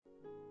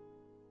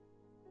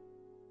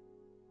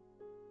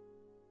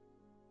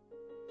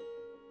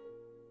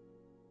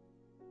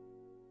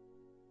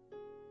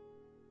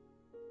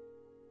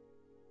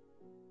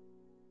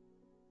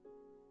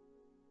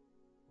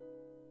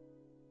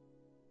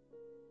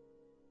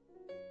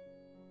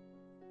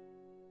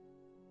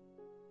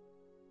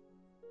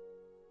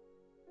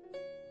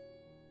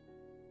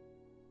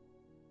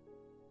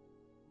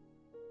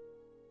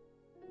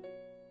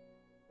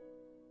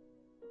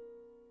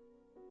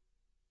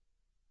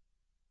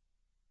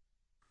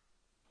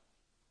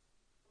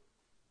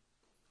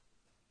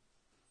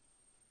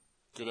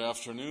Good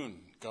afternoon.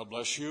 God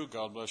bless you,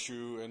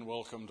 and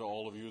welcome to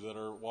all of you that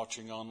are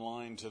watching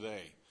online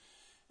today.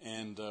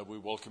 And we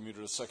welcome you to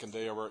the second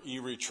day of our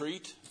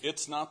e-retreat.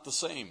 It's not the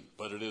same,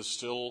 but it is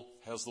still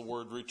has the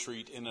word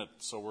retreat in it,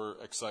 so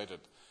we're excited.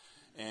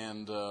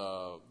 And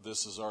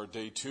this is our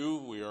day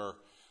 2. We are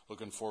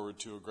looking forward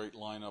to a great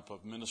lineup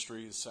of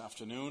ministry this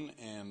afternoon,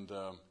 and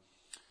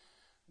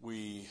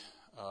we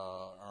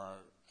are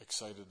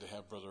excited to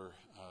have Brother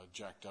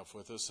Jack Duff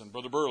with us, and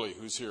Brother Burley,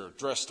 who's here,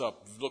 dressed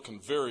up, looking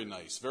very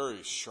nice,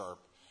 very sharp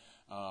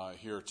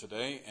here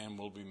today, and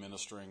will be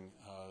ministering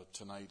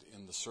tonight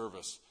in the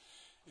service.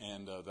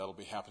 And that'll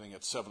be happening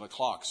at 7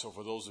 o'clock. So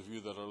for those of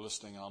you that are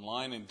listening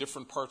online in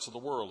different parts of the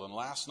world, and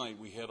last night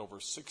we had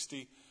over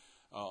 60,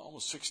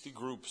 almost 60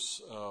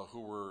 groups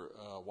who were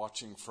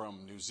watching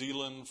from New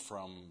Zealand,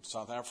 from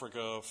South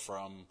Africa,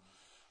 from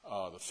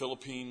the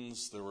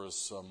Philippines. There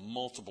was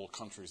multiple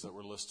countries that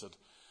were listed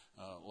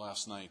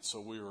last night. So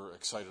we were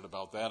excited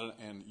about that,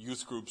 and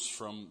youth groups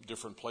from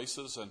different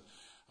places. And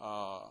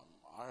I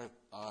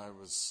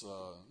was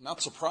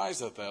not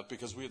surprised at that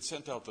because we had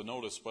sent out the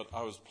notice, but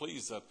I was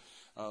pleased that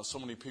so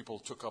many people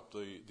took up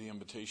the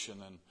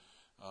invitation and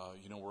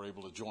were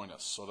able to join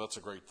us. So that's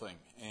a great thing.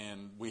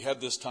 And we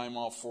had this time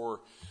off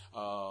for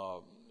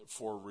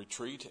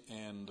retreat,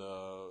 and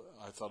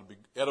I thought it'd be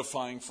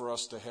edifying for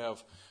us to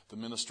have the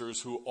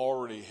ministers who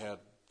already had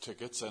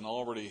tickets and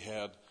already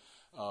had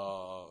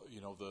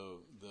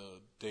the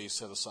day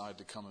set aside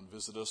to come and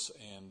visit us,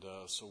 and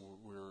so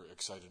we're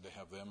excited to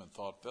have them, and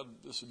thought that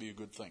this would be a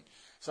good thing.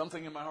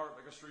 Something in my heart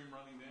like a stream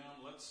running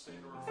down. Let's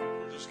stand to our feet.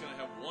 We're just going to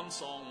have one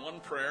song, one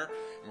prayer,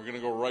 and we're going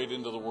to go right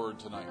into the Word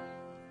tonight,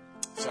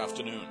 this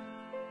afternoon.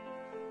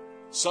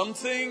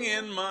 Something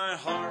in my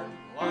heart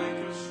like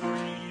a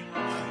stream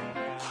running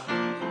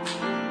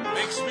down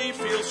makes me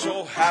feel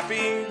so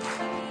happy,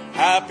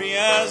 happy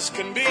as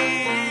can be.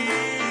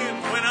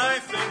 And when I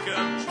think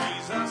of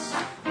Jesus,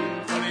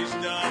 what He's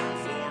done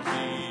for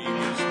me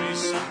gives me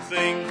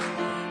something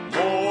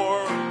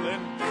more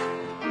than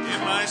in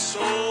my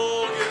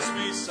soul, gives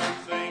me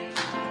something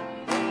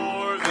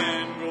more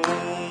than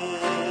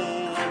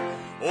gold.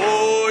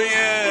 Oh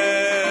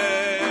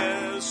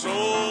yes,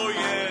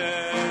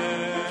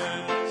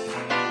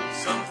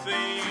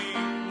 something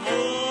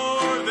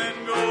more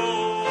than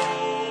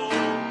gold.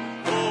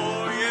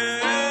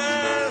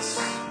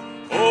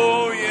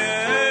 Oh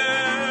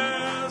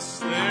yes,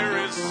 there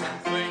is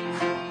something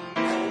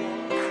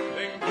more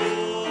than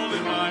gold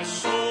in my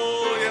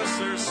soul. Yes,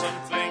 there's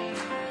something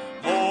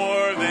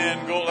more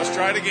than gold. Let's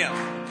try it again.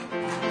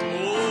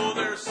 Oh,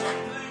 there's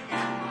something in my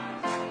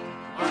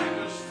heart like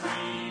a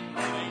stream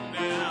running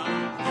down,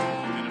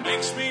 and it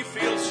makes me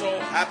feel so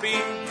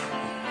happy,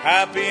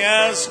 happy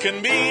as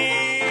can be.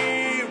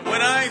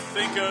 When I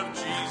think of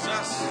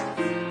Jesus,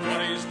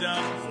 what He's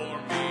done for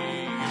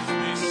me gives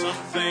me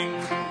something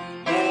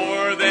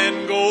more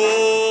than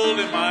gold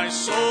in my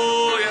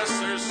soul. Yes,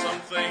 there's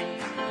something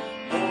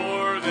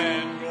more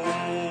than gold.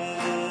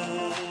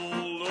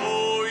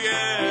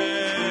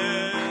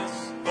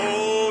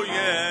 Oh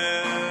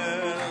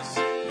yes,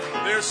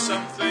 there's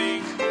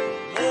something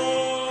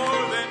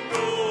more than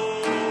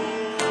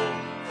gold.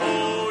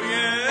 Oh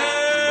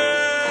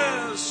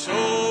yes,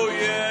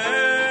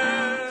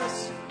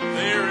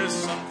 there is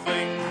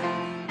something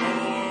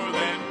more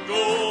than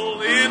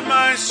gold in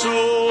my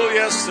soul.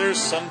 Yes,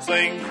 there's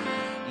something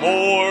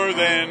more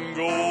than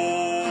gold.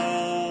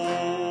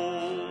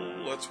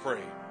 Let's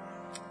pray.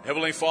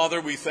 Heavenly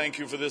Father, we thank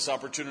you for this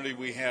opportunity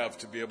we have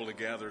to be able to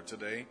gather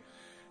today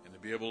and to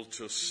be able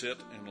to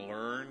sit and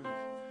learn,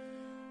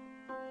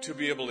 to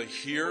be able to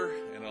hear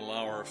and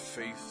allow our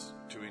faith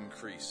to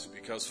increase,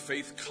 because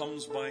faith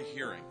comes by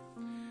hearing.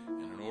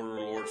 And in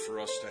order, Lord, for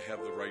us to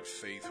have the right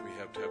faith, we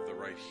have to have the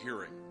right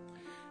hearing.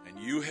 And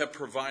you have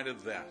provided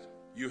that.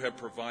 You have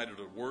provided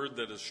a word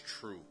that is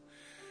true.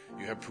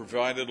 You have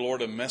provided,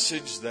 Lord, a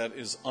message that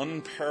is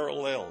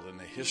unparalleled in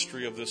the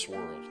history of this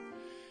world.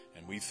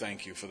 And we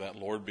thank you for that,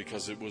 Lord,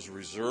 because it was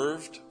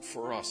reserved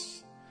for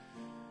us.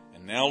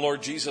 And now,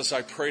 Lord Jesus,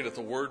 I pray that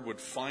the word would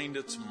find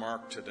its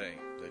mark today,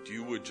 that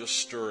you would just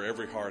stir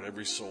every heart,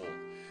 every soul.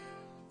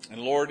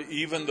 And Lord,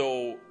 even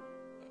though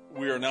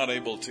we are not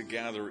able to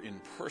gather in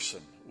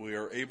person, we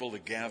are able to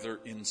gather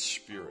in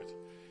spirit.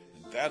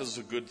 And that is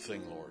a good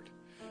thing, Lord.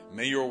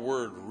 May your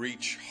word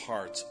reach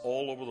hearts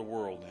all over the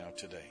world now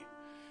today.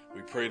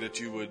 We pray that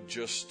you would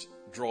just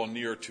draw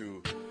near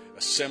to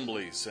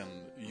assemblies and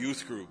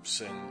youth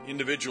groups and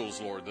individuals,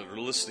 Lord, that are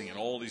listening in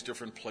all these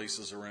different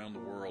places around the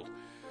world.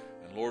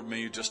 And Lord, may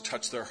you just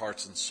touch their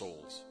hearts and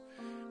souls.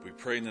 We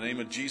pray in the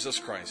name of Jesus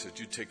Christ that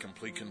you take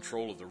complete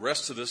control of the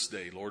rest of this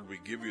day. Lord, we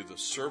give you the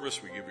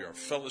service, we give you our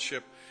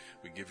fellowship,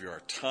 we give you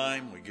our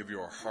time, we give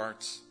you our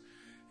hearts,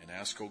 and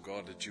ask, oh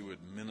God, that you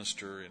would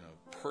minister in a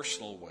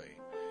personal way.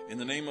 In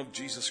the name of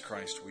Jesus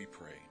Christ, we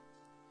pray.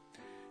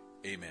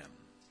 Amen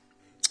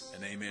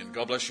and amen.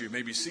 God bless you. You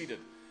may be seated.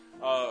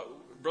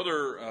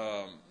 Brother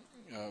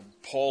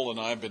Paul and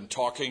I have been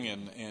talking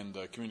and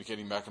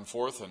communicating back and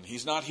forth, and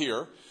he's not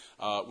here.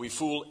 We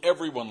fooled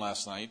everyone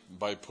last night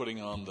by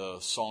putting on the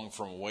song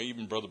from away.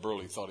 Even Brother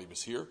Burley thought he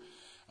was here.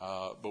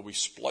 But we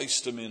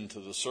spliced him into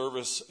the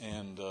service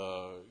and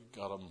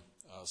got him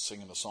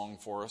singing a song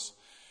for us.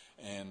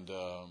 And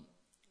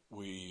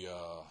we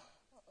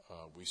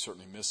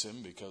certainly miss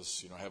him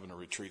because, having a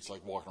retreat's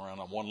like walking around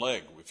on one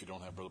leg if you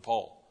don't have Brother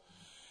Paul.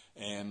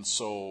 And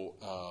so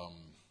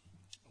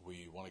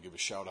we want to give a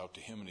shout out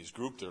to him and his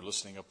group. They're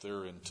listening up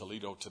there in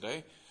Toledo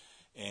today.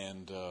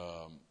 And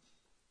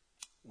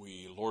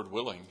Lord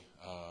willing,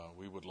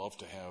 we would love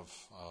to have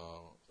a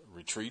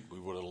retreat. We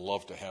would have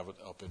loved to have it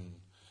up in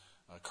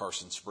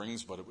Carson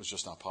Springs, but it was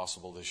just not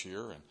possible this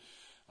year, and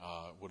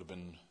it would have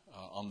been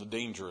on the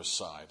dangerous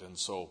side. And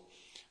so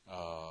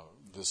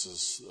this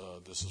is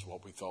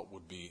what we thought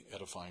would be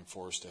edifying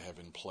for us to have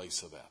in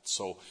place of that.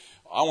 So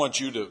I want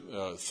you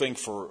to think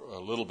for a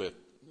little bit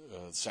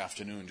this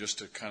afternoon, just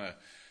to kind of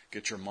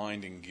get your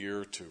mind in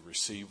gear to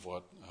receive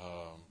what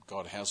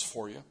God has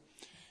for you,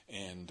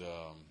 and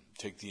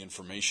take the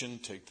information,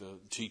 take the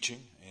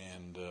teaching,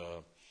 and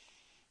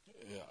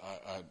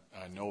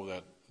I know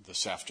that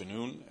this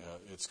afternoon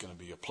it's going to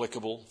be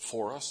applicable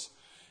for us,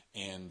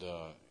 and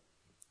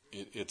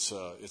it's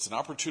an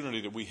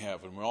opportunity that we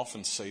have, and we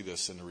often say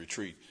this in the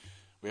retreat.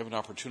 We have an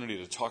opportunity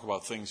to talk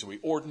about things that we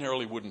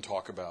ordinarily wouldn't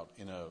talk about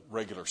in a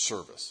regular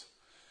service,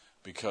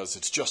 because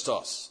it's just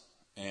us,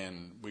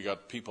 and we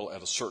got people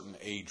at a certain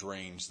age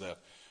range that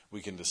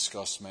we can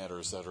discuss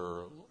matters that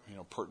are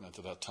pertinent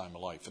to that time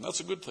of life, and that's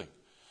a good thing.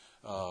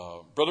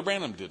 Brother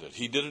Branham did it.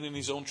 He did it in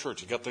his own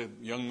church. He got the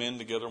young men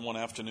together one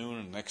afternoon,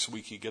 and next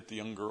week he get the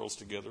young girls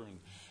together and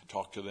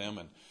talk to them.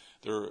 And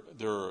there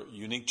are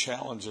unique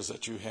challenges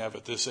that you have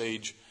at this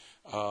age,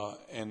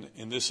 and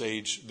in this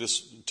age,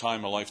 this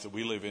time of life that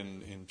we live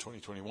in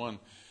 2021,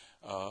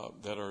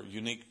 that are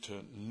unique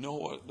to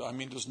know. I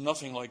mean, there's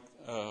nothing like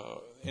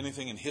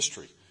anything in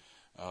history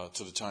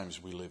to the times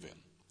we live in,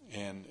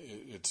 and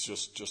it's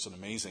just an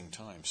amazing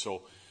time.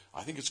 So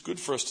I think it's good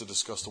for us to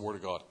discuss the Word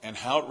of God and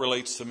how it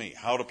relates to me,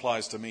 how it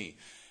applies to me,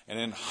 and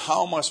then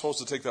how am I supposed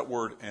to take that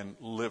Word and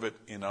live it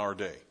in our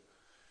day.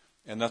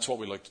 And that's what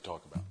we like to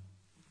talk about.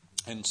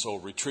 And so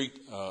retreat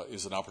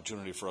is an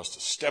opportunity for us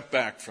to step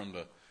back from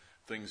the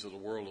things of the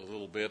world a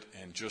little bit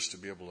and just to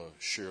be able to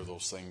share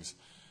those things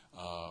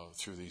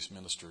through these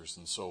ministers.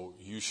 And so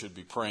you should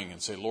be praying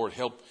and say, Lord,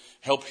 help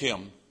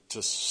him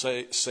to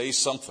say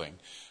something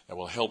that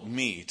will help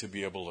me to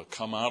be able to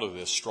come out of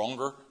this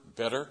stronger,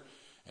 better,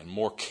 and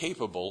more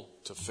capable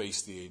to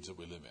face the age that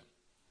we live in.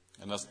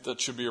 And that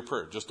should be your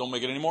prayer. Just don't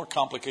make it any more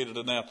complicated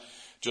than that.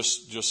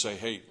 Just say,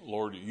 hey,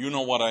 Lord, you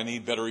know what I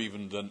need better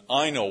even than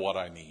I know what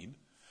I need.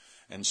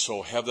 And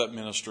so have that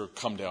minister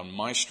come down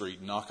my street,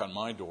 knock on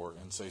my door,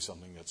 and say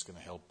something that's going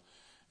to help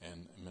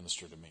and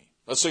minister to me.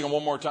 Let's sing it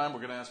one more time. We're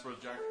going to ask Brother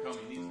Jack to come.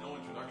 He needs no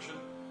introduction.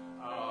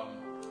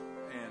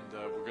 And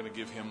we're going to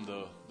give him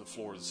the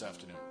floor this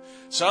afternoon.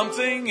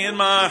 Something in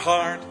my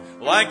heart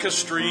like a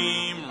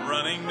stream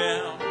running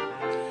down.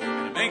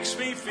 It makes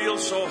me feel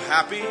so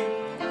happy,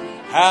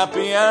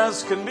 happy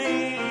as can be.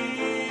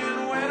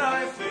 And when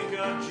I think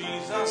of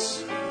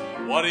Jesus,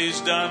 what he's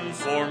done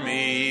for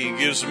me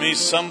gives me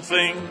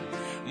something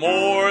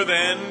more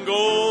than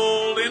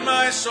gold in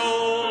my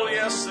soul.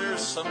 Yes,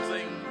 there's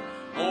something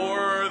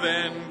more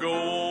than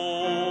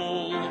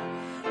gold.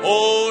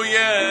 Oh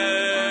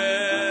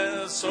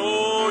yes,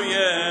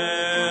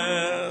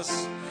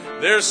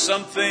 there's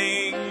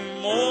something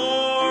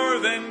more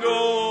than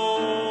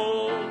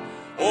gold.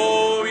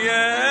 Oh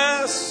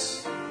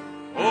yes,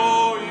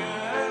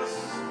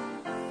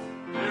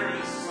 there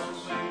is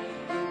something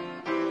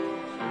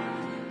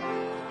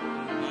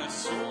in my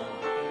soul.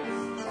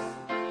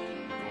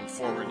 Going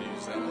forward,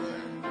 use that one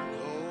there.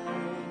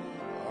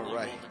 All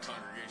right. The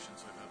congregation,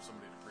 so I have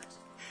somebody to preach.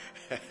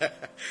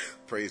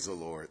 Praise the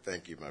Lord.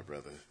 Thank you, my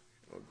brother.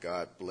 Well,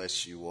 God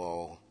bless you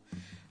all.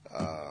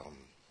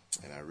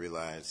 And I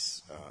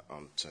realize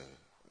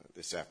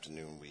this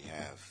afternoon we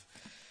have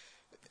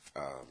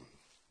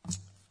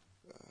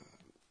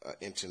an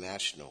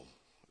international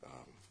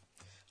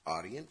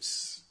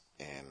audience,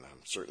 and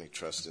I'm certainly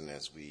trusting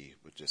as we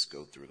would just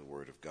go through the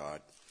Word of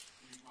God.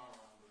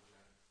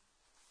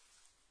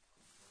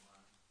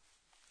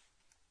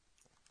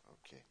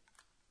 Okay.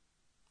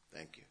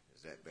 Thank you.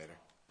 Is that better?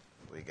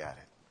 We got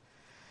it.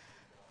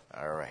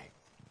 All right.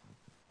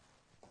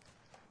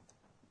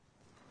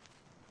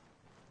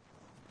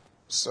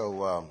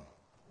 So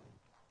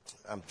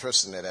I'm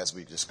trusting that as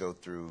we just go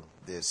through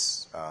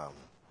this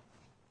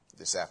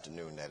this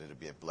afternoon, that it'll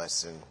be a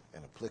blessing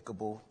and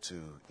applicable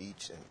to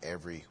each and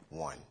every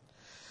one.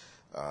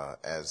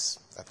 As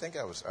I think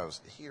I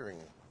was hearing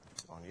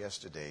on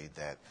yesterday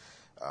that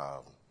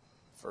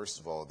first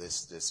of all,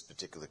 this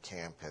particular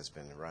camp has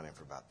been running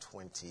for about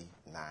 29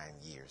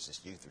 years.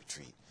 This youth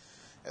retreat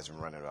has been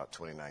running about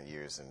 29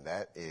 years, and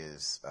that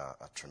is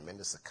a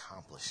tremendous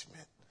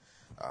accomplishment.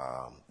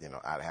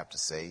 I'd have to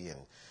say.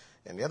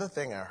 And the other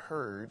thing I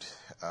heard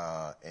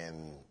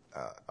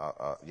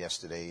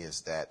yesterday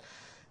is that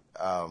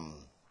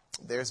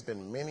there's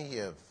been many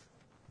of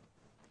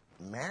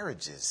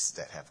marriages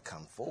that have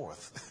come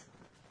forth.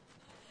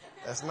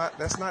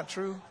 That's not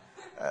true.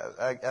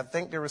 I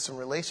think there were some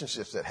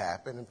relationships that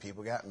happened and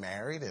people got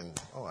married and,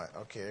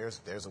 okay,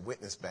 there's a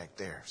witness back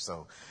there.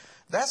 So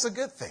that's a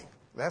good thing.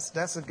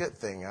 That's a good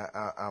thing.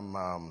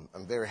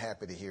 I'm very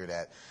happy to hear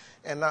that.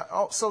 And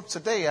so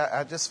today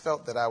I just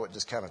felt that I would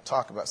just kind of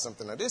talk about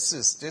something. Now this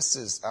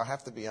is, I'll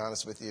have to be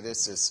honest with you,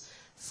 this is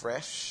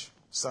fresh,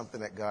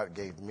 something that God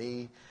gave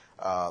me,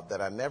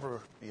 that I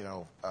never,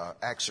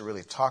 actually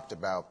really talked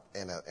about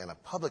in a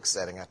public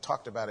setting. I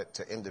talked about it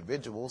to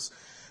individuals,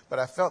 but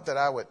I felt that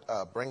I would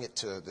bring it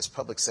to this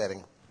public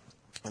setting.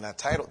 And I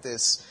titled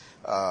this,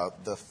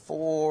 The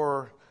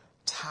 4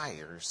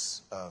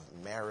 Tires of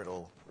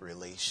Marital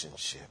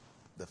Relationship.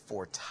 The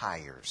 4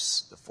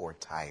 tires. The 4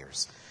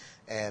 tires.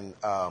 And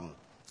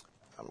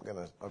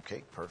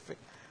okay, perfect.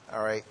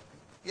 All right.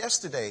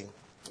 Yesterday,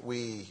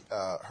 we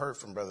heard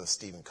from Brother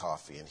Stephen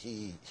Coffey, and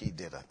he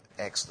did an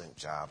excellent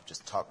job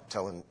just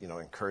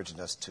encouraging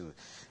us to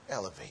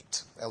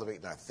elevate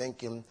in our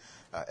thinking,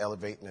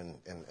 elevating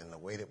in the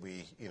way that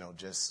we,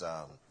 just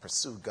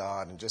pursue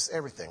God and just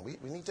everything.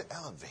 We need to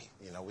elevate.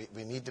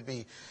 We need to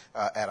be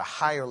at a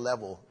higher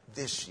level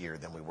this year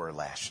than we were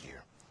last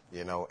year.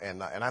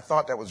 And I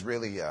thought that was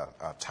really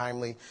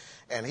timely.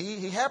 And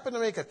he happened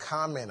to make a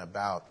comment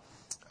about,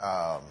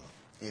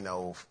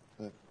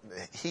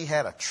 he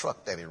had a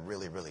truck that he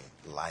really, really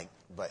liked,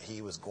 but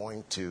he was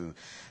going to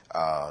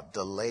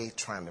delay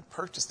trying to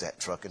purchase that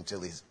truck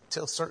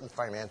until certain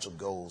financial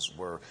goals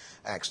were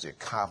actually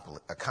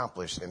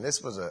accomplished. And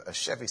this was a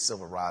Chevy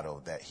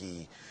Silverado that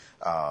he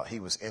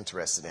was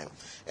interested in.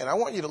 And I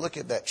want you to look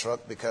at that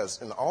truck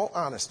because, in all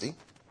honesty,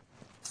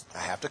 I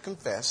have to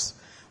confess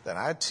that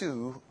I,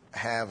 too,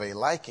 have a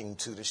liking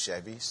to the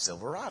Chevy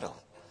Silverado.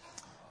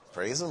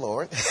 Praise the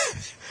Lord.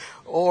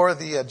 Or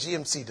the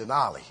GMC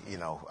Denali.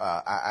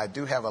 I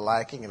do have a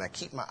liking, and I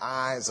keep my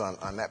eyes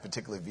on that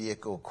particular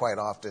vehicle quite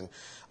often.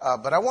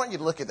 But I want you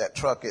to look at that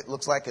truck. It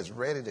looks like it's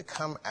ready to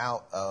come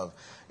out of,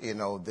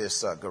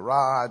 this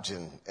garage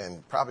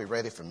and probably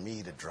ready for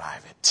me to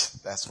drive it.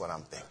 That's what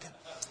I'm thinking.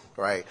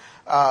 Right.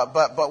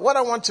 But what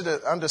I want you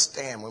to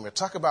understand when we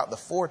talk about the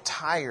 4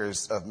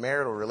 tires of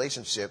marital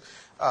relationship,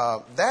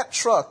 that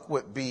truck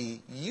would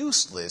be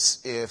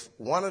useless if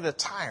one of the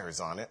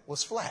tires on it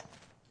was flat.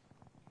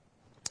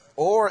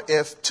 Or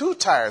if 2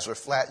 tires were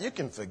flat, you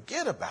can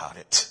forget about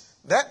it.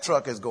 That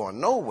truck is going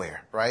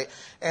nowhere, right?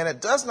 And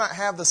it does not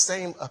have the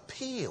same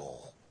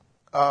appeal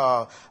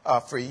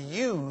for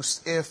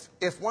use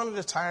if one of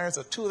the tires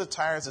or 2 of the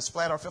tires is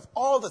flat, or if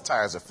all the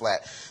tires are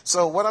flat.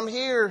 So what I'm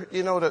here,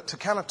 to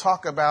kind of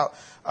talk about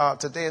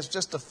today is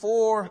just the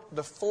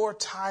four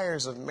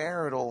tires of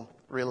marital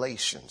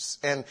relations,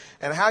 and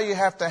how you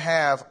have to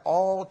have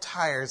all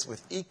tires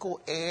with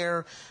equal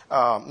air,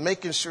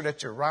 making sure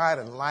that your ride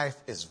in life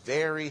is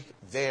very,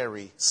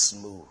 very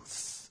smooth.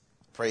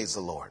 Praise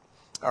the Lord.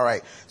 All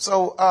right.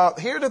 So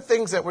here are the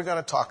things that we're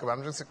going to talk about.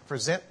 I'm just going to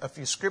present a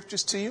few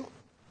scriptures to you.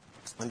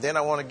 And then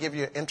I want to give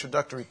you an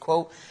introductory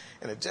quote.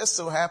 And it just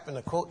so happened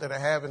the quote that I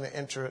have in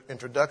the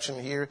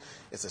introduction here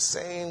is the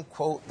same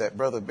quote that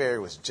Brother Barry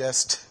was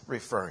just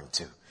referring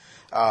to.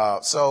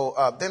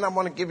 So then I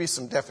want to give you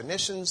some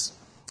definitions.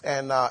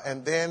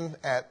 And then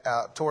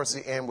towards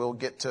the end, we'll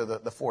get to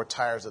the 4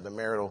 tires of the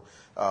marital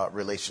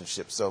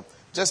relationship. So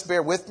just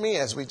bear with me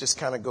as we just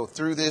kind of go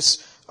through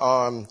this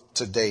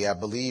today. I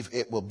believe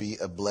it will be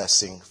a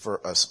blessing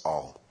for us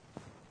all.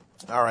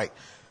 All right.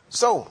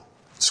 So,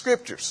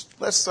 scriptures.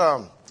 Let's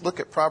look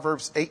at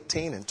Proverbs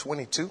 18 and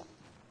 22.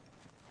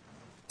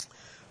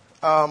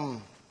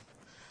 And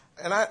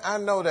I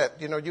know that,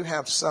 you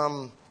have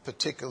some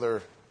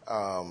particular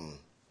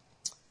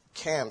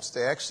camps.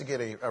 They actually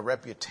get a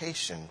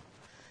reputation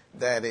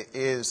that it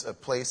is a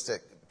place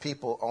that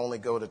people only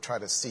go to try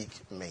to seek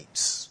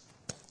mates.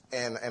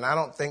 And I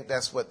don't think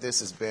that's what this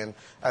has been.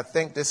 I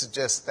think this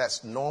is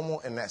that's normal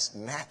and that's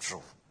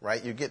natural,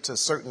 right? You get to a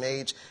certain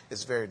age,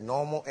 it's very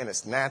normal and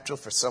it's natural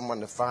for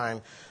someone to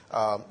find,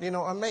 a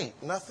mate.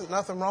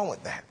 Nothing wrong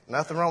with that.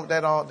 Nothing wrong with that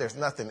at all. There's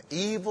nothing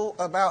evil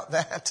about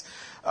that.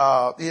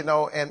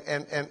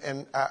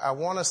 And I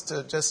want us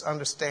to just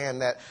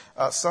understand that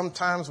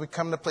sometimes we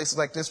come to places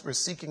like this, we're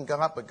seeking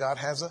God, but God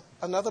has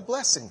another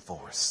blessing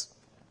for us.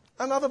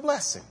 Another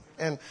blessing.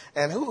 And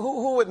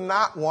who would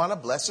not want a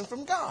blessing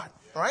from God?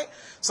 Right?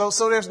 So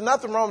there's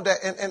nothing wrong with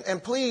that.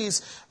 And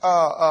please,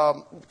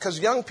 because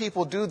young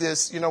people do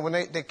this, when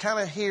they kind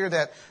of hear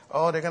that,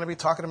 they're going to be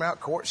talking about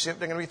courtship,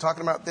 they're going to be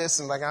talking about this,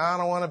 and like, I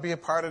don't want to be a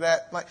part of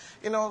that. Like,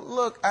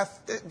 look,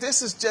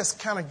 this is just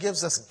kind of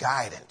gives us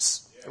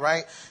guidance.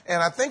 Right?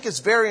 And I think it's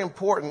very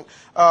important.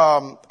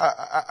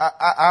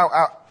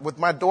 With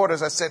my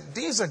daughters, I said,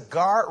 these are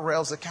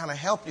guardrails that kind of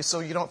help you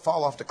so you don't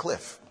fall off the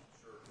cliff.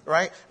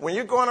 Right? When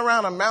you're going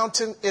around a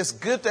mountain, it's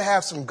good to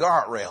have some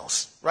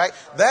guardrails, right?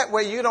 That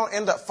way you don't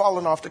end up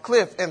falling off the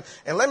cliff. And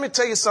let me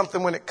tell you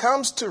something, when it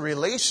comes to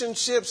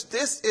relationships,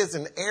 this is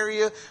an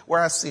area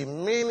where I see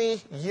many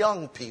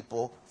young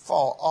people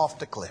fall off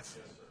the cliff.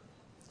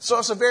 So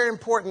it's a very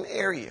important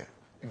area.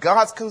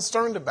 God's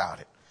concerned about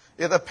it.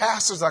 Yeah, the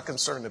pastors are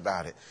concerned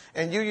about it.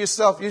 And you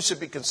yourself, you should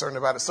be concerned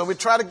about it. So we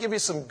try to give you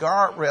some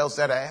guardrails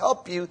that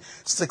help you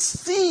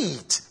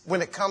succeed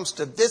when it comes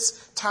to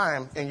this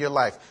time in your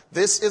life.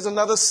 This is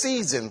another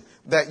season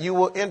that you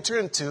will enter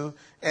into.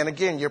 And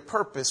again, your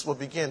purpose will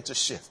begin to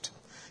shift.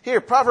 Here,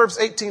 Proverbs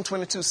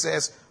 18:22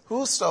 says,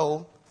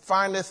 whoso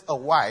findeth a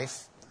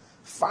wife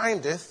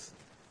findeth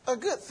a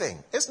good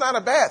thing. It's not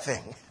a bad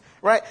thing,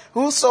 right?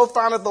 Whoso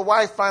findeth a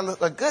wife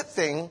findeth a good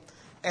thing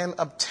and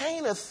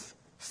obtaineth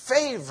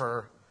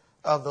favor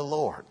of the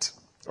Lord,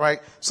 right?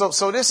 So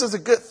this is a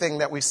good thing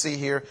that we see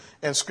here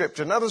in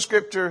Scripture. Another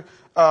scripture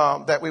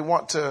that we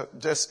want to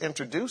just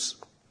introduce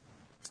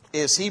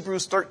is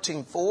Hebrews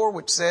 13:4,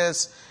 which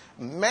says,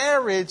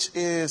 marriage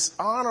is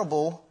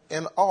honorable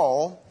in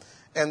all,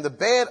 and the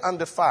bed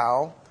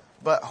undefiled,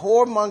 but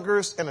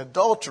whoremongers and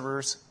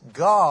adulterers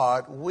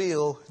God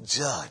will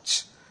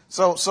judge.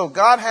 So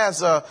God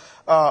has a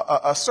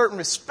certain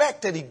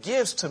respect that he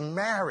gives to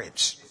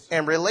marriage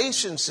and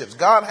relationships.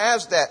 God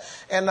has that.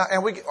 And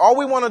all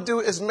we want to do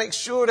is make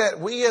sure that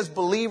we as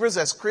believers,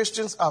 as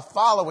Christians, are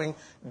following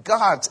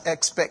God's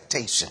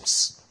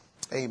expectations.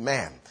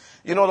 Amen.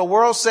 You know, the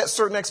world sets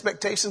certain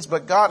expectations,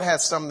 but God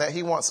has some that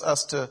he wants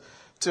us to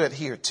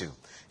adhere to.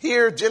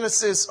 Here,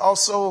 Genesis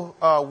also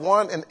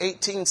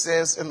 1:18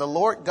 says, and the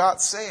Lord God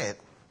said,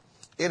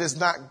 it is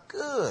not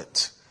good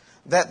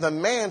that the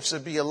man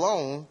should be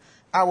alone.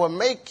 I will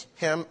make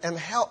him an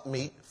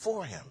helpmeet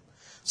for him.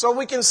 So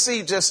we can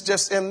see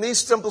just in these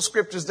simple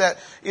scriptures that,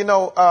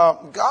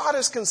 God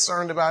is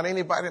concerned about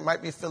anybody that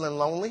might be feeling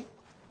lonely.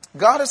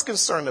 God is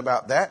concerned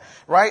about that,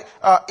 right?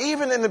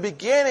 Even in the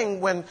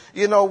beginning when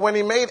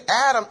he made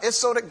Adam, it's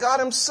so that God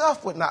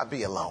himself would not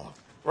be alone,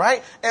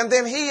 right? And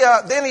then he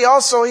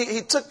also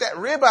took that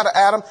rib out of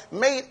Adam,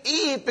 made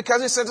Eve,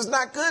 because he said it's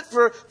not good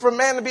for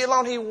man to be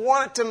alone. He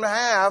wanted him to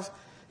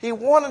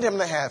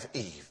have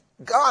Eve.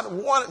 God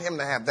wanted him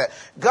to have that.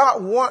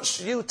 God wants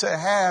you to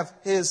have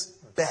his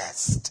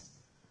best.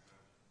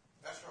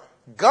 That's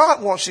right.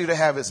 God wants you to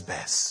have his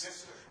best.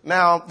 Yes,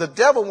 now, the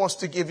devil wants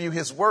to give you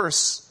his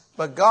worst,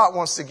 but God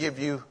wants to give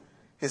you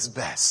his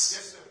best.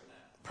 Yes,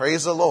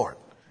 praise the Lord.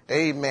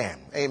 Amen.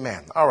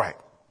 Amen. All right.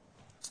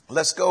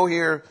 Let's go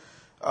here.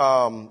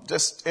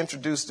 Just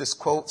introduce this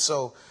quote.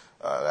 So,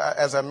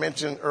 as I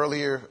mentioned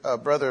earlier,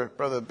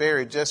 Brother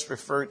Barry just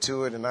referred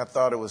to it, and I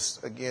thought it was,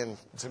 again,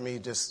 to me,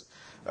 just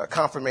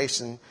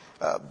confirmation.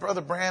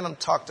 Brother Branham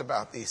talked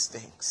about these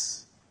things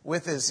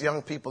with his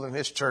young people in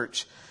his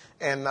church.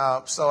 And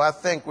so I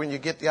think when you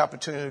get the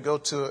opportunity to go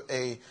to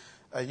a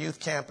youth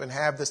camp and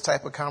have this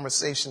type of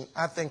conversation,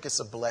 I think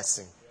it's a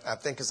blessing. I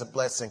think it's a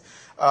blessing.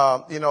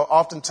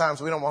 Oftentimes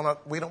we don't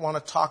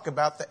want to talk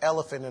about the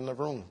elephant in the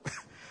room.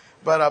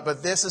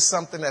 But this is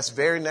something that's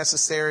very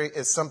necessary.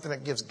 It's something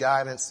that gives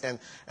guidance, and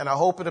I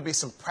hope it'll be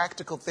some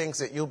practical things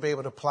that you'll be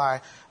able to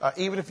apply.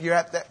 Even if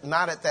you're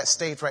not at that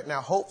stage right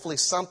now, hopefully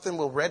something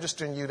will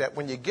register in you that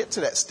when you get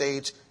to that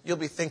stage, you'll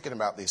be thinking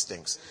about these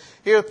things.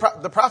 Here,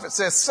 the prophet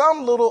says,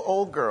 some little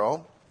old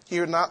girl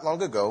here not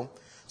long ago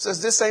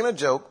says, this ain't a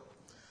joke,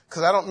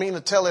 because I don't mean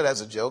to tell it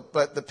as a joke,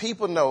 but the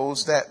people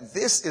knows that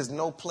this is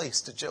no place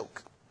to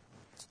joke.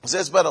 It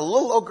says, but a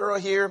little old girl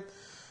here,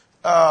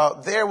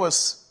 there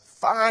was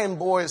fine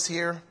boys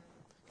here,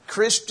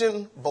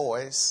 Christian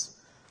boys.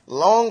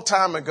 Long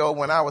time ago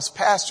when I was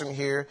pastoring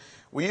here,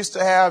 we used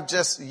to have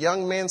just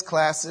young men's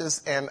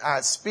classes, and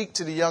I'd speak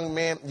to the young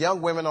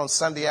women on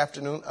Sunday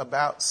afternoon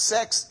about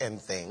sex and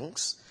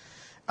things.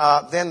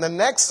 Then the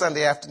next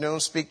Sunday afternoon,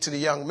 speak to the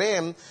young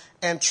men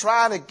and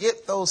try to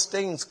get those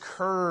things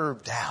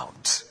curbed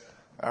out.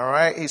 All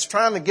right. He's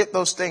trying to get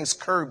those things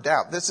curbed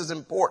out. This is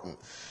important.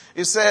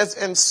 It says,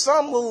 and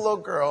some little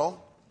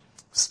girl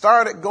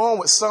started going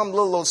with some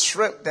little old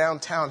shrimp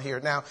downtown here.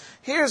 Now,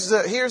 here's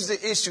the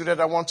issue that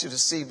I want you to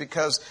see,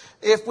 because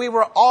if we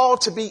were all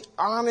to be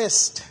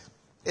honest,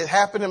 it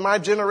happened in my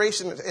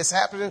generation, it's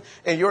happening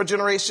in your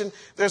generation.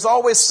 There's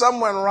always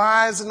someone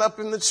rising up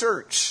in the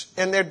church,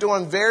 and they're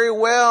doing very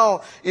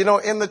well,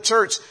 in the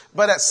church.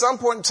 But at some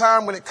point in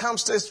time, when it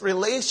comes to this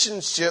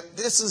relationship,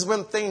 this is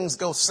when things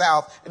go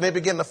south and they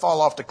begin to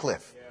fall off the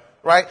cliff,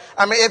 right?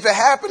 I mean, if it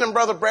happened in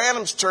Brother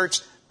Branham's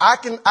church, I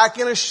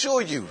can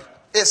assure you,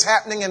 it's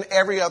happening in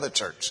every other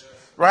church,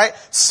 right?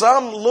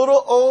 Some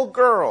little old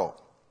girl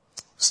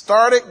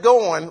started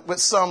going with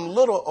some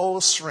little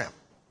old shrimp.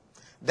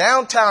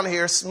 Downtown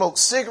here, smoked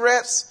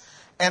cigarettes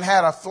and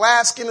had a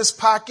flask in his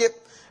pocket,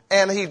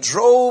 and he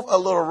drove a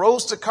little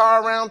roadster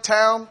car around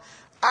town.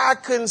 I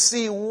couldn't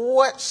see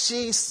what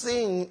she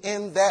seen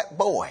in that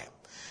boy.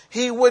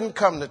 He wouldn't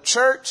come to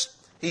church.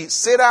 He'd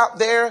sit out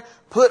there,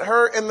 put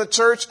her in the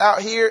church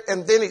out here,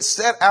 and then he'd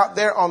sit out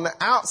there on the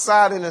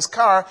outside in his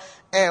car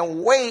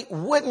and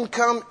wouldn't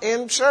come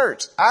in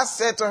church. I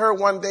said to her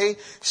one day,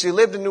 she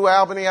lived in New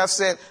Albany, I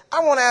said,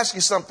 I want to ask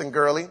you something,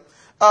 girlie.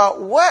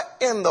 What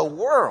in the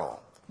world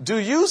do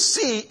you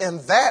see in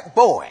that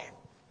boy?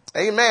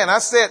 Amen. I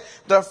said,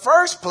 the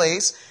first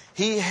place,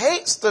 he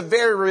hates the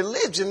very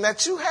religion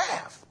that you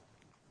have.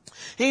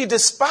 He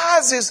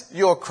despises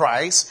your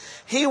Christ.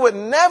 He would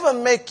never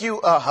make you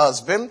a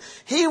husband.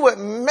 He would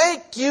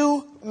make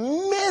you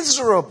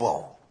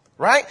miserable,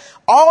 right?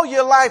 All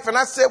your life. And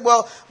I said,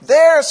 well,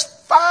 there's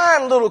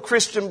fine little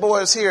Christian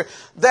boys here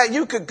that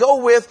you could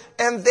go with,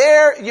 and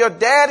your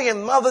daddy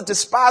and mother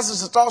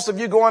despises the thoughts of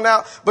you going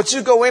out, but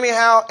you go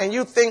anyhow and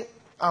you think,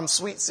 I'm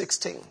sweet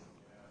 16,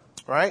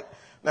 right?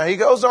 Now he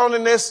goes on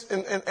in this,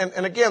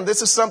 and again,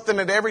 this is something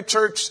that every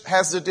church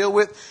has to deal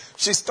with.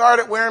 She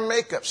started wearing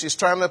makeup. She's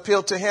trying to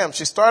appeal to him.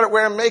 She started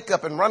wearing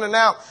makeup and running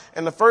out.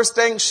 And the first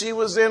thing, she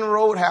was in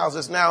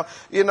roadhouses. Now,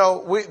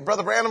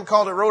 Brother Branham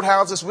called it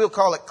roadhouses. We'll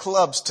call it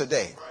clubs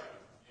today.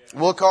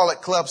 We'll call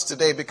it clubs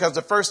today because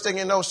the first thing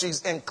you know,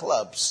 she's in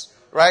clubs,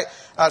 right?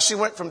 She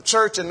went from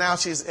church and now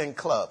she's in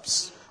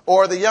clubs.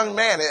 Or the young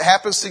man, it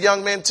happens to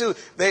young men too.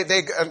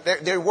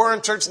 They were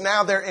in church,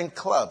 now they're in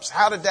clubs.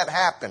 How did that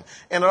happen?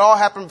 And it all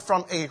happened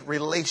from a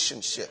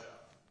relationship.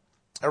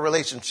 A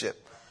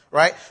relationship,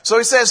 right? So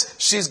he says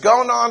she's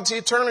gone on to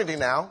eternity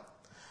now.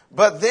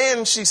 But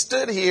then she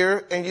stood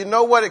here, and you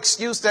know what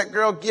excuse that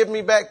girl give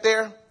me back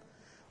there?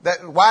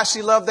 That why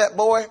she loved that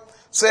boy?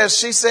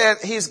 She said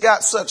he's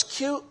got such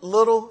cute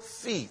little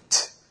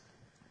feet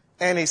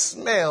and he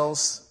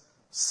smells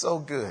so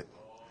good.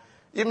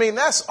 You mean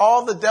that's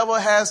all the devil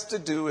has to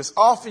do is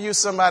offer you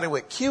somebody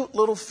with cute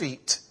little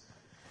feet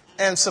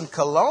and some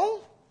cologne?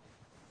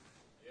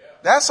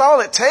 That's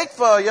all it takes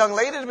for a young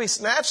lady to be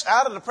snatched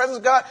out of the presence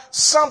of God.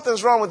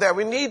 Something's wrong with that.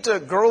 We need to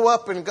grow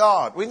up in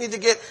God. We need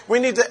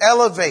to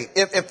elevate.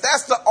 If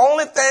that's the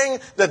only thing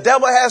the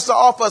devil has to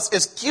offer us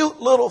is cute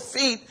little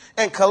feet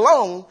and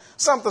cologne,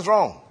 something's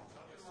wrong.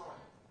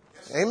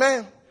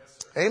 Amen.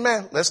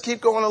 Amen. Let's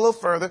keep going a little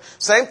further.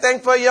 Same thing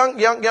for a young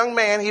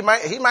man. He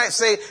might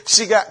say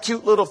she got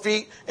cute little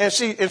feet and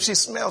she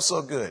smells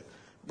so good.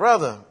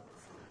 Brother,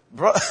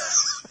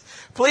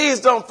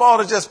 please don't fall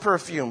to just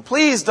perfume.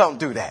 Please don't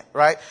do that,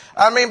 right?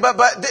 I mean, but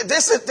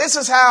this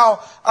is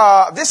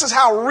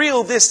how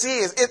real this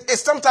is.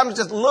 It's sometimes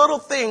just little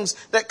things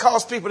that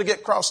cause people to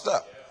get crossed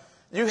up.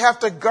 You have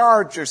to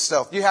guard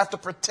yourself. You have to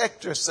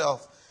protect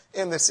yourself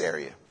in this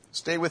area.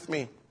 Stay with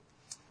me.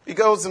 He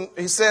goes and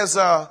he says,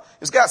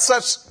 he's got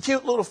such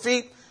cute little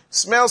feet,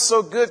 smells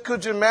so good.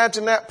 Could you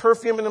imagine that,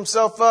 perfuming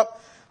himself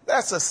up?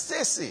 That's a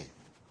sissy,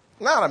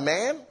 not a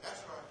man.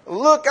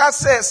 Look, I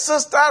said,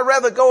 sister, I'd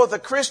rather go with a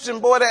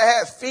Christian boy that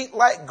had feet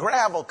like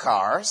gravel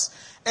cars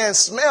and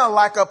smell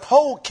like a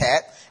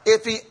polecat.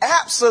 If he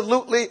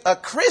absolutely a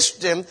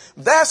Christian,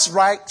 that's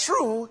right,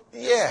 true,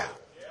 yeah.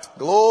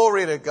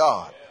 Glory to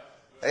God.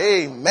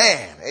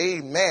 Amen.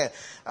 Amen.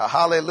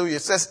 Hallelujah.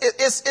 It says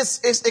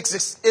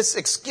it's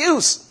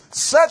excuse.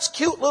 Such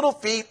cute little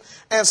feet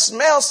and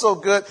smell so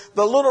good.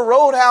 The little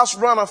roadhouse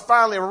runner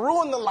finally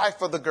ruined the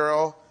life of the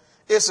girl.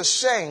 It's a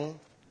shame.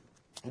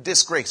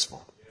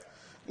 Disgraceful.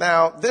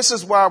 Now, this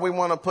is why we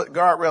want to put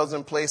guardrails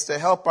in place to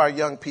help our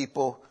young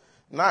people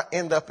not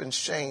end up in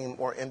shame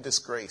or in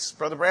disgrace.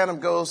 Brother Branham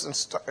goes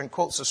and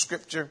quotes a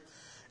scripture,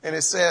 and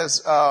it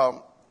says,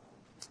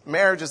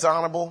 marriage is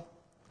honorable,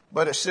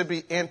 but it should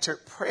be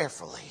entered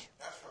prayerfully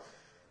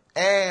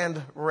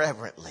and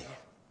reverently,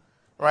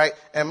 right?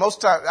 And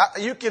most times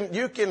you can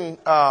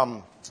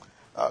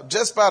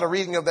just by the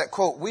reading of that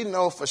quote, we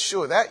know for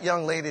sure that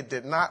young lady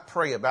did not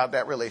pray about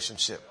that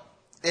relationship.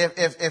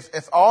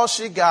 If all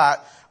she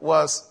got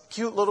was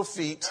cute little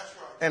feet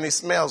and he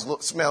smells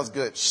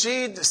good,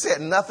 she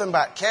said nothing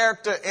about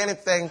character,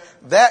 anything.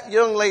 That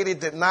young lady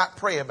did not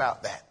pray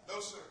about that. No,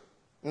 sir.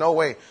 No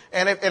way.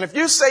 And if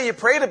you say you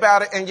prayed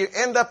about it and you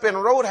end up in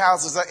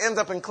roadhouses or end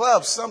up in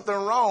clubs, something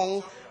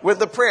wrong with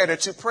the prayer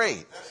that you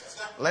prayed.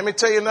 Let me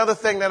tell you another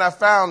thing that I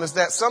found is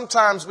that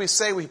sometimes we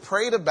say we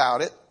prayed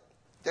about it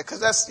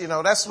because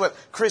that's what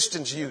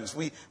Christians use.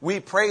 We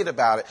prayed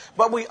about it,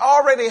 but we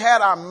already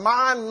had our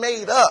mind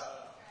made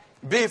up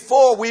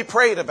before we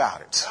prayed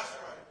about it.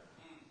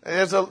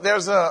 There's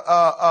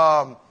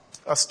a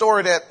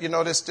story that,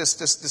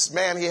 this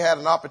man, he had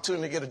an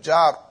opportunity to get a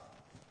job,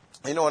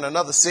 in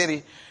another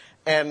city.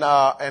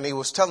 And he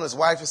was telling his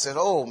wife, he said,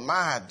 "Oh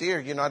my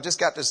dear, I just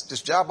got this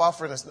job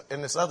offer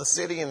in this other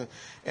city, and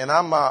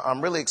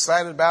I'm really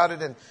excited about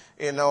it." And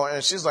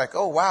and she's like,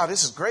 "Oh wow,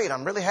 this is great.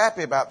 I'm really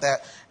happy about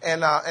that."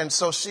 And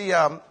so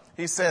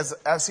he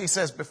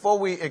says, before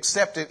we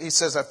accept it, he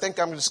says, "I think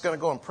I'm just going to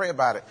go and pray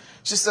about it."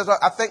 She says,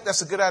 "I think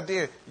that's a good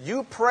idea.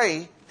 You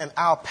pray and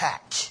I'll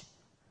pack."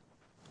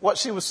 What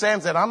she was saying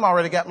is that I'm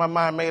already got my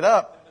mind made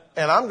up.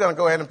 And I'm going to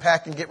go ahead and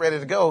pack and get ready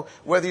to go,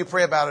 whether you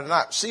pray about it or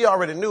not. She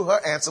already knew her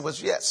answer was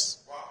yes.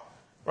 Wow.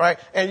 Right?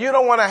 And you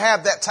don't want to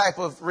have that type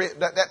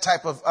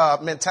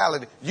of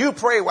mentality. You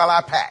pray while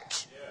I pack.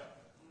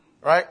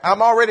 Yeah. Right?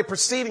 I'm already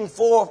proceeding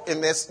forth in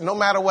this, no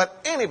matter what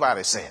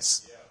anybody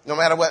says. Yeah. No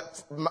matter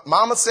what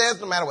mama says,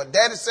 no matter what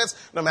daddy says,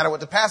 no matter what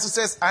the pastor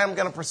says, I'm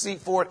going to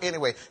proceed forward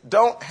anyway.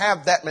 Don't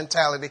have that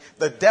mentality.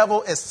 The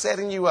devil is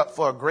setting you up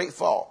for a great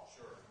fall.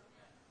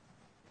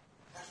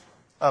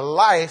 A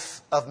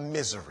life of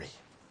misery.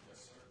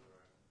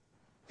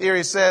 Here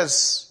he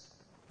says,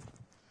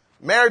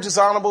 Marriage is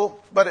honorable,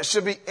 but it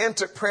should be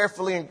entered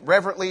prayerfully and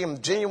reverently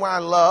in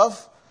genuine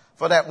love,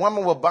 for that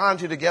woman will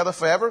bind you together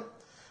forever.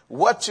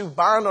 What you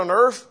bind on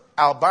earth,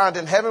 I'll bind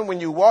in heaven. When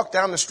you walk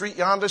down the street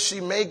yonder,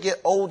 she may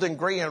get old and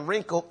gray and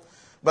wrinkled,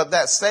 but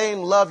that same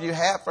love you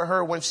had for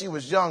her when she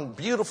was young,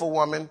 beautiful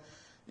woman,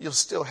 you'll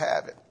still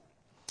have it.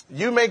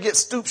 You may get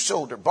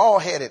stoop-shouldered,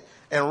 bald-headed,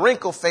 and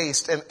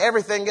wrinkle-faced and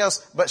everything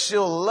else, but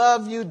she'll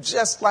love you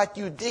just like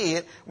you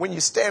did when you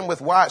stand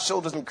with wide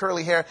shoulders and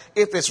curly hair,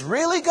 if it's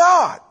really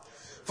God.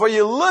 For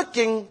you're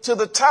looking to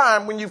the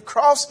time when you've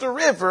crossed the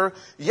river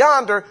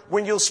yonder,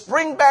 when you'll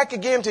spring back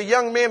again to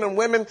young men and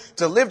women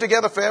to live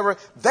together forever.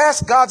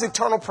 That's God's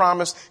eternal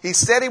promise. He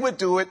said he would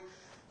do it.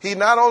 He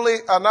not only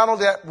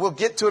that, we'll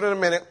get to it in a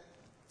minute.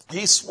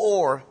 He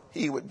swore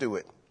he would do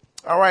it.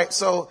 All right.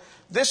 So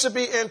this should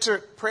be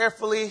entered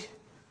prayerfully,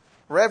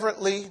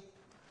 reverently,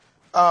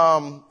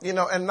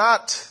 and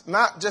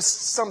not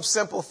just some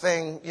simple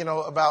thing,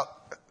 about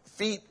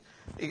feet.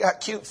 You got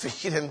cute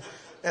feet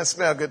and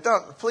smell good.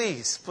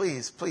 Please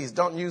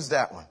don't use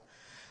that one.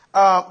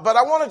 But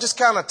I want to just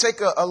kind of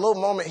take a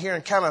little moment here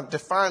and kind of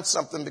define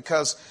something,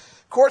 because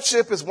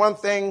courtship is one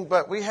thing,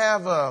 but we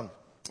have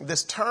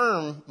this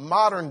term,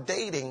 modern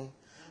dating.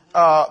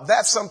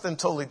 That's something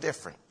totally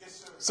different.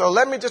 So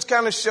let me just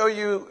kind of show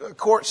you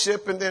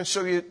courtship and then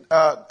show you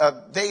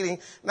dating.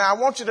 Now, I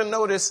want you to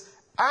notice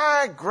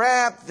I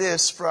grabbed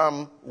this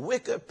from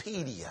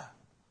Wikipedia.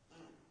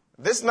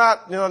 This is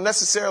not,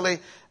 necessarily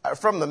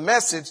from the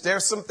Message.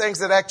 There's some things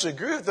that actually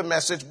agree with the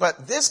Message,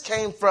 but this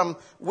came from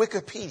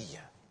Wikipedia.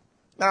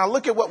 Now,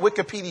 look at what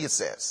Wikipedia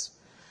says.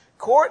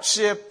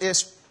 Courtship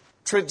is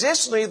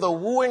traditionally the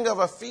wooing of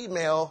a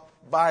female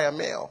by a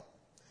male.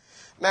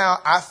 Now,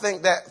 I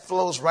think that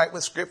flows right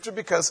with Scripture,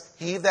 because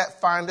he that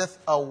findeth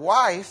a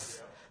wife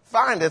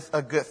findeth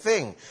a good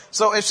thing.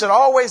 So it should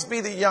always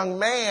be the young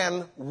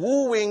man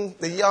wooing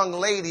the young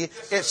lady.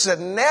 It should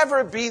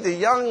never be the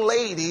young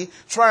lady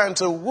trying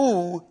to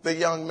woo the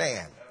young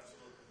man.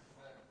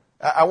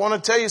 I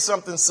want to tell you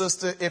something,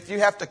 sister. If you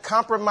have to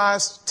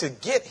compromise to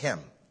get him,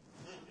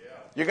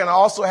 you're going to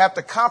also have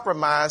to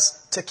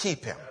compromise to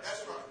keep him.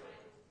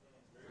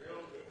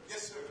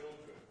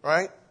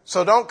 Right?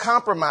 So don't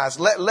compromise.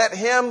 Let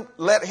him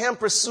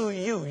pursue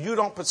you. You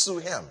don't pursue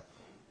him.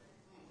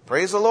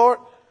 Praise the Lord.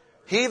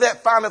 He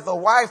that findeth a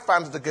wife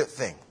findeth a good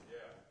thing.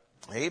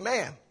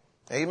 Amen.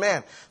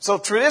 Amen. So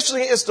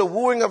traditionally it's the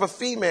wooing of a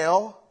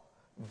female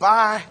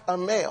by a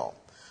male.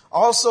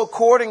 Also,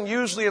 courting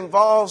usually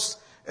involves,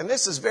 and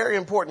this is very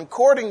important,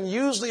 courting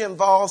usually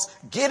involves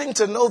getting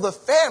to know the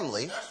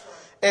family,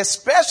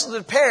 especially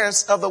the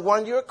parents of the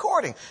one you're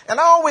courting. And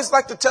I always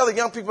like to tell the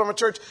young people in my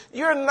church,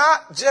 you're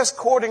not just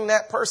courting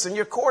that person,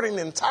 you're courting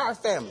the entire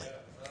family.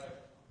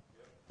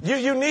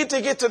 You need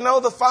to get to know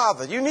the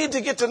father. You need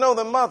to get to know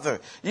the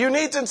mother. You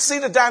need to see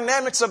the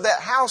dynamics of that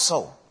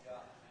household.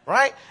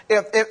 Right?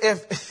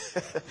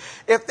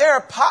 If there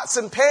are pots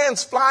and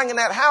pans flying in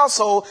that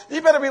household,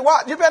 you better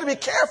be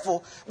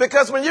careful,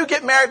 because when you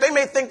get married, they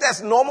may think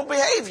that's normal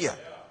behavior.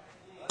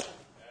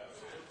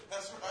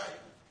 That's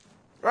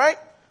right.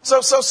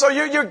 So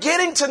you're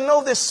getting to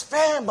know this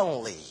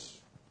family,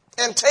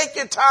 and take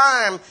your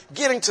time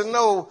getting to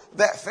know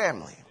that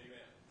family.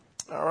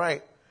 All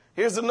right.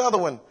 Here's another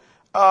one.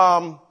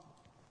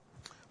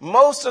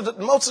 Most of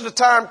the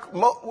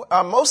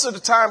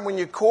time when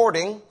you're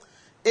courting,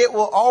 it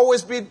will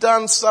always be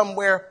done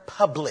somewhere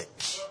public.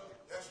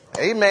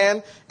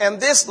 Amen. And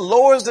this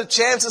lowers the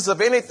chances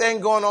of anything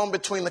going on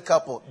between the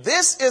couple.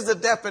 This is the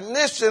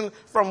definition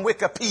from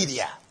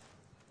Wikipedia.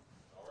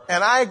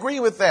 And I agree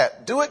with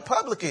that. Do it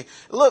publicly.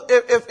 Look,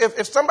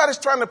 if somebody's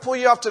trying to pull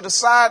you off to the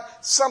side,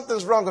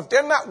 something's wrong. If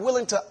they're not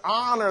willing to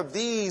honor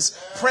these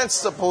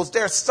principles,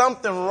 there's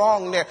something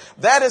wrong there.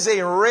 That is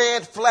a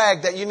red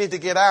flag that you need to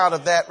get out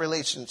of that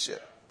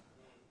relationship.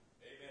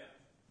 Amen.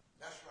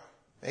 That's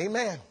right.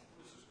 Amen.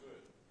 This is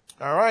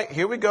good. All right,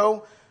 here we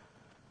go.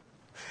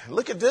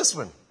 Look at this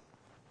one.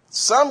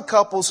 Some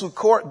couples who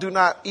court do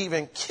not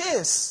even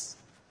kiss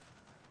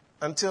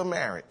until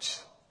marriage.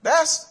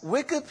 That's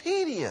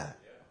Wikipedia.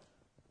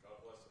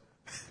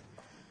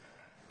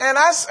 And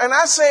I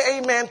say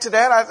amen to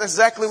that. That's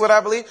exactly what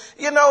I believe.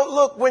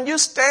 Look, when you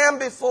stand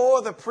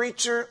before the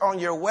preacher on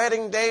your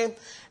wedding day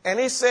and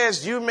he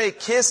says you may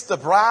kiss the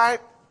bride,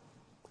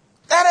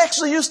 that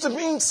actually used to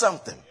mean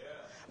something.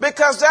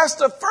 Because that's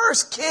the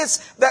first kiss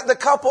that the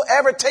couple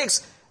ever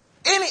takes.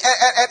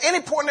 At any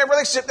point in their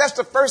relationship, that's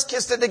the first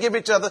kiss that they give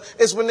each other,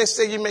 is when they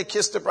say you may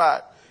kiss the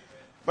bride.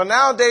 But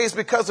nowadays,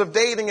 because of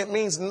dating, it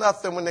means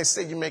nothing when they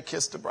say you may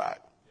kiss the bride.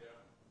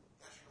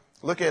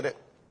 Look at it.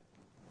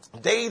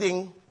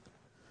 Dating,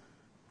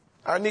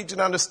 I need you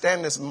to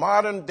understand this.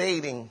 Modern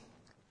dating,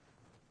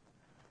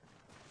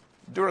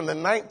 during the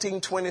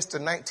 1920s to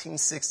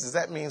 1960s,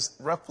 that means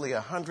roughly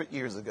 100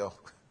 years ago,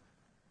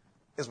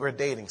 is where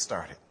dating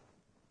started.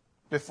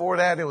 Before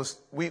that, it was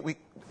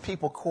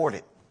people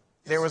courted.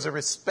 There was a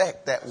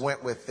respect that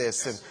went with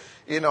this,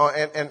 and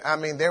I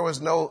mean, there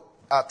was no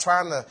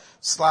trying to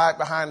slide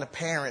behind the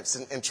parents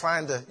and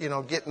trying to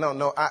get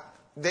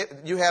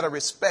you had a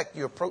respect.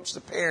 You approached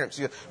the parents.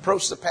 You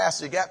approached the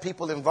pastor. You got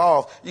people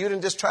involved. You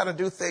didn't just try to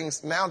do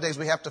things. Nowadays,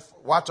 we have to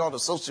watch all the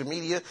social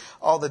media,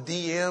 all the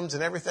DMs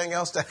and everything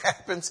else that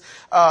happens.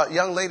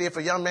 Young lady, if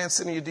a young man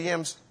sending you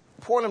DMs,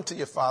 point them to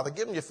your father.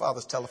 Give him your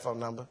father's telephone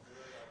number.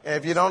 And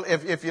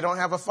if you don't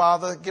have a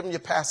father, give him your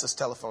pastor's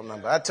telephone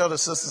number. I tell the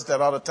sisters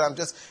that all the time.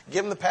 Just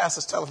give him the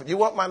pastor's telephone. You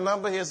want my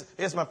number?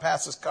 Here's my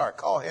pastor's card.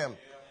 Call him.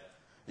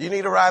 You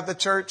need a ride to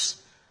church?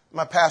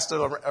 My pastor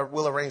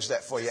will arrange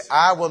that for you.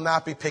 I will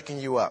not be picking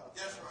you up.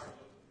 That's right.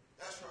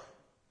 That's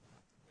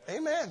right.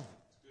 Amen.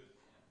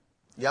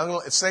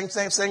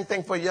 Same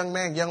thing for a young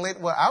man, young lady.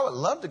 Well, I would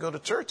love to go to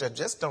church. I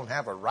just don't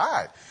have a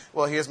ride.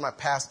 Well, here's my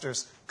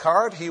pastor's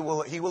card. He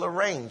will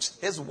arrange.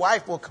 His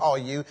wife will call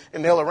you,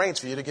 and they'll arrange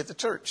for you to get to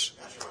church.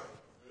 That's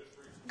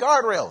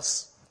right.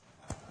 Guardrails.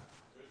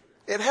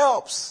 It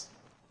helps.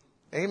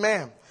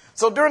 Amen.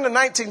 So during the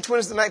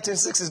 1920s to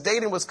 1960s,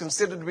 dating was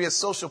considered to be a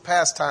social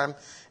pastime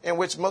in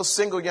which most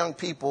single young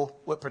people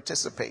would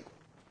participate.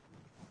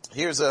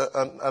 Here's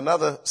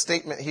another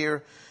statement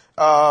here.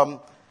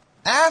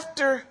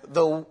 After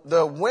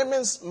the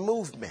women's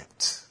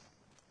movement,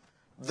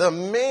 the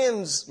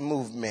men's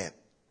movement,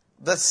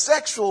 the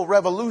sexual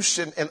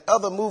revolution, and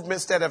other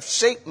movements that have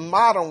shaped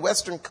modern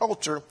Western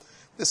culture,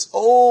 this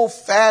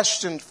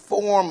old-fashioned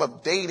form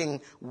of dating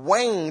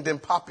waned in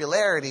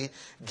popularity,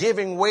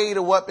 giving way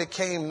to what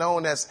became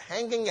known as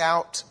hanging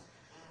out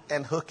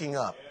and hooking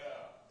up.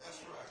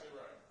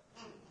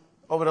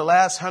 Over the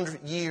last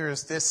 100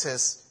 years, this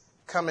has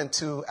come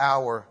into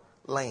our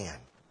land.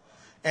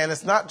 And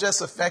it's not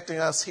just affecting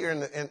us here in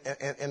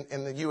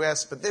the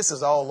U.S., but this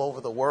is all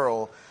over the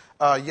world.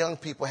 Young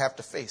people have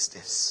to face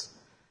this.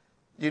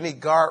 You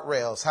need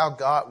guardrails, how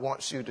God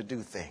wants you to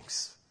do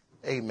things.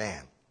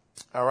 Amen.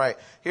 All right.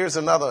 Here's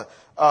another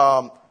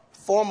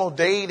formal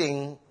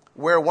dating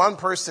where one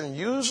person,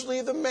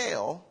 usually the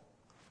male,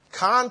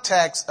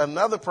 contacts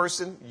another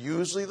person,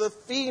 usually the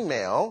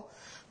female,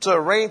 to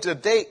arrange a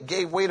date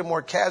gave way to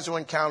more casual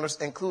encounters,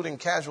 including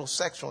casual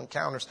sexual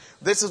encounters.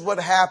 This is what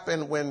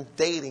happened when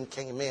dating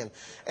came in.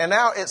 And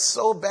now it's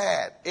so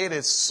bad. It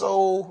is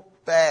so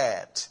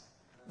bad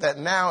that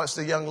now it's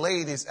the young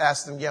ladies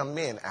asking young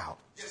men out.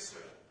 Yes, sir.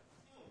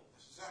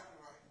 That's exactly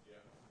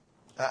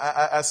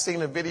right. I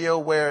seen a video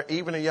where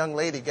even a young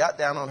lady got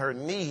down on her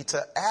knee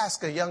to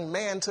ask a young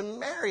man to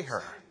marry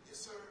her.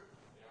 Yes,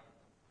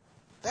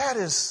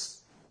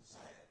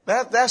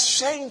 sir. That's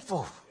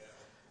shameful.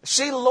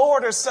 She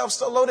lowered herself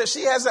so low that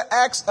she has to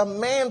ask a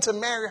man to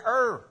marry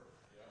her.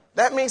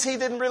 That means he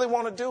didn't really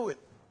want to do it.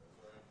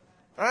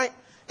 Right?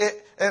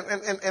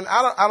 And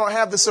I don't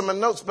have this in my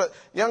notes, but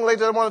young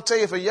lady, I want to tell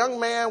you, if a young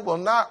man will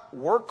not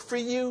work for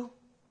you,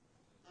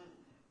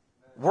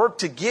 work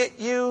to get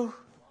you,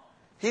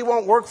 he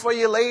won't work for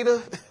you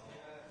later.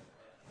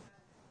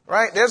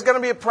 Right? There's going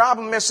to be a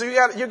problem there. So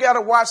you got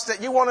to watch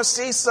that. You want to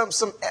see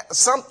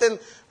something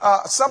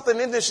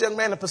in this young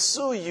man to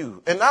pursue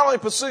you. And not only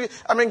pursue you,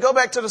 I mean, go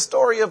back to the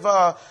story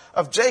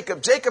of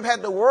Jacob. Jacob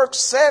had to work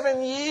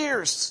 7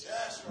 years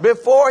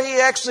before he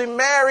actually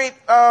married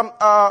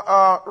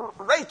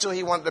Rachel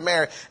he wanted to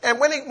marry. And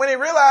when he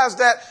realized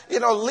that,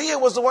 Leah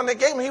was the one that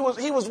gave him,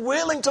 he was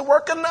willing to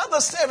work another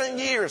 7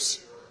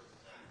 years.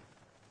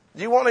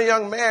 You want a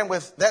young man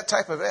with that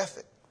type of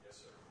ethic.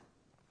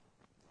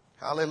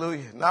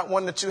 Hallelujah. Not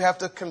one that you have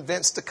to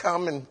convince to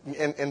come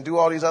and do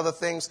all these other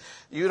things.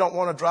 You don't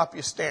want to drop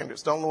your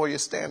standards. Don't lower your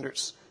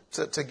standards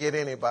to get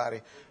anybody.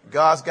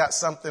 God's got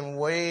something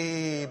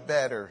way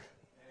better.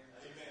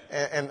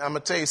 And I'm going to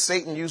tell you,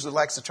 Satan usually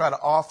likes to try to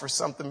offer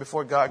something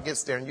before God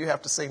gets there. And you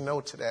have to say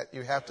no to that.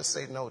 You have to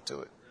say no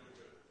to it.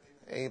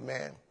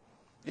 Amen.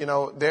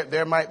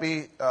 There might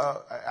be,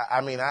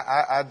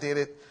 I did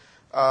it.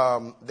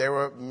 There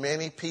were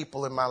many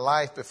people in my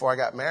life before I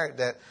got married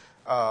that,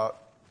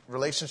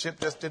 relationship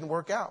just didn't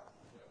work out.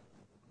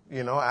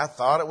 I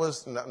thought it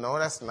was, no,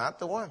 that's not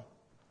the one.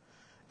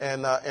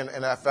 And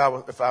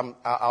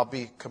I'll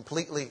be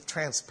completely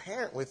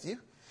transparent with you.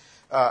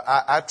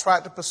 I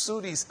tried to pursue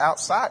these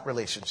outside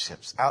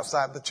relationships,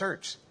 outside the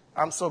church.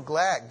 I'm so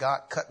glad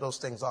God cut those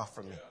things off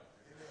from me.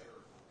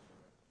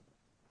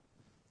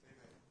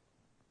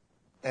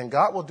 And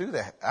God will do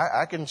that.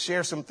 I can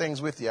share some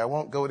things with you. I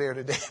won't go there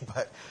today,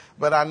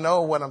 but I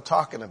know what I'm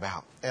talking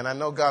about. And I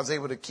know God's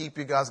able to keep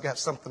you. God's got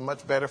something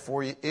much better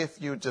for you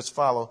if you just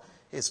follow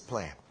his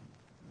plan.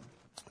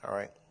 All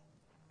right.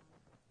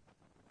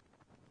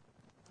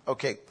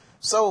 Okay.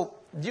 So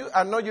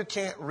I know you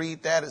can't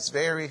read that. It's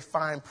very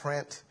fine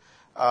print.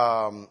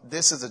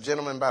 This is a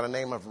gentleman by the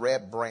name of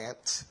Red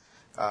Brandt.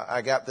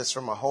 I got this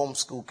from a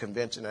homeschool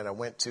convention that I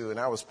went to, and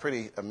I was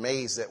pretty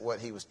amazed at what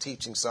he was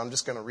teaching. So I'm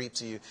just going to read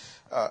to you.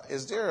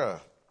 Is there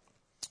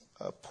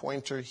a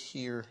pointer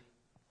here?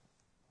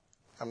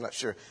 I'm not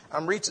sure.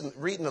 I'm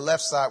reading the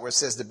left side where it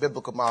says the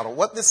biblical model.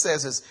 What this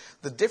says is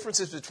the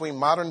differences between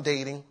modern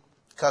dating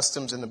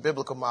customs and the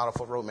biblical model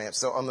for romance.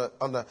 So on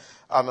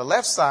the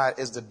left side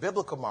is the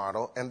biblical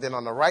model, and then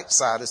on the right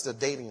side is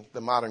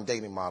the modern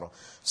dating model.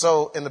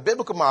 So in the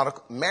biblical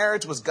model,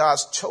 marriage was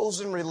God's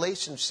chosen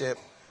relationship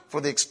for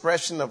the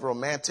expression of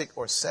romantic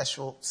or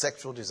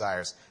sexual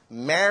desires.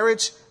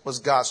 Marriage was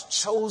God's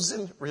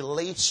chosen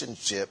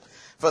relationship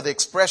for the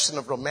expression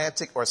of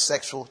romantic or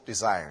sexual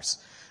desires.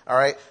 All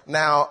right.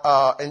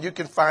 Now, and you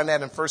can find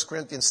that in 1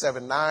 Corinthians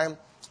 7:9.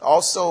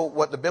 Also,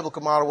 what the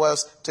biblical model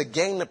was, to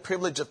gain the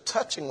privilege of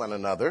touching one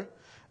another,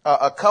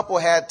 a couple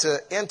had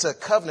to enter a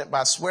covenant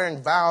by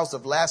swearing vows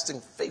of lasting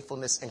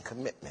faithfulness and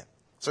commitment.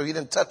 So you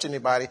didn't touch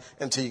anybody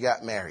until you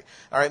got married.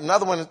 All right.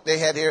 Another one they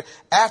had here.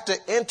 After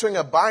entering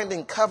a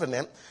binding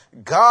covenant,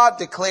 God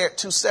declared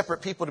two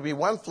separate people to be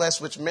one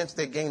flesh, which meant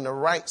they gained the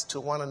rights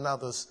to one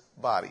another's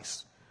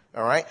bodies.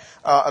 All right.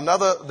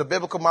 The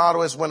biblical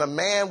model is when a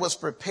man was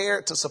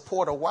prepared to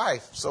support a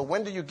wife. So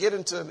when do you get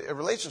into a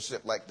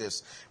relationship like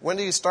this? When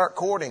do you start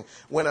courting?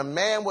 When a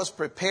man was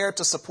prepared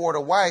to support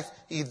a wife,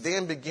 he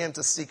then began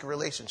to seek a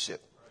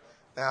relationship.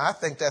 Now, I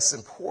think that's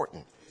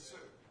important.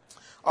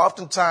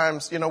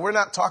 Oftentimes, we're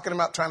not talking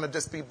about trying to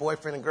just be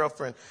boyfriend and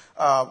girlfriend.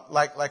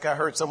 Like I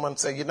heard someone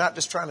say, you're not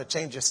just trying to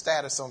change your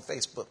status on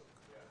Facebook.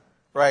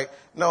 Right?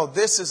 No,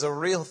 this is a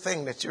real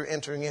thing that you're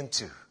entering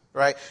into.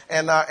 Right.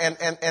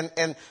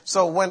 And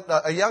so when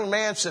a young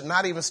man should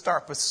not even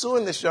start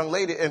pursuing this young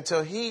lady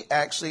until he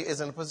actually is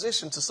in a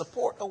position to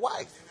support a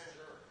wife.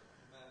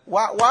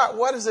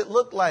 What does it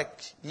look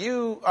like?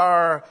 You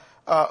are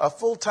a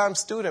full-time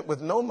student with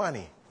no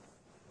money,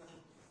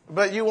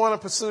 but you want to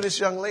pursue this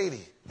young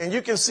lady, and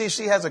you can see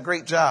she has a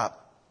great job.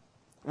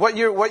 What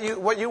you want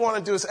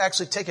to do is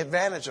actually take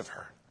advantage of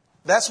her.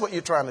 That's what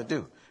you're trying to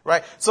do.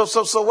 Right. So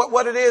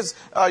what it is,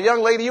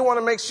 young lady, you want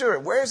to make sure,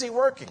 where is he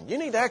working? You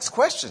need to ask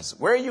questions.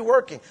 Where are you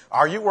working?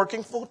 Are you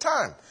working full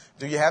time?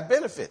 Do you have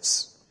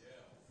benefits?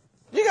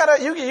 You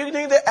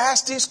need to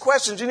ask these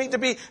questions. You need to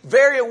be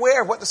very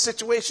aware of what the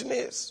situation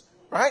is.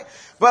 Right.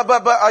 But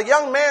a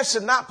young man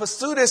should not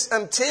pursue this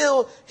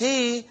until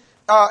he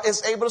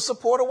is able to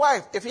support a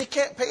wife. If he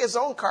can't pay his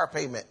own car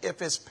payment, if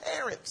his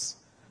parents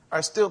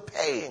are still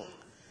paying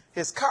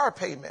his car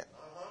payment,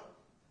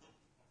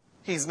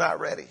 he's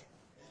not ready.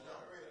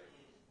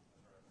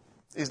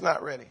 He's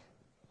not ready.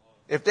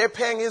 If they're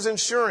paying his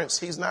insurance,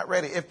 he's not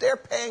ready. If they're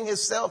paying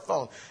his cell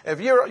phone, if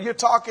you're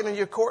talking and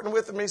you're courting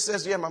with him, and he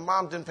says, yeah, my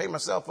mom didn't pay my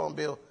cell phone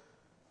bill.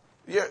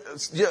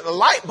 The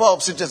light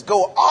bulb should just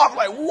go off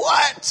like,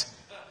 what?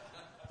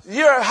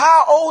 You're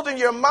how old and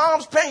your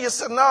mom's paying? You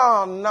said,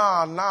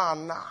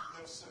 no.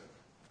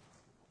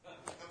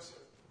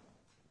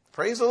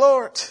 Praise the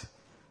Lord.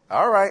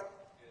 All right.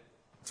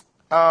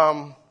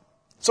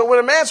 So when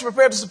a man's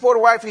prepared to support a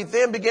wife, he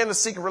then began to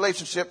seek a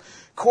relationship.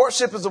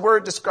 Courtship is a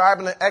word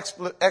describing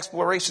the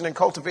exploration and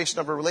cultivation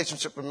of a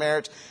relationship or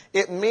marriage.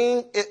 It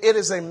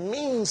is a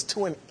means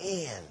to an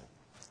end.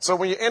 So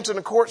when you enter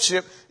the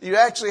courtship, you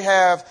actually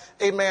have,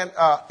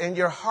 in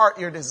your heart,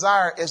 your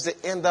desire is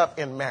to end up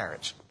in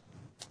marriage.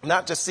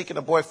 Not just seeking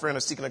a boyfriend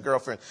or seeking a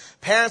girlfriend.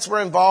 Parents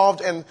were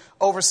involved in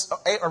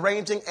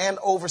arranging and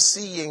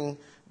overseeing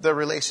the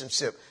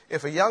relationship.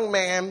 If a young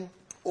man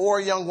or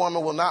a young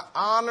woman will not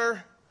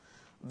honor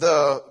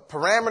the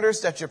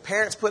parameters that your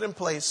parents put in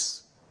place,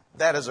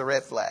 that is a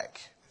red flag.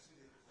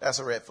 That's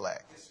a red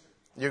flag.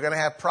 You're going to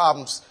have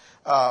problems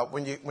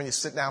when you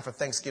sit down for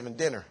Thanksgiving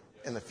dinner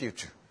in the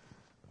future.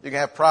 You're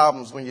going to have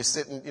problems when you're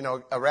sitting,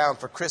 around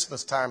for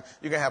Christmas time.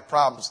 You're going to have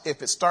problems.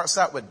 If it starts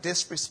out with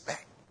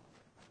disrespect,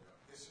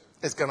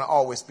 it's going to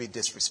always be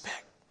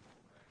disrespect.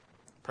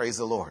 Praise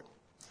the Lord.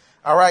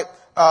 All right.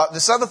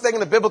 This other thing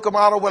in the biblical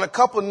model, when a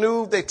couple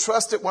knew they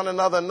trusted one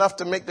another enough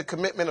to make the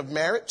commitment of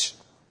marriage,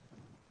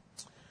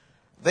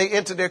 they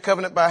entered their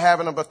covenant by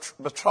having a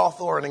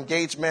betrothal or an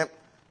engagement,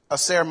 a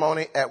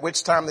ceremony at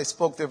which time they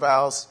spoke their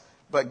vows,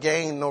 but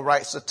gained no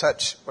rights to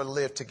touch or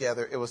live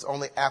together. It was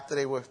only after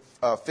they were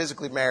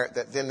physically married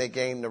that then they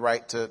gained the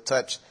right to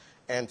touch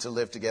and to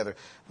live together.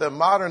 The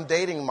modern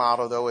dating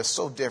model, though, is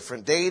so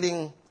different.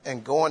 Dating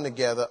and going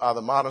together are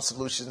the modern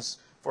solutions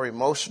for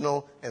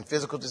emotional and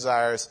physical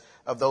desires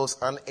of those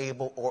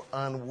unable or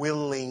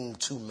unwilling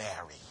to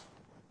marry.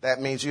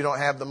 That means you don't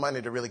have the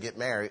money to really get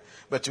married,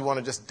 but you want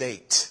to just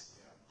date.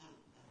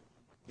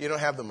 You don't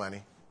have the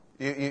money.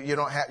 You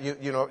don't have,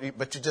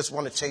 but you just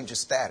want to change your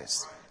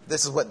status.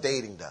 This is what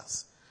dating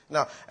does.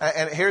 Now,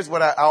 and here's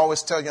what I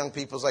always tell young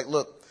people is like,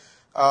 look,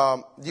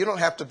 you don't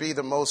have to be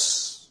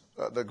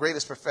the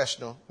greatest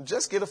professional.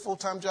 Just get a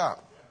full-time job.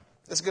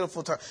 Just get a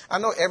full-time. I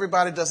know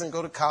everybody doesn't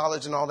go to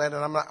college and all that,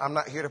 and I'm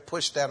not here to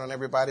push that on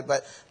everybody,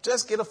 but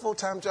just get a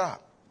full-time job.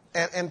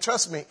 And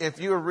trust me,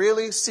 if you're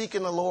really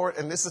seeking the Lord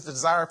and this is the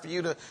desire for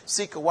you to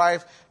seek a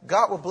wife,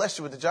 God will bless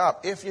you with the job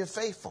if you're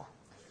faithful.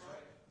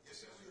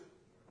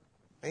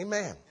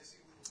 Amen.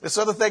 This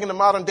other thing in the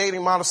modern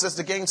dating model says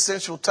to gain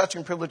sensual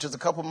touching privileges, a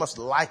couple must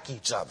like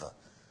each other,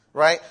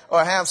 right?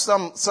 Or have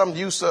some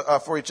use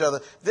for each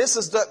other. This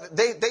is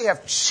they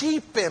have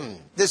cheapened,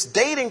 this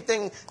dating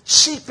thing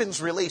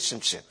cheapens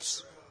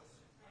relationships.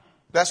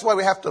 That's why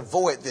we have to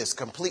avoid this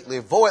completely,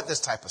 avoid this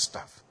type of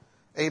stuff.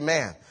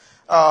 Amen.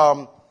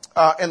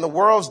 In the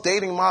world's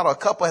dating model, a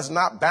couple has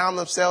not bound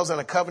themselves in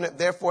a covenant,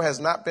 therefore has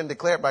not been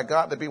declared by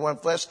God to be one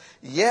flesh,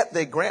 yet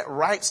they grant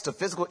rights to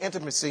physical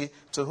intimacy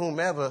to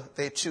whomever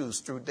they choose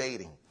through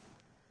dating.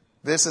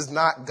 This is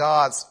not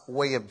God's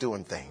way of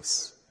doing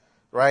things,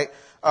 right?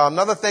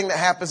 Another thing that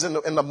happens in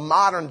the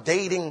modern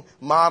dating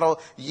model,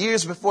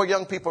 years before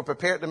young people are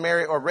prepared to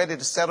marry or ready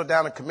to settle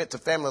down and commit to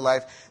family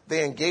life,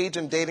 they engage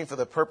in dating for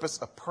the purpose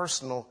of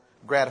personal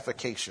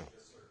gratification.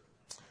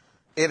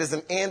 It is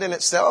an end in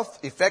itself,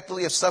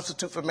 effectively a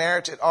substitute for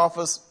marriage. It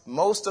offers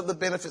most of the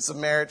benefits of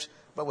marriage,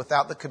 but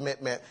without the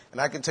commitment. And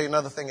I can tell you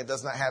another thing it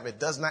does not have. It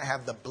does not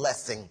have the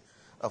blessing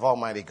of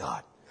Almighty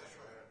God.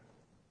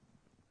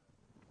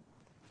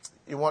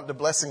 You want the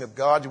blessing of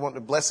God. You want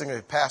the blessing of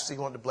your pastor.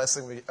 You want the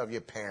blessing of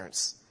your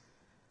parents.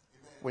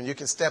 When you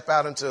can step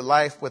out into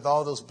life with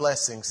all those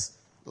blessings,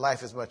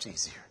 life is much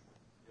easier.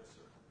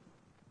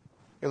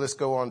 Here, let's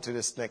go on to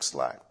this next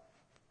slide.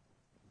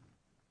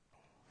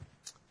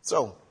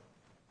 So,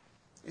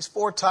 these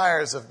 4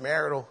 tires of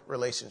marital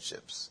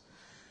relationships.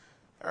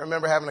 I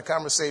remember having a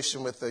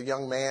conversation with a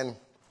young man.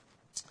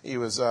 He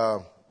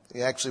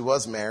actually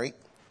was married.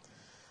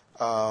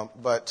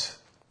 But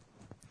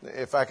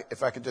if I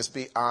could just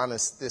be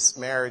honest, this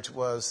marriage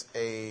was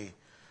a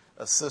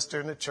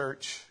sister in the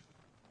church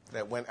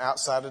that went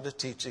outside of the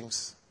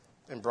teachings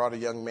and brought a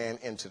young man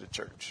into the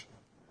church.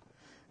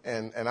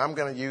 And I'm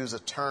going to use a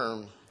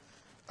term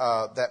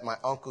that my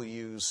uncle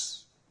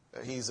used.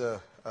 He's a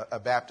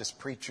Baptist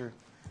preacher.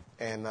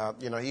 And,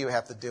 he would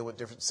have to deal with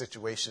different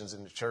situations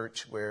in the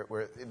church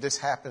where this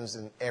happens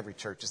in every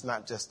church. It's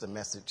not just a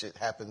message. It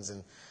happens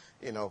in,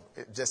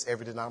 just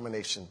every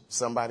denomination.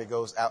 Somebody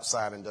goes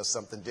outside and does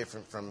something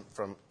different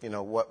from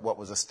what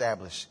was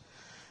established.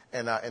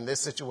 And in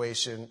this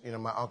situation,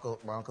 my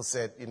uncle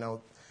said,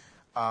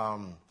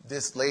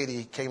 this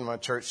lady came to my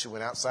church. She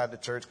went outside the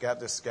church,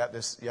 got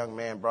this young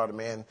man, brought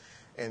him in,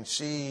 and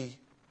she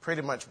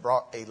pretty much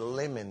brought a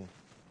lemon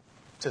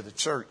to the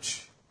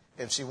church.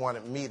 And she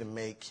wanted me to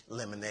make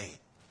lemonade.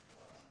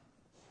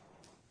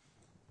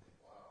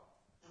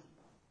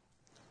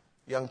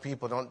 Young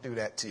people, don't do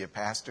that to your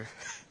pastor.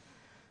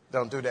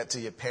 Don't do that to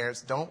your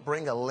parents. Don't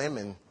bring a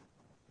lemon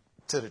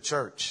to the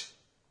church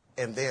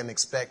and then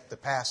expect the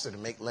pastor to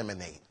make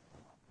lemonade.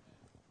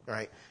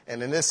 Right?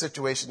 And in this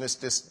situation,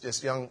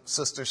 this young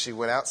sister, she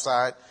went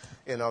outside,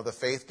 the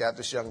faith, got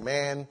this young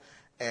man.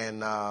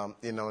 And,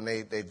 and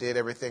they did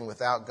everything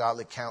without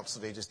godly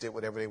counsel. They just did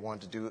whatever they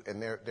wanted to do.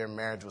 And their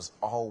marriage was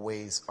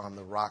always on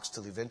the rocks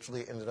till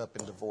eventually ended up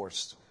in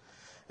divorce.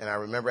 And I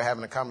remember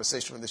having a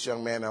conversation with this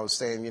young man. I was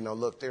saying,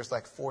 look, there's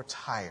like 4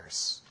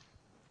 tires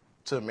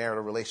to a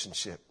marital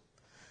relationship.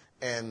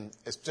 And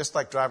it's just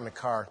like driving a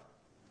car.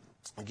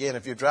 Again,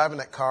 if you're driving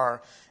that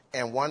car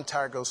and one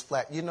tire goes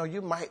flat,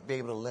 you might be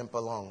able to limp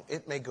along.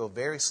 It may go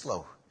very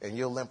slow and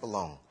you'll limp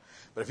along.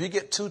 But if you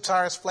get 2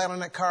 tires flat on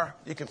that car,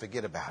 you can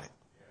forget about it.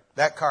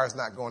 That car is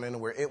not going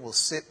anywhere. It will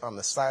sit on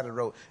the side of the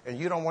road. And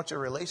you don't want your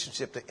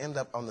relationship to end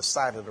up on the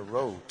side of the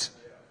road.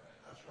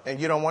 And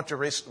you don't want your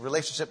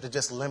relationship to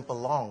just limp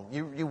along.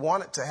 You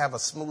want it to have a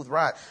smooth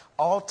ride.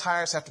 All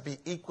tires have to be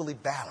equally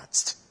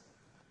balanced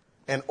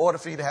in order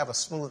for you to have a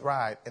smooth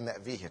ride in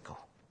that vehicle.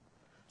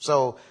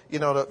 So,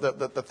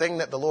 the thing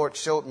that the Lord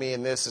showed me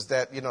in this is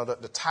that,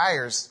 the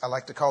tires, I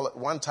like to call it,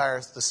 one tire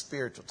is the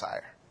spiritual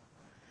tire.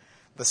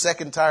 The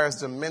second tire is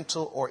the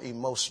mental or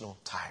emotional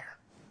tire.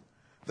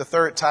 The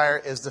third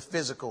tire is the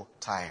physical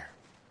tire.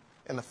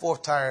 And the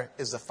fourth tire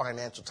is the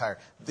financial tire.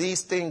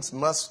 These things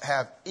must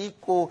have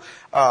equal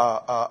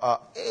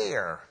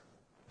air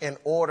in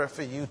order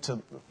for you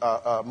to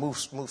move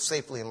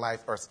safely in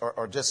life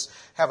or just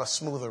have a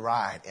smoother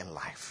ride in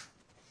life.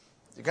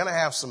 You're going to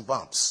have some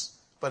bumps,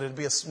 but it'll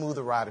be a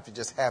smoother ride if you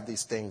just have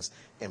these things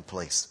in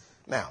place.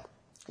 Now,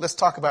 let's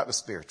talk about the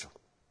spiritual.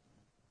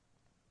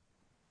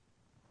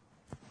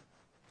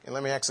 And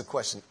let me ask a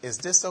question. Is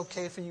this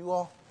okay for you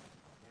all?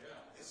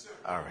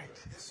 All right.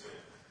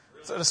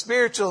 So the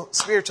spiritual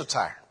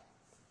tire.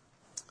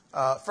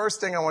 First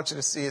thing I want you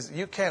to see is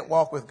you can't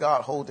walk with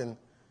God holding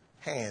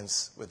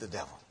hands with the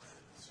devil.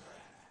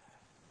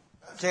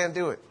 Can't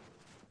do it.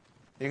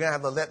 You're going to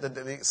have to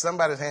let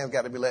somebody's hand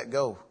got to be let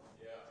go.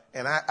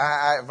 And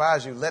I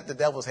advise you, let the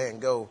devil's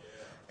hand go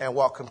and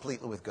walk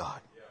completely with God.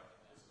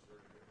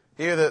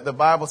 Here the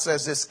Bible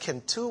says this,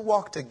 can 2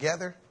 walk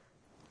together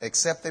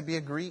except they be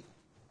agreed?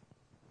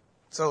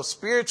 So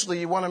spiritually,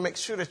 you want to make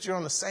sure that you're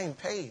on the same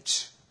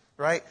page,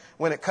 right?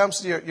 When it comes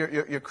to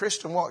your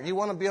Christian walk, you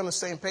want to be on the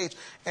same page.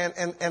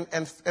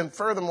 And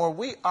furthermore,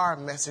 we are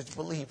message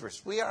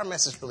believers. We are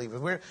message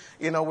believers.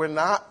 We're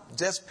not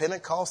just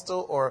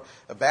Pentecostal or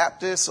a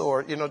Baptist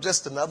or,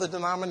 just another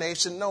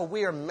denomination. No,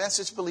 we are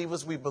message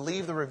believers. We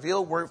believe the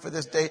revealed word for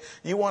this day.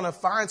 You want to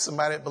find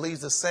somebody that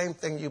believes the same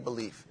thing you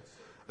believe.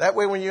 That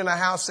way, when you're in a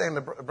house saying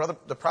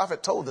the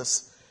prophet told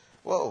us,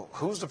 whoa,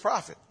 who's the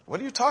prophet?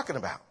 What are you talking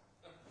about?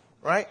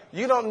 Right?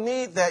 You don't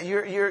need that.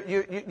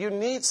 You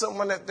need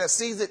someone that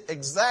sees it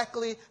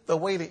exactly the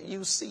way that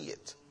you see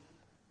it.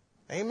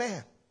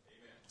 Amen.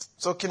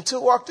 So can two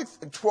walk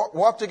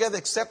together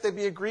except they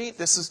be agreed?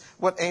 This is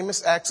what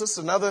Amos asks us.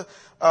 Another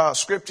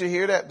scripture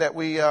here that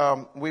we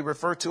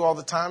refer to all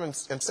the time in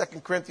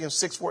 2 Corinthians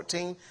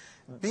 6:14.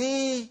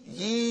 Be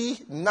ye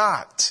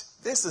not.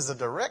 This is a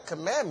direct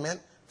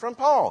commandment from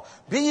Paul.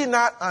 Be ye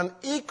not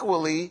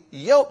unequally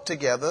yoked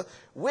together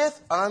with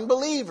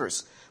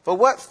unbelievers. For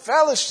what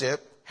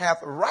fellowship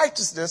hath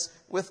righteousness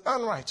with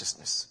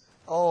unrighteousness?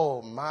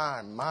 Oh,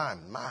 my.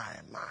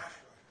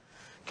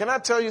 Can I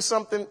tell you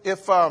something?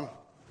 If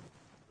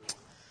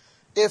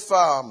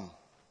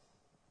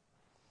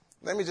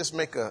let me just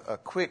make a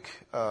quick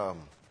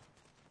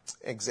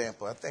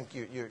example. I think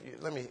you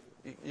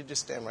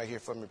just stand right here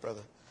for me,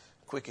 brother.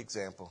 Quick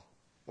example.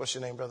 What's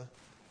your name, brother?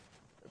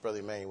 Brother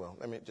Emmanuel.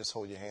 Let me just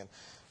hold your hand.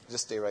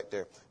 Just stay right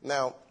there.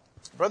 Now,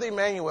 Brother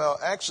Emmanuel,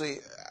 actually,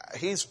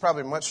 he's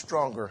probably much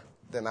stronger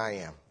than I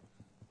am,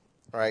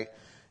 right?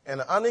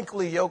 And an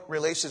unequally yoked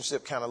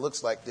relationship kind of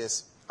looks like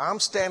this. I'm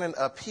standing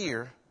up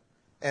here,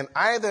 and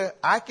either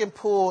I can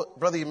pull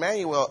Brother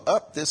Emmanuel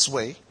up this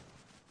way.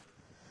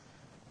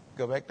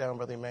 Go back down,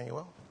 Brother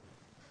Emmanuel.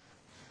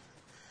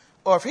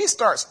 Or if he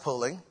starts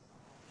pulling,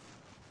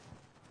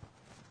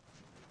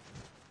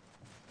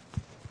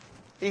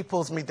 he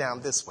pulls me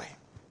down this way.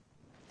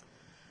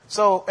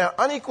 So an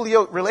unequally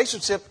yoked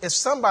relationship is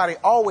somebody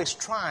always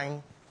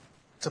trying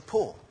to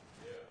pull.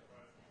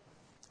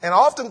 And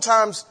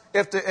oftentimes,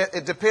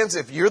 it depends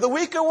if you're the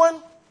weaker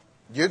one,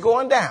 you're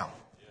going down.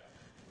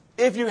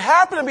 If you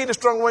happen to be the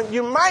strong one,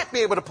 you might be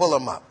able to pull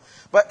them up.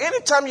 But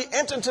anytime you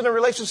enter into a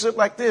relationship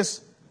like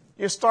this,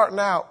 you're starting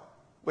out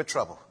with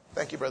trouble.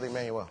 Thank you, Brother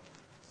Emmanuel.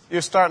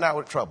 You're starting out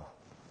with trouble.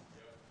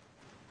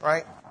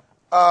 Right?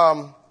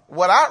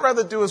 What I'd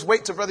rather do is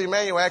wait till Brother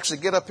Emmanuel actually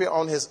get up here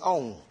on his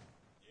own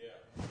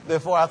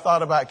before I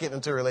thought about getting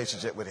into a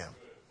relationship with him.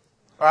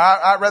 Or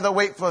I'd rather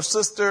wait for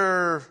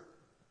Sister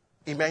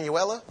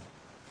Emanuela.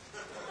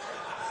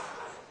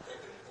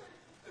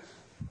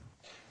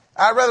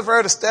 I'd rather for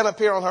her to stand up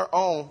here on her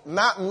own,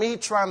 not me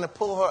trying to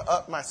pull her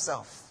up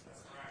myself.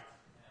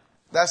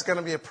 That's going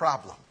to be a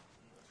problem.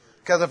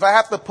 Because if I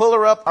have to pull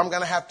her up, I'm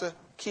going to have to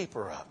keep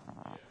her up.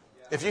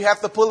 If you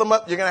have to pull them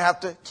up, you're going to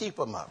have to keep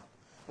them up.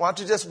 Why don't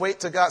you just wait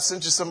till God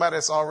sends you somebody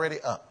that's already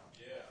up?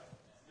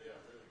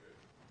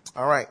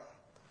 All right.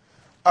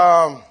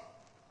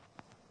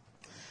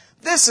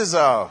 This is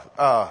a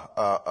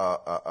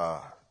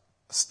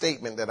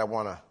statement that I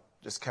want to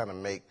just kind of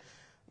make.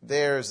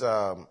 There's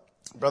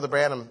Brother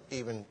Branham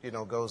even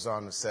goes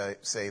on to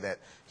say that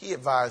he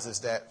advises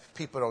that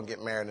people don't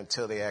get married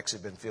until they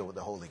actually been filled with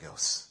the Holy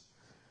Ghost.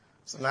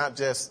 So not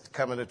just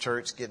coming to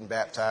church, getting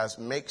baptized.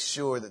 Make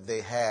sure that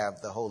they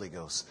have the Holy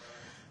Ghost.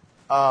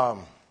 I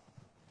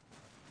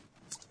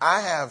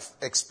have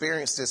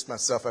experienced this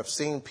myself. I've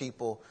seen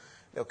people,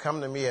 they'll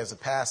come to me as a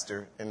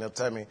pastor and they'll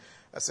tell me,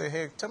 I say,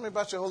 hey, tell me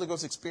about your Holy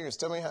Ghost experience.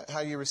 Tell me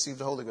how you received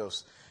the Holy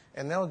Ghost.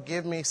 And they'll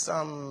give me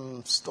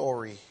some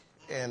story.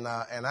 And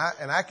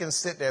I can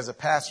sit there as a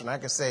pastor and I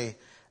can say,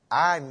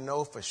 I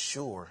know for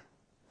sure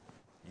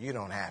you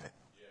don't have it.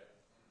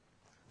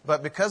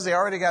 But because they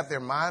already got their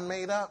mind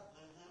made up,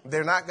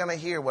 they're not going to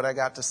hear what I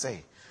got to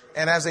say.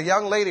 And as a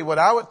young lady, what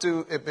I would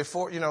do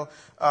before,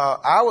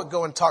 I would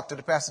go and talk to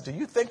the pastor. Do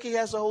you think he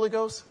has the Holy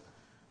Ghost?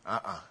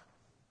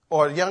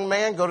 Or a young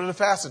man, go to the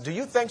pastor. Do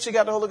you think she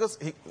got the Holy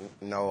Ghost?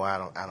 No, I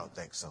don't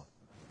think so.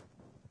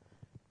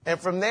 And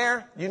from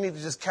there, you need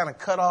to just kind of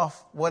cut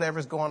off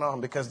whatever's going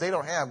on because they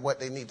don't have what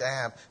they need to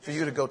have for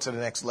you to go to the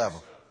next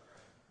level.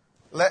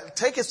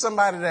 Take it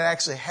somebody that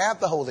actually have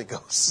the Holy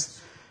Ghost,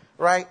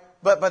 right?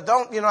 But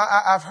don't,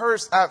 I've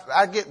heard,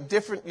 I get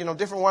different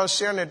ones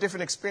sharing their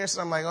different experiences.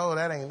 I'm like, oh,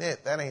 that ain't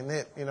it. That ain't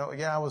it.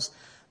 I was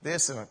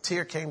this and a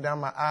tear came down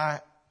my eye.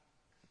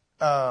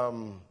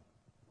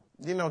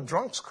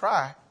 Drunks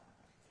cry.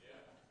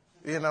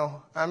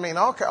 All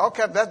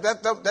kind,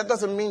 that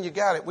doesn't mean you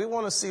got it. We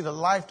want to see the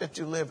life that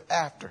you live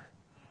after.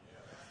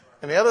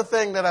 And the other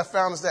thing that I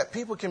found is that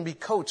people can be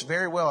coached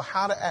very well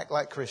how to act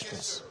like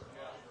Christians.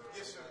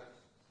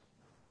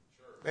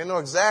 They know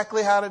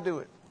exactly how to do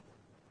it.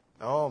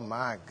 Oh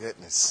my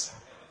goodness.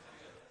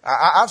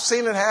 I've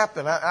seen it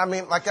happen.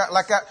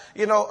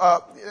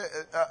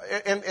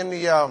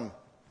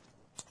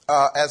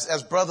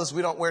 As brothers,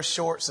 we don't wear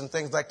shorts and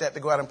things like that to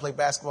go out and play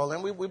basketball.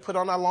 And we put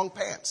on our long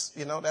pants.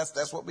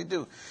 That's what we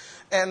do.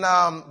 And,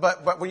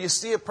 but when you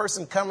see a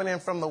person coming in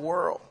from the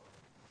world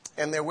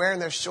and they're wearing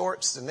their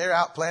shorts and they're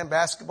out playing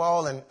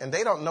basketball and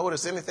they don't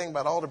notice anything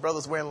about all the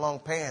brothers wearing long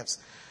pants,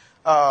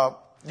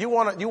 you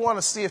want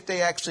to see if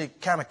they actually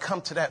kind of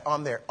come to that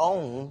on their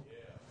own.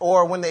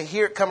 Or when they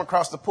hear it come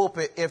across the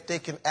pulpit, if they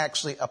can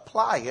actually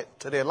apply it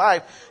to their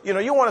life.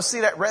 You want to see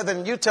that rather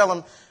than you tell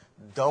them,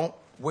 don't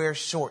wear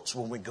shorts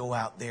when we go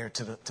out there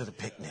to the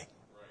picnic.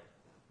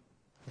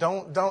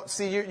 Don't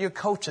see you're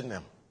coaching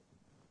them.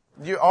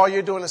 All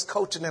you're doing is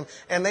coaching them,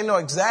 and they know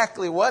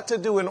exactly what to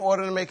do in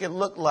order to make it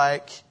look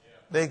like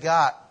they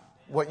got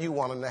what you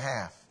want them to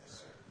have.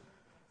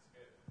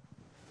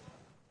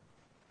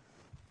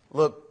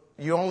 Look,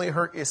 you only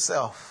hurt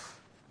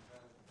yourself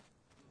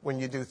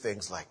when you do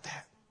things like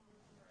that.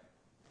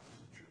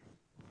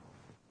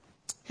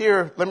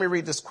 Here, let me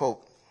read this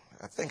quote.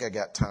 I think I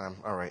got time.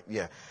 All right,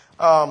 yeah.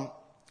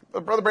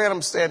 But Brother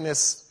Branham said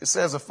this. It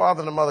says, a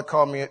father and a mother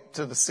called me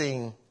to the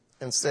scene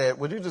and said,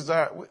 we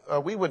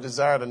would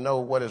desire to know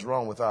what is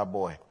wrong with our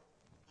boy.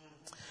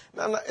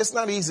 Now, it's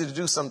not easy to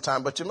do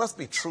sometimes, but you must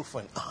be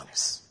truthful and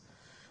honest.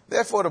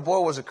 Therefore, the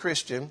boy was a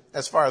Christian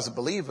as far as a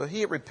believer.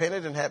 He had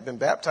repented and had been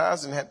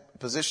baptized and had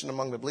position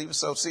among the believers.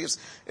 So, see,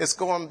 it's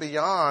going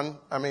beyond.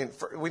 I mean,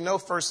 we know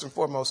first and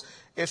foremost,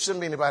 it shouldn't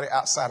be anybody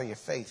outside of your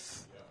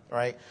faith,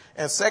 right?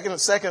 And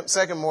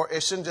second more,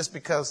 it shouldn't just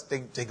because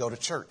they go to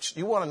church.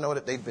 You want to know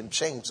that they've been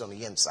changed on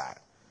the inside,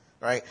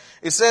 right?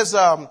 It says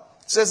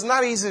it's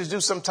not easy to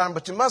do sometimes,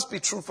 but you must be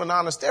truthful and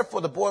honest.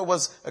 Therefore, the boy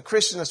was a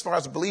Christian as far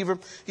as a believer.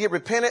 He had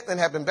repented and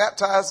had been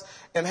baptized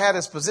and had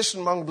his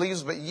position among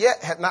believers, but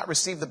yet had not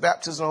received the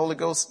baptism of the Holy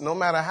Ghost, no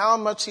matter how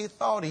much he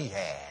thought he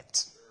had.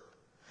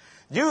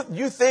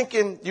 You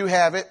thinking you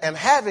have it and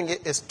having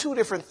it is two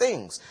different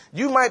things.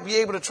 You might be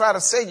able to try to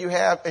say you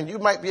have, and you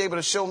might be able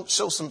to show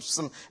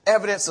some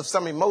evidence of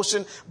some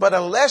emotion, but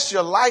unless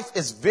your life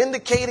is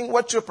vindicating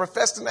what you're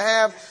professing to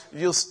have,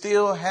 you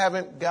still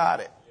haven't got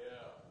it.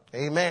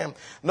 Amen.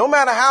 No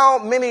matter how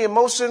many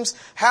emotions,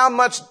 how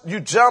much you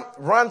jump,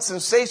 run,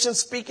 sensations,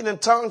 speaking in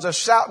tongues or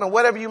shouting or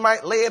whatever you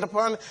might lay it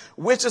upon,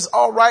 which is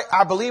all right.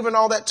 I believe in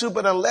all that too.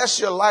 But unless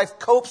your life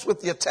copes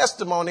with your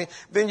testimony,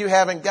 then you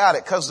haven't got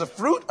it. Because the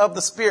fruit of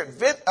the Spirit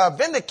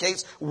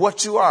vindicates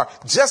what you are.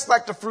 Just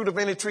like the fruit of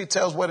any tree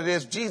tells what it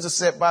is. Jesus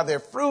said, by their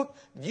fruit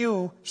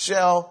you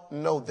shall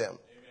know them.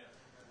 Amen.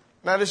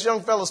 Now this young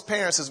fellow's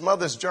parents, his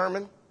mother's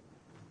German.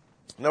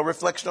 No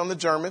reflection on the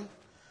German.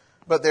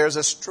 But there's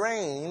a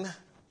strain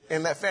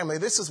in that family.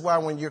 This is why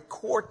when you're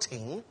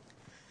courting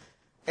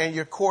and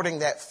you're courting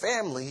that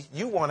family,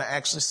 you want to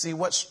actually see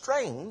what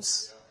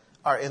strains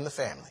are in the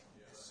family.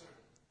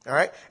 All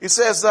right. It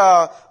says,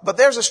 but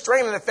there's a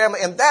strain in the family,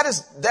 and that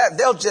is that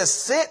they'll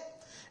just sit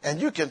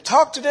and you can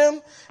talk to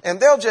them and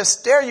they'll just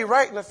stare you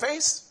right in the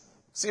face.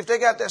 See, if they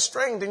got that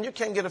strain, then you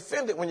can't get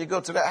offended when you go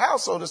to that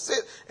household to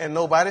sit and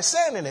nobody's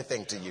saying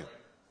anything to you.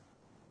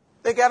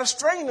 They got a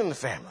strain in the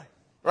family.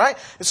 Right?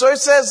 And so it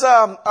says, they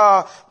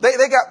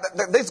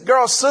got this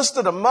girl's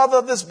sister, the mother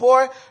of this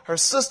boy, her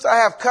sister.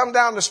 I have come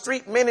down the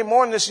street many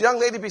mornings. This young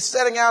lady be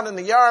sitting out in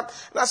the yard.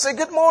 And I say,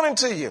 good morning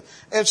to you.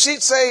 And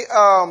she'd say,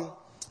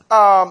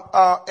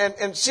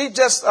 and she'd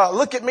just,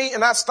 look at me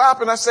and I'd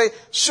stop and I'd say,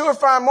 sure,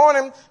 fine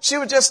morning. She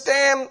would just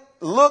stand,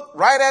 look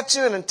right at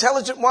you, an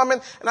intelligent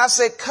woman. And I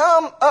say,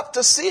 come up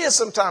to see us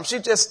sometime.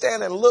 She'd just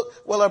stand and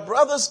look. Well, her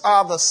brothers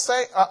are the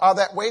same, are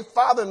that way.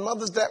 Father and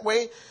mother's that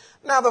way.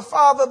 Now, the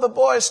father of the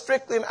boy is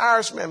strictly an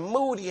Irishman,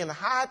 moody and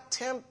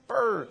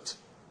high-tempered.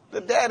 The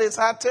dad is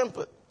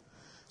high-tempered.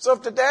 So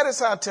if the dad is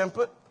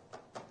high-tempered,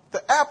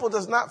 the apple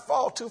does not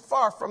fall too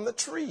far from the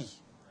tree.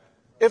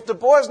 If the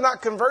boy is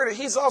not converted,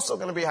 he's also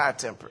going to be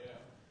high-tempered.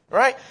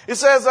 Right? It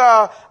says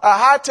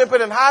high-tempered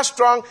and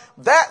high-strung.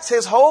 That's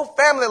his whole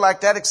family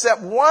like that,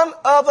 except one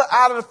other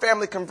out of the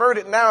family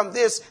converted. Now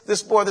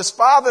this boy, this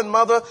father and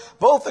mother,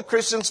 both are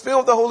Christians,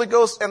 filled with the Holy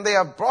Ghost, and they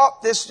have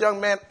brought this young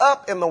man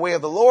up in the way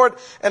of the Lord.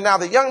 And now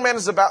the young man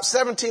is about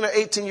 17 or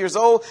 18 years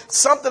old,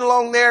 something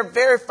along there,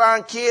 very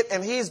fine kid,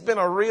 and he's been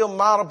a real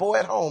model boy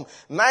at home.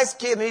 Nice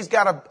kid, and he's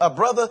got a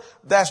brother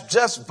that's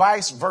just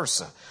vice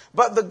versa.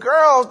 But the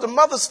girls, the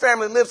mother's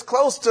family lives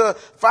close to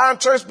Fine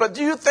Church, but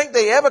do you think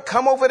they ever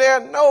come over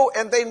there? No,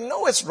 and they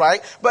know it's right,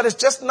 but it's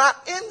just not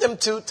in them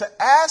to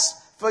ask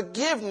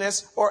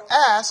forgiveness or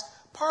ask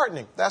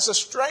pardoning. That's a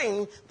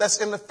strain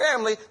that's in the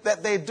family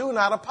that they do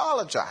not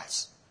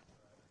apologize.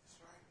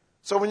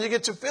 So when you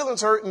get your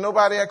feelings hurt and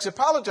nobody actually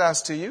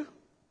apologizes to you,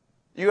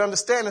 you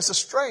understand it's a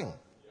strain.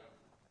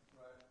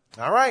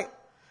 All right?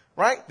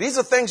 Right? These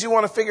are things you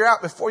want to figure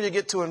out before you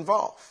get too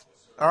involved.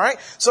 All right.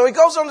 So he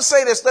goes on to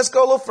say this. Let's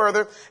go a little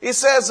further. He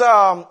says,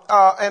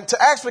 and to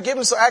ask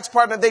forgiveness or ask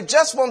pardon, they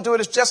just won't do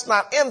it. It's just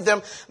not in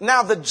them.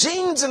 Now, the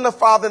genes in the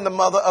father and the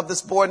mother of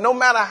this boy, no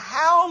matter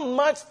how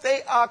much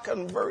they are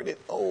converted.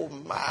 Oh,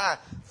 my.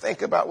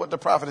 Think about what the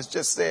prophet has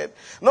just said.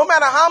 No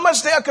matter how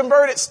much they are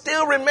converted,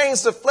 still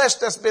remains the flesh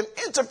that's been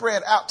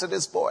interbred out to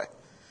this boy.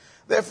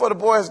 Therefore, the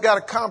boy has got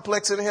a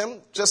complex in him,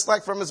 just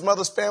like from his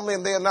mother's family,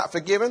 and they are not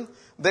forgiven.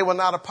 They will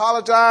not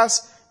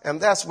apologize. And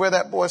that's where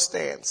that boy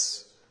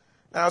stands.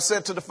 Now, I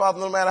said to the father,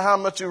 no matter how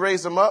much you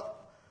raise them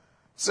up,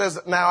 says,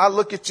 now I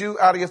look at you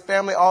out of your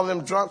family, all of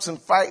them drunks and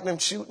fighting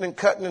and shooting and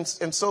cutting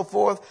and so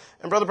forth.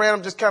 And Brother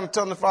Branham just kind of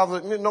telling the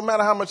father, no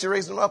matter how much you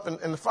raise them up, and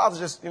the father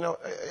just,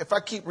 if I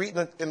keep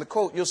reading in the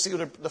quote, you'll see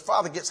the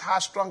father gets high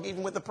strung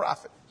even with the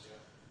prophet.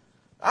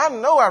 I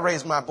know I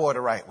raised my boy the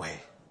right way.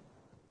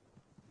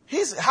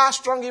 He's high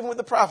strung even with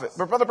the prophet.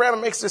 But Brother Branham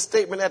makes this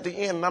statement at the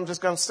end, and I'm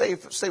just going to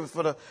save it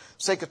for the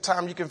sake of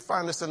time. You can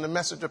find this in the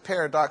Message of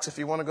Paradox if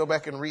you want to go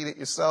back and read it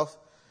yourself.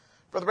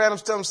 Brother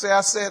Branham's telling him,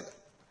 I said,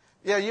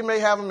 yeah, you may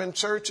have them in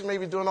church, you may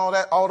be doing all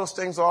that. All those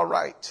things are all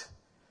right.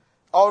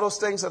 All those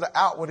things are the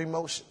outward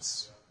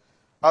emotions.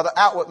 Are the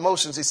outward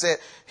motions. He said,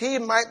 he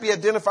might be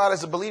identified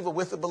as a believer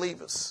with the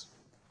believers.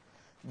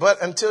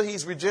 But until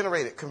he's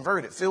regenerated,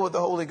 converted, filled with the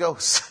Holy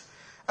Ghost,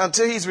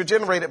 until he's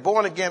regenerated,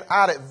 born again,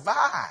 I'd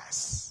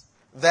advise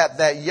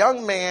that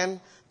young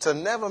man to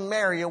never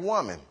marry a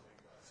woman.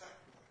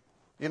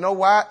 You know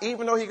why?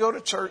 Even though he go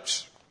to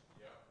church,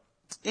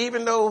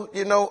 even though,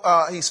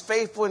 he's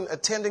faithful in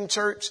attending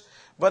church,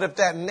 but if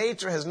that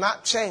nature has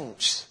not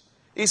changed,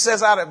 he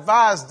says, I'd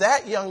advise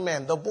that young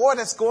man, the boy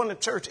that's going to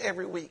church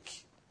every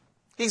week.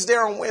 He's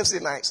there on Wednesday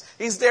nights.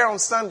 He's there on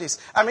Sundays.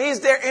 I mean, he's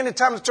there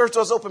anytime the church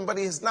door's open, but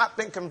he has not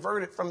been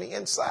converted from the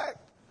inside.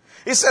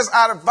 He says,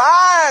 I'd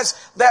advise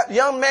that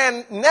young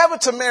man never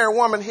to marry a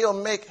woman. He'll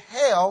make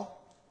hell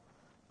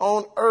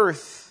on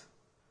earth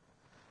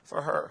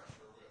for her.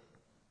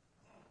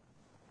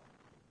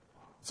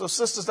 So,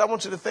 sisters, I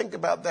want you to think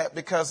about that,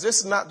 because this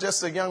is not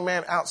just a young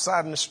man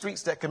outside in the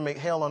streets that can make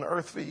hell on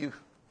earth for you,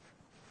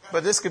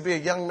 but this could be a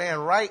young man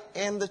right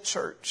in the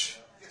church.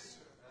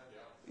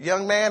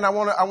 Young man, I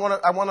want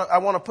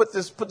to put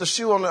the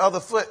shoe on the other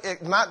foot,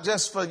 not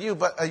just for you,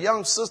 but a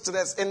young sister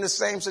that's in the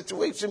same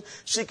situation.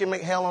 She can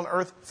make hell on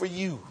earth for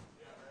you.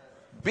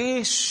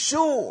 Be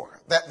sure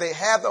that they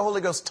have the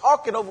Holy Ghost.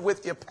 Talk it over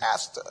with your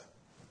pastor.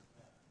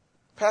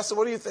 Pastor,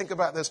 what do you think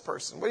about this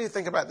person? What do you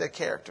think about their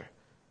character?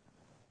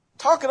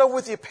 Talk it over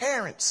with your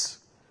parents.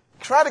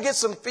 Try to get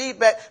some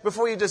feedback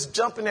before you just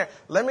jump in there.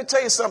 Let me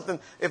tell you something.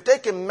 If they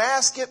can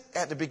mask it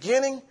at the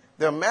beginning,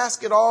 they'll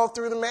mask it all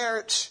through the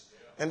marriage.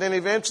 And then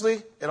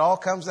eventually it all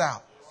comes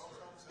out.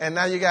 And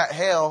now you got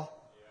hell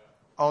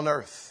on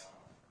earth.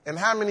 And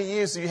how many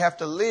years do you have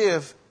to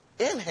live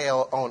in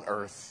hell on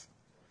earth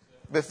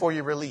before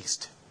you're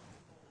released?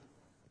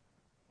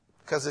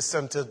 Because it's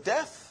until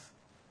death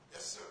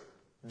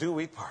do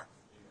we part.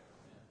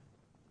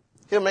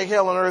 He'll make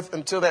hell on earth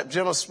until that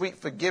gentle, sweet,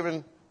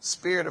 forgiving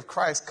Spirit of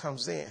Christ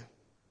comes in.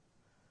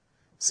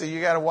 So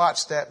you got to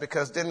watch that,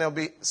 because then there'll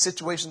be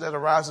situations that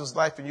arise in his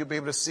life and you'll be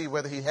able to see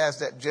whether he has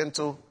that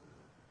gentle,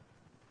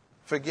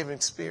 forgiving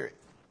spirit.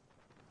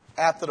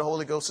 After the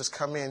Holy Ghost has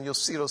come in, you'll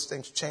see those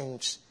things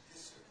change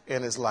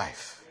in his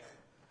life.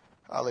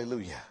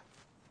 Hallelujah.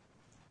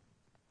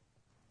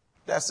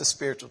 That's the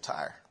spiritual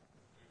tire.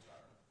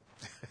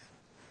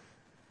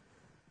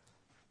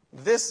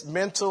 This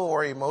mental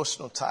or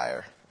emotional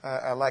tire,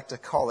 I like to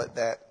call it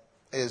that,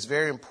 is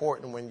very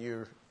important when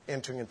you're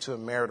entering into a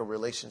marital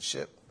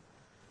relationship.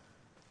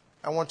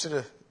 I want you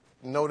to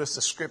notice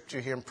the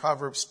scripture here in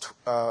Proverbs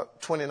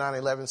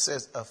 29:11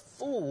 says, a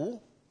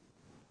fool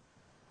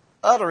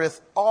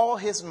uttereth all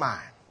his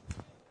mind,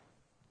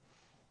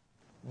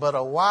 but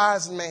a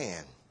wise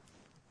man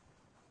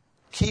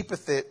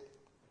keepeth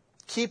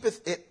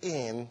it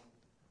in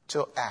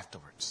till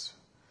afterwards.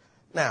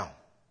 Now,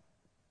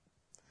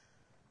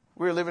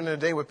 we're living in a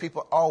day where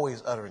people are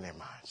always uttering their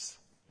minds.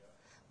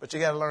 But you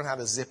got to learn how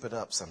to zip it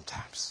up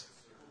sometimes.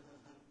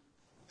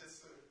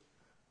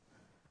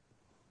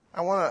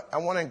 I want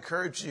to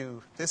encourage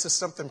you. This is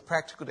something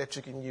practical that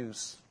you can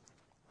use.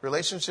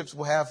 Relationships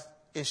will have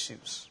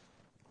issues.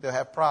 They'll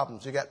have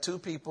problems. You got two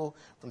people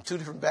from two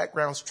different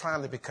backgrounds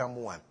trying to become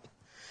one.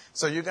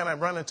 So you're going to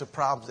run into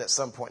problems at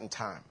some point in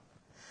time.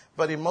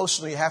 But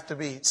emotionally, you have to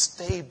be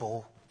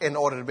stable in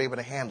order to be able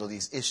to handle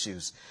these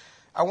issues.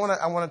 I want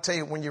to tell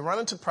you, when you run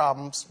into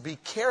problems, be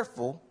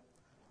careful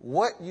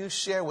what you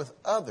share with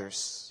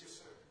others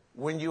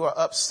when you are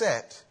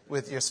upset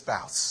with your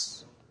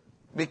spouse.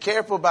 Be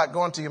careful about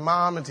going to your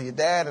mom and to your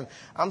dad and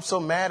I'm so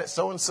mad at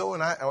so-and-so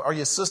or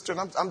your sister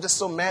and I'm just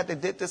so mad they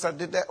did this, I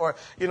did that. Or,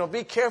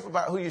 be careful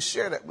about who you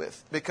share that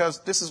with, because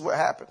this is what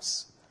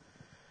happens.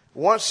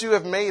 Once you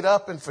have made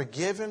up and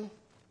forgiven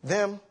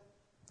them,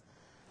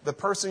 the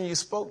person you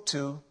spoke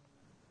to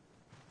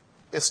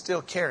is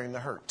still carrying the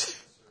hurt.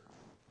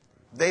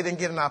 They didn't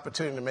get an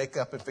opportunity to make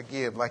up and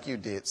forgive like you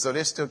did. So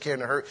they're still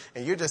carrying the hurt.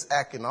 And you're just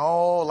acting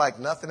all like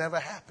nothing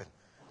ever happened.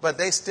 But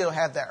they still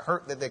have that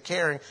hurt that they're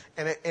carrying.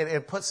 And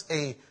it puts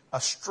a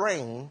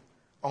strain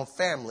on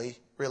family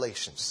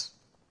relations.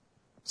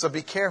 So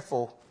be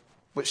careful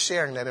with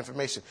sharing that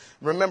information.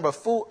 Remember, a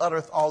fool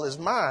uttereth all his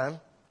mind,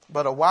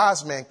 but a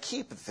wise man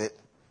keepeth it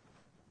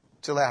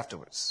till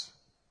afterwards.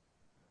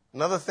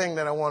 Another thing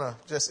that I want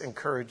to just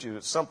encourage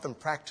you, something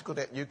practical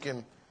that you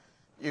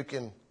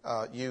can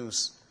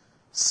use.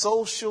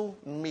 Social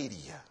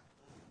media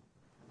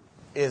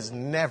is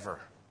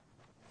never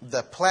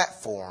the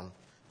platform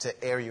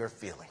to air your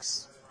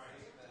feelings.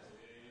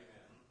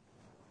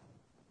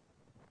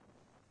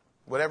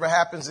 Whatever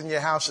happens in your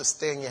house should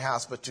stay in your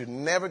house, but you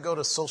never go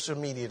to social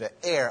media to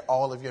air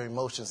all of your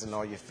emotions and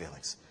all your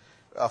feelings.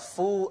 A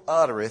fool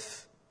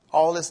uttereth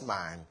all his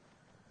mind,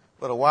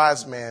 but a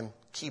wise man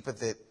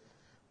keepeth it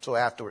till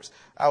afterwards.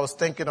 I was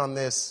thinking on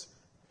this,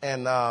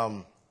 and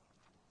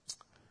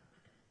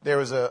there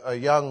was a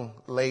young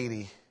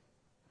lady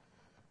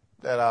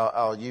that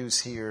I'll use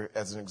here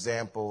as an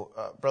example.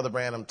 Brother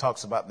Branham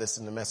talks about this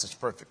in the message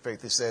Perfect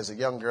Faith. He says a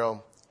young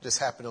girl just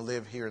happened to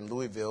live here in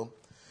Louisville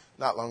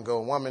not long ago.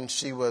 A woman,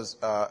 she was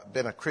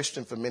been a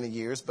Christian for many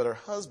years, but her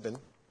husband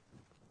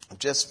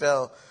just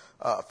fell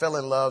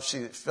in love.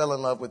 She fell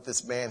in love with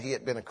this man. He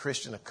had been a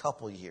Christian a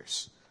couple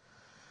years.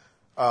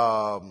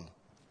 And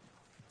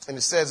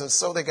it says, and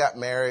so they got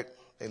married.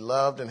 They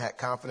loved and had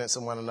confidence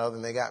in one another,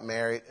 and they got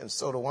married. And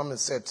so the woman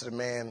said to the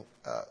man,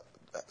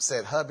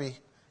 said, hubby,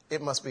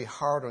 it must be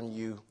hard on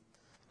you.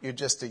 You're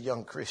just a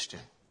young Christian.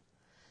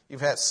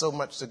 You've had so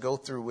much to go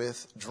through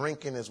with.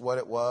 Drinking is what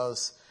it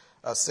was.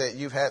 Said,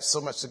 you've had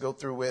so much to go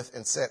through with,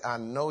 and said, I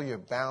know you're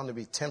bound to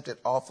be tempted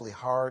awfully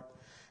hard.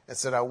 And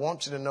said, I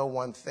want you to know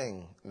one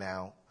thing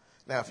now.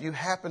 Now, if you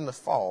happen to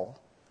fall,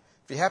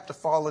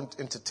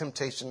 into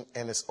temptation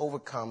and it's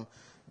overcome,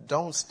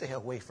 don't stay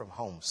away from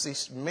home. See,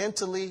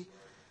 mentally,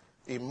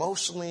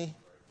 emotionally,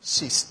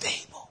 she's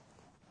stable.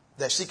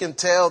 That she can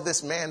tell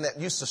this man that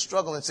used to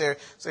struggle and say,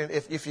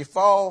 if you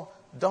fall,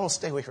 don't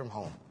stay away from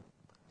home.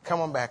 Come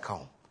on back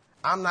home.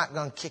 I'm not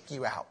going to kick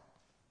you out.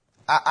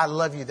 I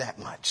love you that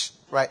much,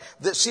 right?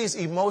 That she's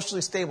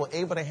emotionally stable,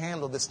 able to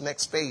handle this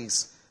next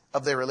phase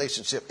of their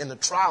relationship and the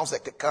trials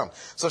that could come.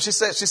 So she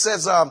says,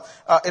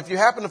 if you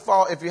happen to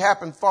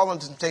fall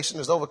into temptation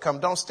is overcome,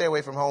 don't stay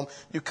away from home.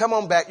 You come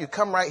on back, you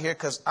come right here,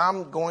 because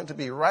I'm going to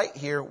be right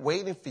here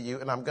waiting for you,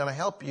 and I'm going to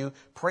help you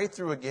pray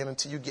through again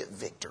until you get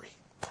victory.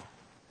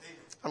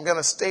 I'm going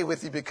to stay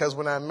with you, because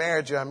when I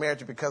married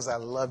you because I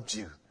loved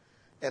you.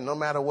 And no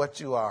matter what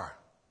you are,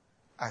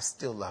 I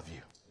still love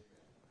you.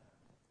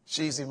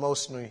 She's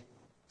emotionally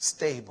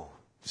stable.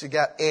 She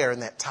got air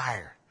in that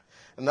tire.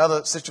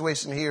 Another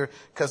situation here,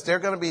 because there are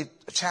going to be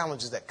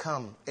challenges that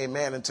come,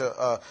 amen,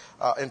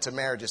 into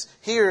marriages.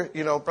 Here,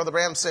 Brother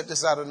Branham said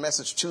this out of the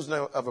message, Choosing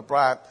of a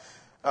Bride.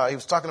 He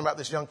was talking about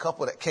this young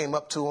couple that came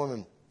up to him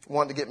and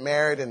wanted to get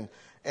married.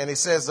 And he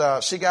says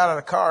she got out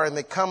of the car and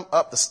they come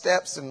up the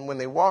steps. And when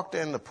they walked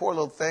in, the poor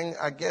little thing,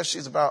 I guess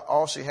she's about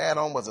all she had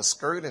on was a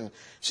skirt. And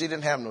she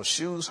didn't have no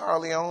shoes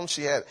hardly on.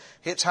 She had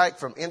hitchhiked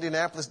from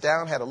Indianapolis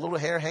down, had a little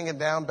hair hanging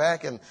down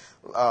back and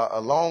a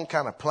long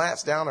kind of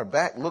plaits down her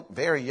back, looked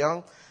very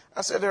young.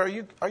 I said, are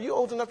you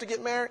old enough to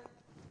get married?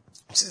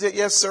 She said,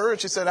 yes, sir.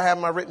 And she said, I have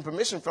my written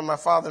permission from my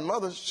father and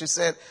mother. She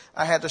said,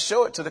 I had to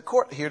show it to the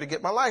court here to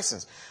get my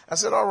license. I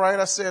said, all right.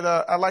 I said,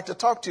 I'd like to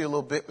talk to you a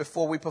little bit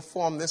before we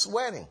perform this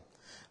wedding.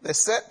 They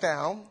sat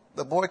down.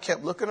 The boy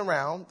kept looking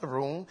around the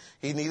room.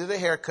 He needed a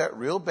haircut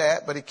real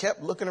bad, but he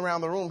kept looking around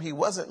the room. He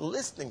wasn't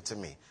listening to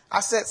me. I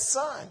said,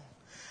 son,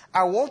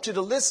 I want you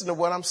to listen to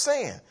what I'm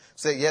saying. He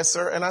said, yes,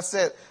 sir. And I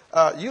said,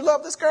 you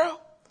love this girl?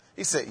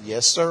 He said,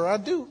 yes, sir, I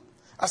do.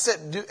 I said,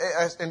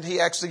 and he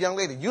asked the young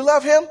lady, you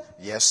love him?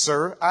 Yes,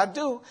 sir, I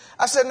do.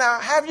 I said, now,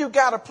 have you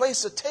got a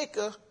place to take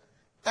her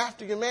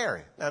after you're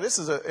married? Now, this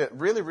is a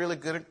really, really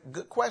good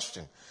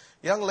question.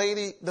 Young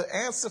lady, the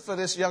answer for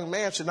this young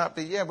man should not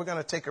be, yeah, we're going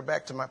to take her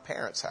back to my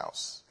parents'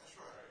 house. That's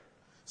right.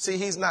 See,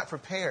 he's not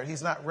prepared.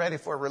 He's not ready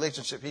for a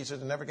relationship. He should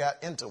have never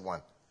got into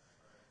one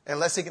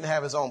unless he can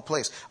have his own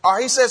place.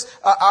 He says,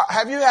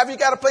 have you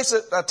got a place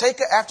to take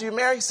her after you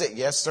marry? He said,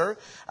 yes, sir.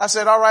 I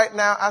said, all right,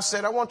 now, I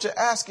said, I want to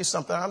ask you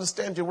something. I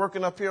understand you're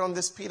working up here on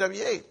this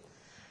PWA. He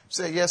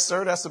said, yes,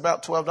 sir. That's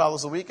about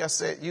 $12 a week. I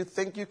said, you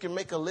think you can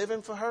make a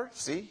living for her?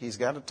 See, he's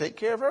got to take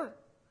care of her,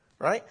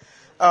 right?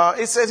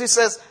 He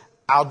says,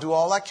 I'll do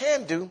all I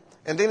can do.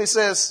 And then he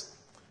says,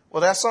 well,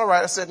 that's all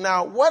right. I said,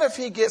 now, what if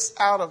he gets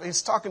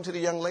he's talking to the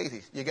young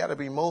lady. You got to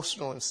be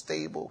emotional and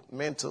stable,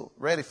 mental,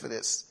 ready for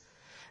this.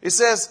 He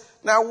says,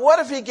 now, what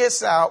if he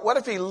gets out? What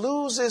if he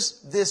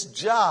loses this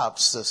job,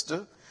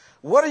 sister?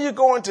 What are you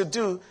going to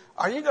do?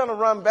 Are you going to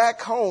run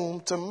back home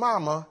to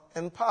mama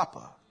and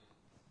papa?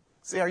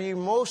 See, are you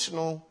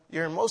emotional?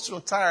 Your emotional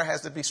tire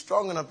has to be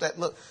strong enough that,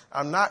 look,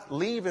 I'm not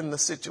leaving the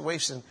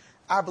situation.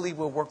 I believe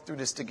we'll work through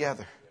this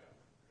together.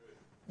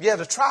 Yeah,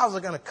 the trials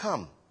are going to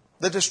come.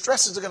 The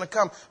distresses are going to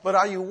come. But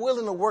are you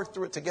willing to work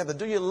through it together?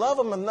 Do you love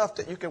him enough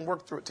that you can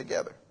work through it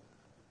together?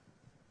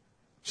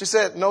 She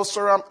said, no,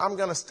 sir, I'm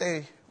going to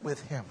stay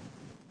with him.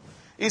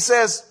 He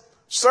says,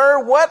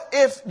 sir, what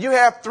if you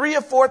have 3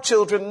 or 4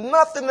 children,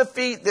 nothing to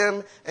feed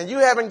them, and you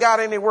haven't got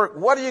any work?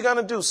 What are you going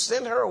to do?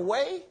 Send her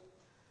away? He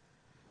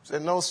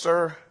said, no,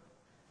 sir,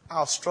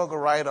 I'll struggle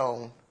right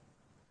on.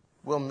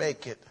 We'll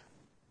make it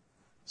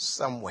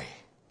some way.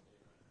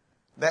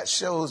 That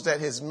shows that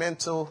his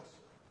mental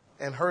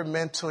and her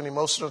mental and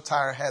emotional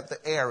tire had the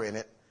air in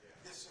it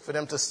for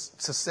them to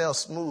sail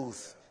smooth.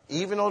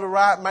 Even though the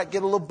ride might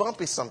get a little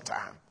bumpy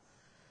sometime,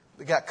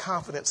 we got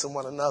confidence in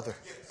one another.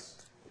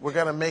 We're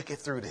going to make it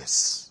through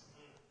this.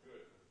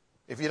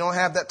 If you don't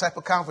have that type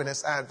of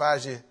confidence, I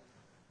advise you,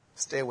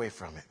 stay away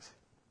from it.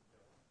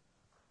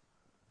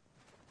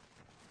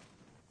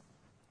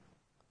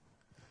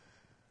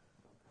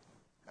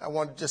 I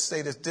want to just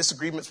say this,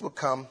 disagreements will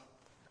come,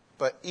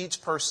 but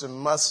each person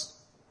must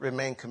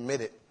remain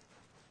committed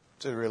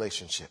to the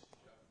relationship.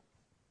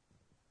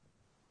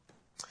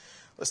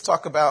 Let's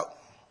talk about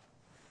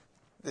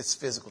this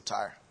physical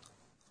tire.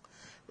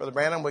 Brother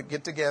Branham would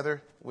get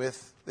together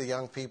with the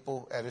young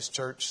people at his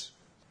church.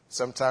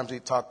 Sometimes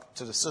he'd talk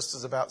to the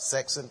sisters about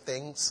sex and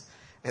things.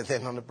 And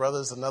then on the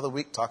brothers, another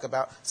week, talk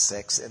about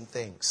sex and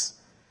things.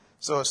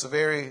 So it's a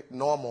very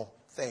normal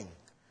thing.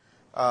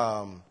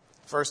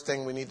 First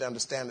thing we need to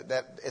understand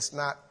that it's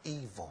not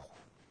evil.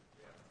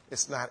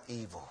 It's not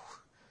evil.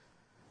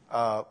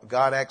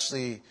 God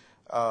actually,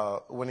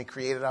 when he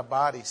created our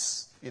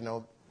bodies,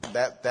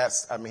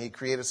 He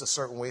created us a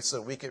certain way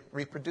so we could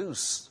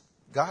reproduce.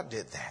 God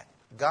did that.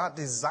 God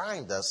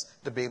designed us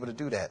to be able to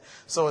do that.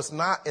 So it's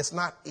not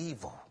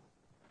evil.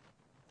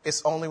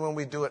 It's only when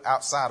we do it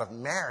outside of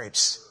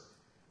marriage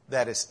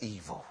that it's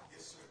evil.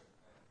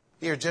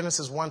 Here,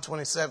 Genesis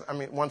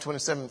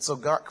 1:27. So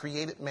God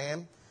created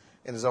man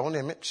in his own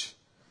image.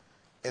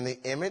 In the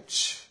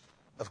image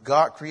of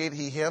God created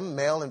he him,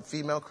 male and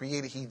female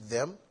created he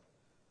them.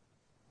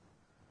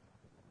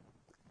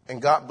 And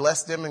God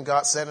blessed them, and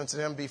God said unto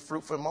them, be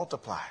fruitful and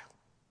multiply,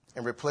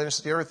 and replenish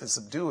the earth and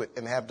subdue it,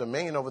 and have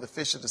dominion over the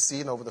fish of the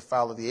sea, and over the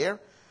fowl of the air,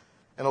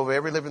 and over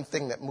every living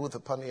thing that moveth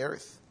upon the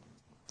earth.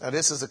 Now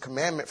this is a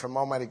commandment from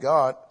Almighty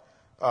God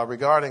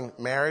regarding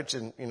marriage,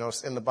 and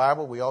it's in the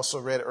Bible. We also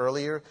read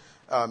earlier,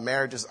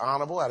 marriage is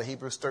honorable. Out of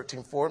Hebrews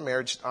 13:4,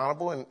 marriage is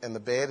honorable, and the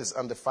bed is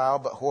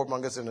undefiled, but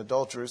whoremongers and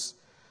adulterers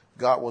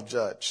God will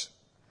judge.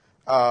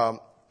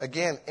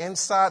 Again,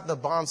 inside the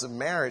bonds of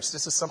marriage,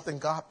 this is something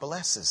God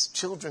blesses.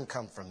 Children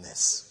come from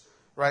this,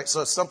 right? So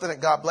it's something that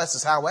God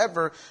blesses.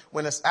 However,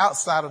 when it's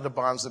outside of the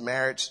bonds of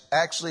marriage,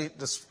 actually,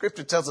 the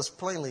scripture tells us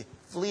plainly,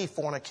 flee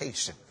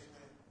fornication.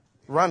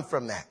 Run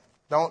from that.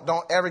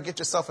 Don't ever get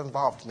yourself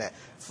involved in that.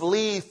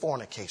 Flee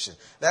fornication.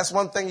 That's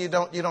one thing you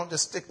don't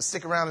just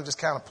stick around and just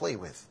kind of play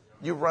with.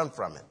 You run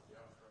from it,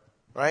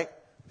 right?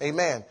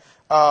 Amen.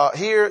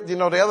 Here,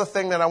 the other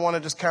thing that I want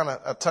to just kind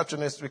of touch on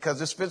this, because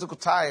this physical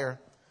tire,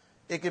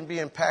 it can be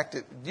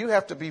impacted. You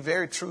have to be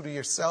very true to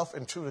yourself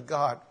and true to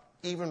God,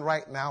 even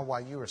right now while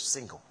you are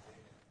single.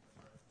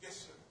 Yes,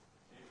 sir.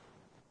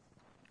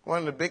 One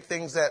of the big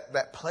things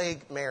that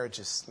plague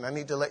marriages, and I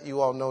need to let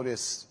you all know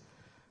this,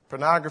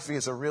 pornography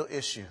is a real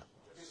issue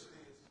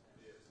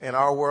in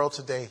our world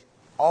today,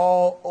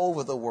 all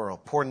over the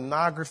world.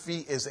 Pornography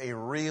is a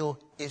real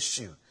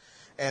issue.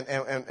 And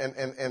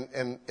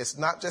it's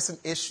not just an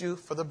issue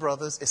for the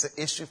brothers, it's an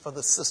issue for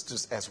the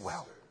sisters as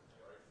well.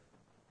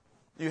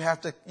 You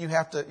have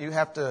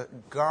to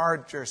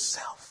guard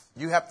yourself.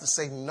 You have to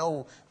say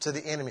no to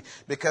the enemy,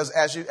 because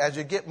as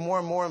you get more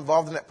and more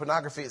involved in that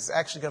pornography, it's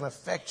actually going to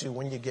affect you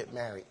when you get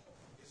married.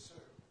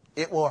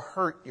 It will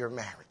hurt your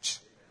marriage.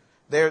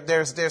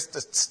 There's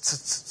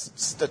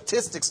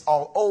statistics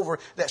all over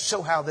that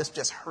show how this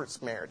just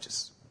hurts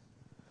marriages.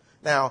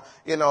 Now,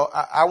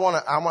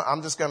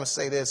 I'm just going to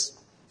say this.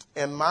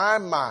 In my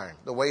mind,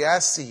 the way I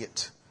see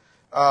it,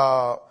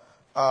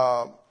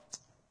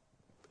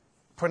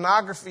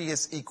 pornography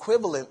is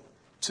equivalent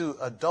to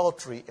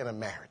adultery in a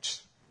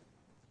marriage.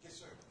 Yes,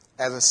 sir.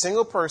 As a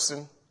single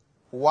person,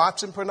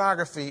 watching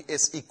pornography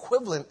is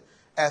equivalent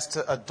as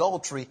to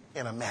adultery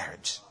in a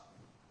marriage.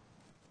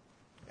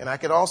 And I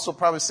could also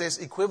probably say it's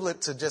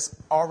equivalent to just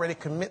already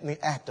committing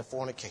the act of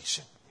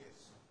fornication. Yes.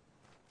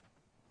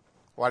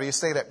 Why do you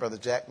say that, Brother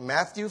Jack?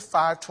 Matthew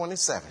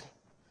 5:27.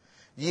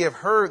 Ye have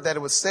heard that it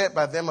was said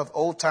by them of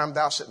old time,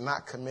 thou shalt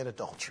not commit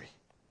adultery.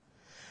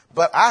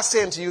 But I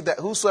say unto you that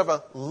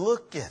whosoever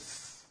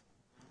looketh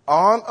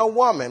on a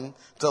woman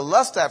to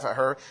lust after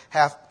her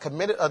hath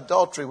committed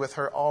adultery with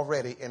her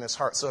already in his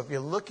heart. So if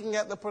you're looking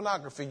at the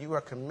pornography, you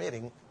are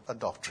committing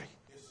adultery.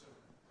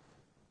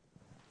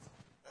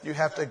 You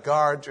have to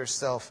guard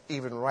yourself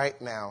even right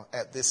now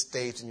at this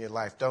stage in your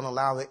life. Don't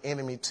allow the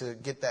enemy to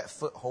get that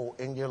foothold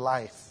in your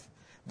life,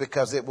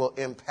 because it will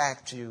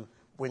impact you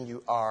when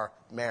you are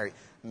married.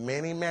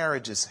 Many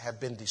marriages have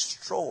been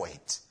destroyed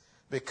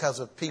because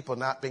of people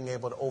not being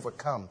able to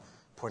overcome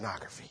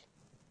pornography.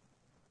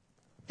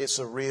 It's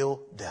a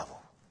real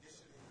devil.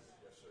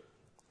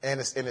 And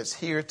it's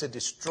here to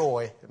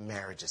destroy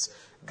marriages.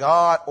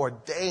 God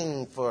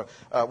ordained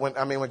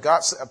when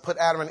God put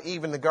Adam and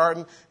Eve in the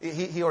garden,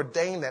 he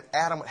ordained that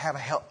Adam would have a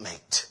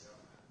helpmate.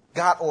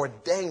 God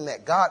ordained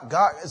that.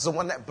 God is the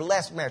one that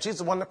blessed marriage. He's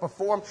the one that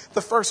performed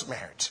the first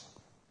marriage.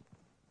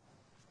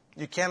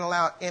 You can't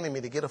allow an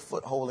enemy to get a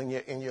foothold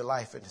in your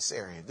life in this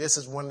area. This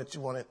is one that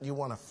you want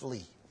to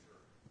flee.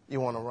 You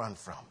want to run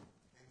from.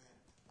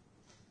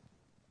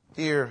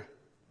 Here,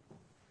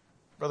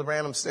 Brother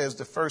Branham says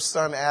the first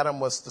son, Adam,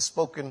 was the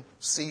spoken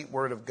seed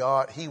word of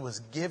God. He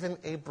was given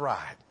a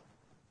bride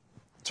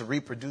to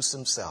reproduce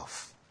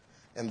himself.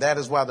 And that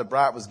is why the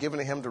bride was given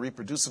to him, to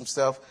reproduce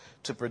himself,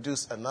 to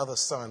produce another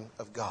son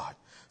of God.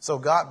 So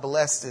God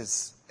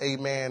blesses,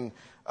 amen,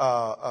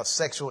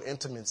 sexual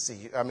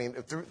intimacy.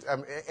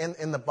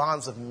 In the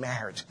bonds of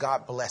marriage,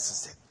 God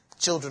blesses it.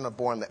 Children are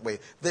born that way.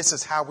 This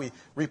is how we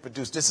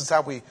reproduce. This is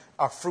how we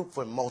are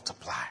fruitful and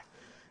multiply.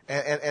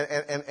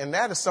 And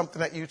that is something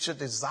that you should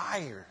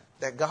desire,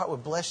 that God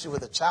would bless you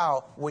with a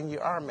child when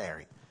you are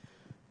married.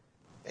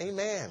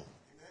 Amen.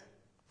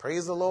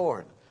 Praise the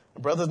Lord. A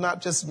brother's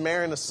not just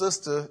marrying a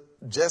sister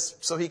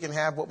just so he can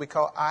have what we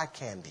call eye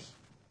candy.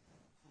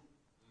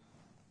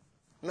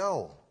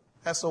 No,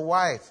 that's a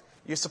wife.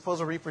 You're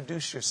supposed to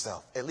reproduce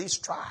yourself. At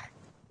least try.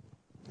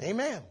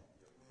 Amen.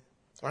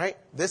 Right?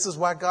 This is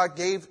why God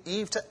gave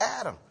Eve to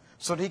Adam,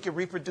 so that he could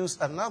reproduce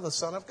another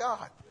son of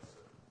God.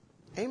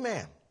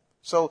 Amen.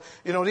 So,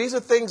 these are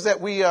things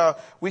that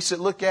we should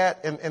look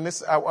at. And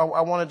this, I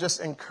want to just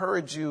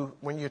encourage you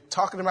when you're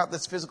talking about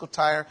this physical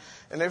tire.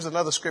 And there's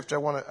another scripture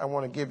I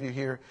want to give you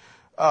here.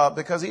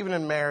 Because even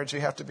in marriage,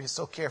 you have to be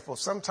so careful.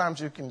 Sometimes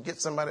you can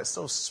get somebody that's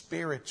so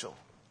spiritual.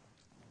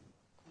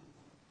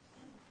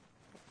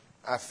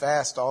 I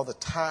fast all the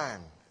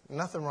time.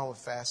 Nothing wrong with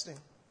fasting.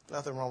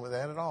 Nothing wrong with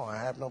that at all. I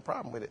have no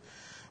problem with it.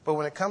 But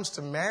when it comes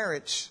to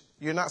marriage,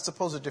 you're not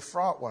supposed to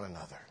defraud one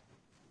another.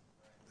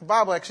 The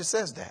Bible actually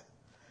says that.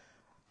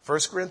 1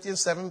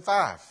 Corinthians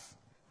 7:5.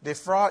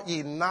 Defraud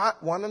ye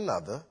not one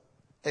another,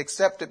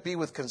 except it be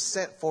with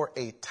consent for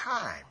a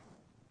time.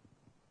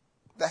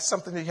 That's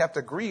something that you have to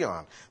agree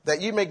on.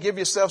 That you may give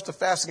yourselves to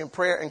fasting and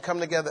prayer and come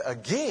together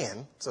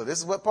again. So this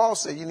is what Paul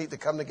said. You need to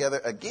come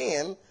together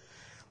again.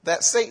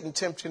 That Satan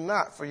tempt you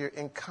not for your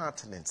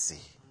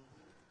incontinency.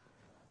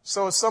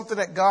 So it's something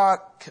that God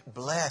could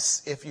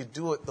bless if you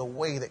do it the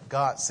way that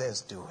God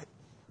says do it.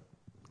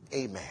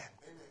 Amen.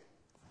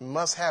 You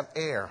must have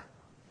air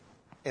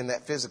in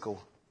that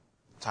physical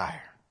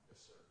tire.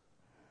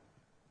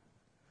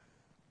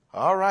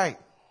 All right.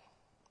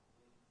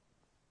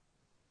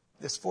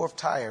 This fourth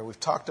tire, we've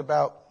talked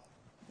about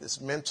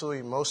this mental,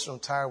 emotional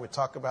tire. We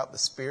talked about the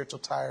spiritual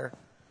tire.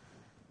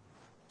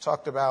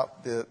 Talked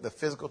about the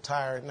physical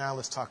tire. Now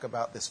let's talk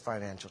about this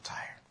financial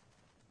tire.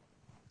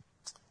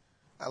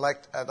 I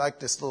like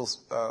this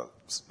little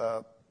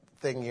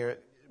thing here.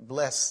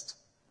 Blessed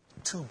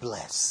to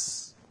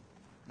bless.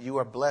 You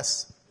are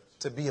blessed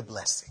to be a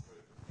blessing.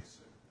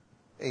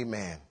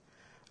 Amen.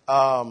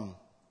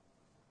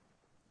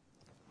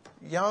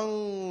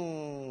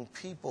 Young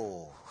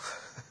people,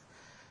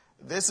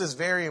 this is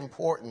very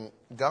important.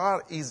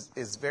 God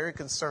is very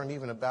concerned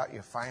even about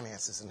your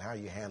finances and how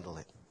you handle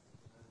it.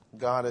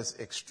 God is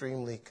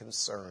extremely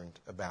concerned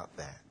about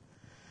that.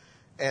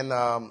 And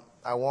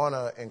I want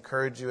to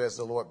encourage you as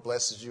the Lord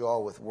blesses you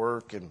all with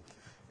work and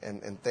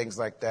things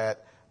like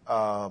that.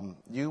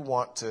 You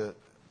want to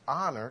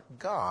honor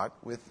God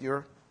with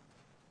your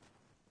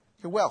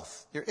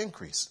wealth, your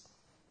increase.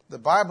 The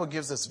Bible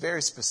gives us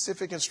very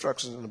specific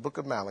instructions in the book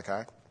of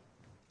Malachi.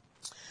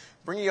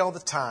 Bring ye all the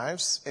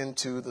tithes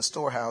into the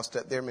storehouse,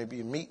 that there may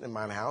be meat in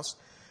mine house.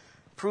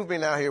 Prove me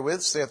now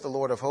herewith, saith the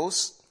Lord of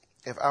hosts,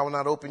 if I will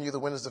not open you the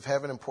windows of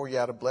heaven and pour you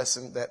out a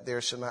blessing, that there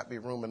shall not be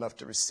room enough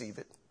to receive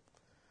it.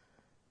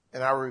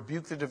 And I will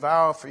rebuke the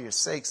devourer for your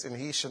sakes, and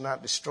he shall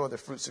not destroy the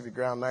fruits of your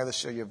ground, neither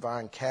shall your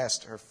vine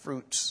cast her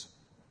fruits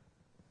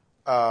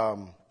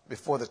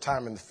before the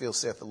time in the field,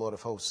 saith the Lord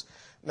of hosts.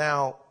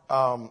 Now,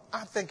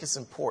 I think it's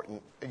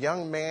important. A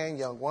young man,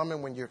 young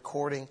woman, when you're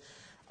courting,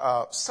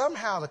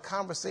 somehow the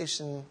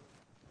conversation,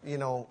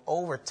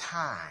 over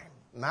time,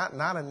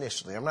 not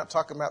initially. I'm not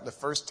talking about the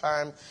first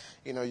time,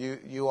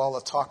 you all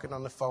are talking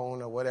on the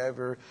phone or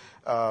whatever.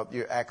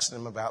 You're asking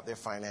them about their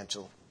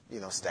financial,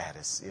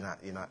 status. You're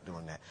not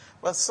doing that.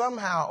 But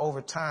somehow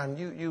over time,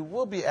 you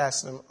will be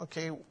asking them,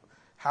 okay,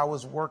 how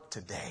was work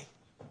today?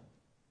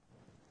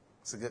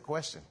 It's a good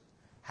question.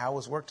 How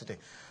was work today?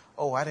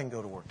 Oh, I didn't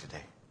go to work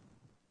today.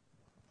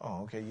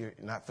 Oh, okay. You're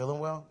not feeling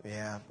well?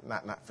 Yeah,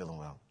 not feeling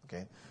well.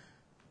 Okay.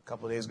 A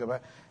couple of days go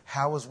by.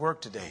 How was work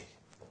today?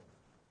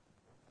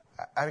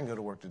 I didn't go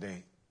to work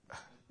today.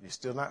 You're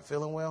still not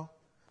feeling well?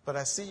 But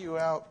I see you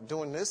out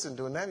doing this and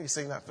doing that, and you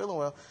say you're not feeling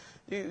well.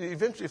 You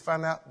eventually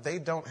find out they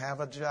don't have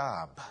a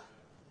job.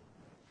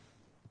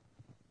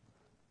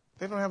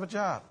 They don't have a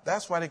job.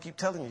 That's why they keep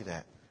telling you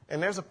that.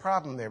 And there's a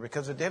problem there,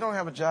 because if they don't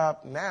have a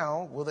job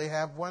now, will they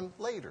have one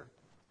later?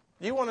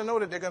 You want to know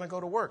that they're going to go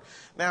to work.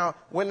 Now,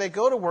 when they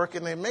go to work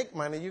and they make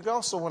money, you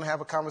also want to have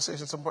a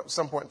conversation at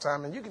some point in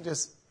time, and you can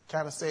just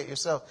kind of say it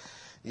yourself.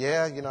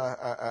 Yeah,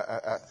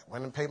 I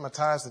went and paid my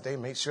tithes today,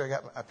 made sure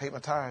I paid my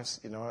tithes.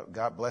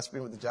 God blessed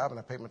me with the job and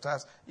I paid my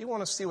tithes. You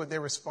want to see what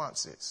their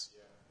response is.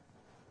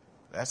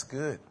 That's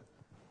good.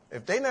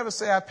 If they never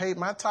say I paid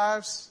my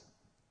tithes,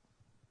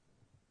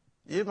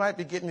 you might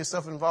be getting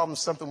yourself involved in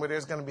something where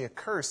there's going to be a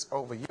curse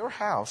over your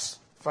house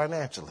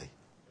financially.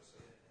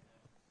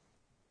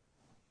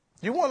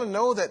 You want to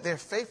know that they're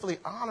faithfully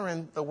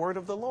honoring the word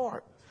of the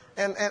Lord.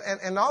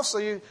 And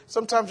also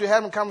sometimes you're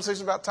having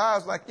conversations about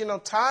tithes, like,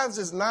 tithes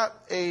is not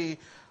a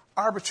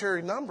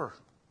arbitrary number.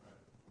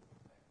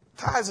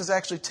 Tithes is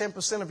actually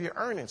 10% of your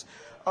earnings.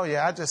 Oh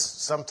yeah,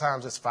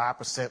 sometimes it's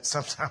 5%,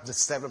 sometimes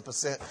it's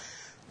 7%,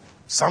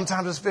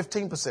 sometimes it's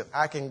 15%.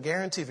 I can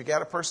guarantee if you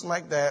got a person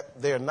like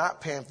that, they're not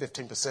paying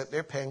 15%,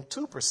 they're paying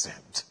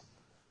 2%.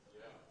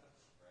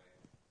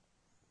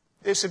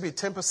 It should be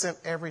 10%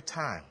 every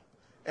time.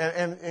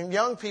 And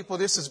young people,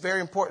 this is very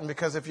important,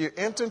 because if you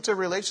enter into a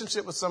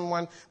relationship with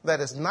someone that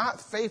is not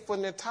faithful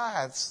in their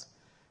tithes,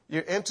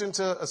 you enter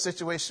into a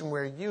situation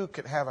where you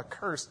could have a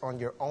curse on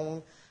your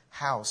own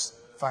house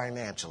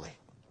financially.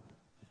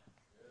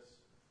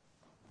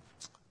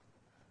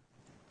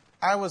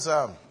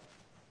 I'll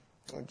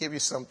give you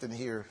something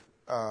here.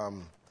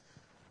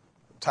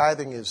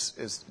 Tithing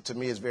is to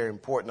me is very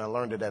important. I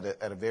learned it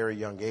at a very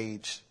young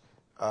age.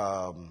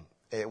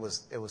 It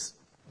was.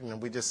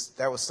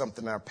 That was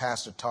something our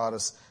pastor taught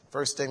us.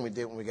 First thing we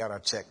did when we got our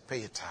check, pay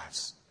your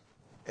tithes.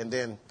 and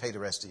then pay the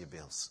rest of your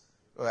bills.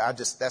 Well,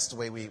 that's the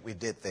way we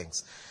did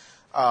things.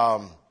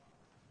 You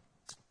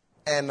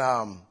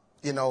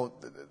know,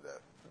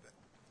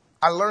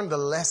 I learned a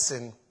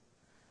lesson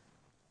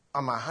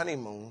on my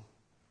honeymoon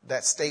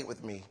that stayed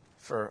with me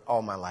for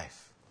all my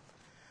life.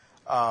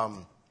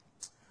 My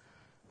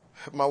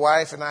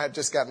wife and I had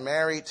just got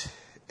married,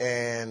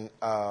 and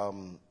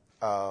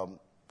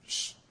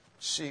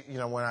she, you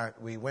know, when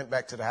we went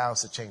back to the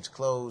house to change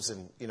clothes,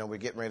 and you know, we're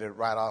getting ready to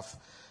ride off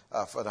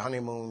for the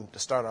honeymoon, to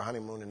start our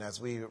honeymoon. And as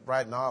we were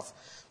riding off,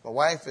 my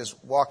wife is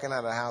walking out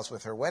of the house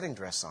with her wedding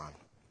dress on.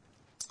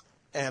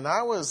 And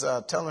I was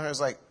telling her, it's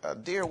like,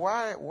 dear,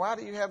 why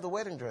do you have the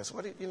wedding dress?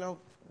 You know,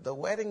 the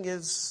wedding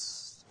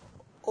is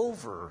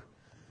over.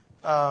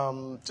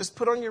 Just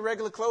put on your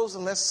regular clothes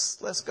and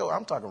let's go.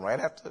 I'm talking right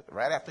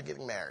after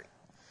getting married.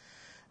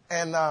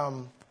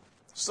 And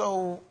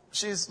so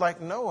she's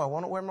like, no, I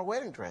want to wear my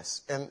wedding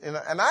dress. And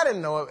I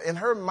didn't know. In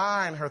her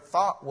mind, her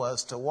thought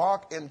was to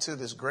walk into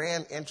this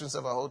grand entrance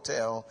of a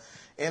hotel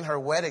in her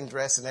wedding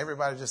dress, and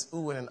everybody just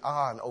oohing and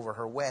ahhing over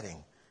her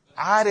wedding.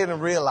 I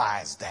didn't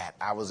realize that.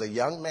 I was a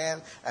young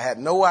man. I had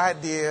no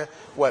idea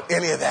what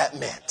any of that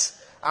meant.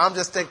 I'm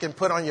just thinking,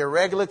 put on your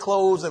regular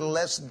clothes and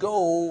let's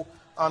go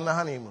on the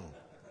honeymoon.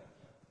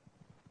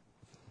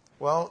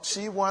 Well,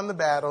 she won the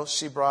battle.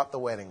 She brought the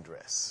wedding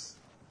dress.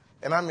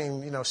 And I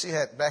mean, you know, she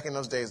had, back in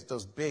those days,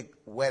 those big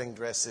wedding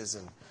dresses,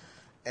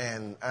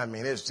 and I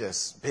mean, it's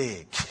just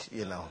big,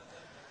 you know.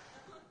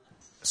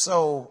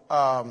 So,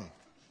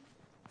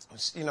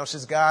 you know,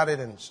 she's got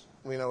it, and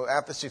you know,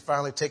 after she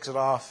finally takes it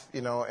off,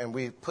 you know, and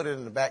we put it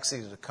in the back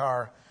seat of the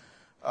car,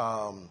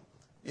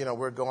 you know,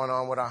 we're going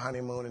on with our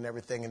honeymoon and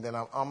everything. And then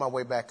I'm on my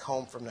way back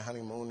home from the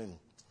honeymoon,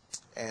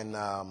 and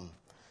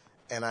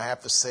I have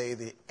to say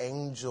the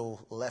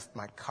angel left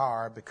my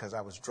car because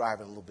I was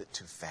driving a little bit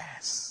too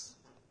fast.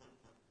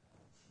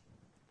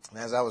 And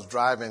as I was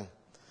driving,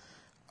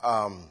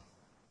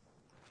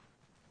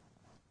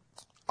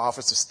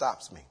 officer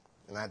stops me,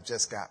 and I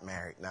just got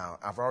married. Now,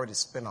 I've already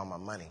spent all my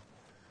money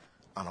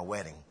on a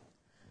wedding,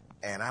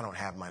 and I don't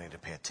have money to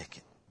pay a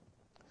ticket.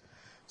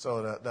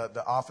 So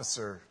the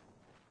officer,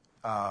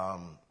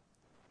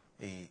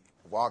 he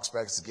walks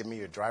back, says, give me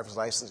your driver's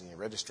license and your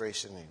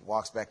registration. And he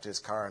walks back to his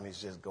car, and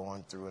he's just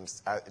going through, and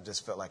it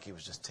just felt like he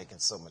was just taking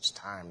so much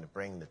time to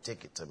bring the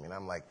ticket to me. And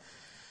I'm like,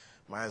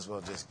 might as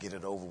well just get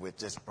it over with.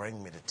 Just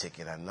bring me the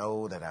ticket. I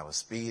know that I was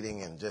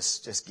speeding, and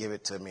just give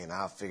it to me, and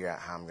I'll figure out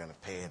how I'm going to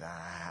pay it.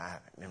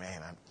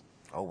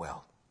 Oh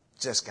well,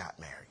 just got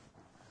married.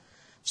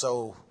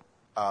 So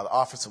the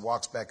officer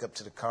walks back up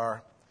to the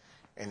car,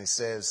 and he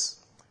says,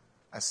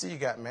 I see you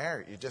got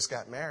married. You just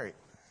got married.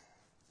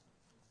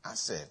 I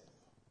said,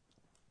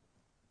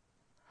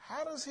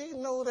 how does he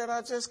know that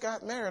I just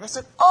got married? I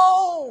said,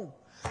 oh,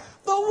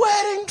 the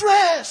wedding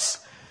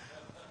dress.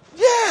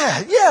 Yeah,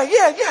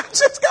 I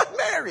just got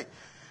married.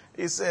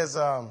 He says,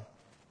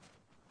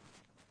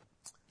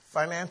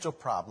 financial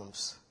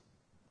problems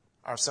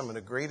are some of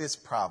the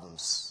greatest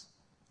problems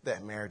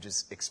that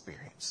marriages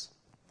experience.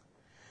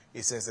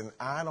 He says, and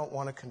I don't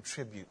want to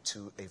contribute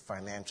to a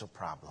financial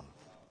problem,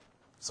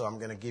 so I'm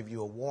going to give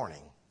you a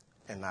warning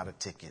and not a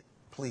ticket.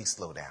 Please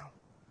slow down.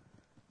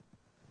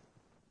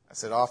 I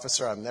said,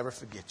 officer, I'll never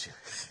forget you.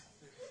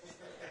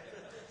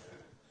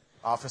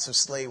 Officer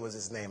Slade was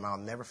his name. I'll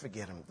never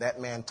forget him. That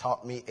man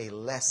taught me a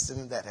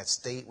lesson that has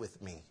stayed with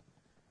me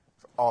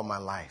for all my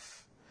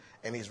life.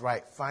 And he's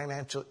right.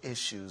 Financial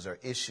issues are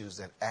issues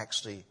that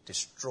actually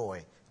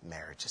destroy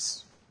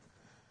marriages.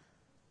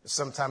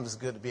 Sometimes it's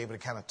good to be able to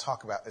kind of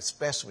talk about,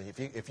 especially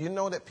if you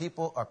know that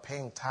people are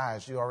paying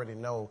tithes, you already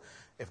know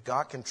if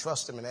God can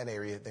trust them in that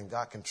area, then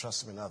God can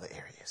trust them in other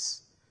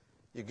areas.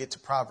 You get to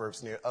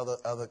Proverbs and there are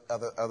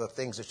other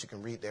things that you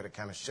can read there to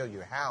kind of show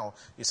you how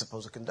you're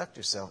supposed to conduct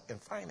yourself in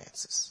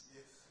finances.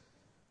 Yes.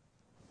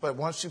 But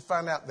once you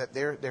find out that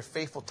they're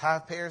faithful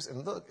tithe payers,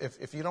 and look,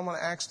 if you don't want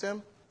to ask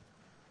them,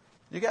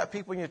 you got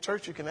people in your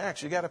church you can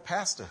ask. You got a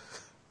pastor.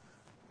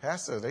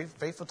 Pastor, are they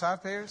faithful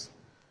tithe payers?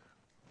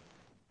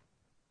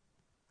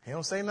 He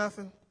don't say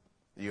nothing.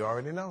 You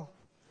already know.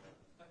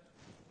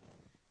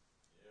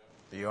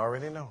 You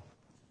already know.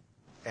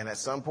 And at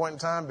some point in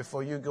time,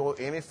 before you go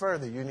any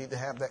further, you need to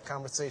have that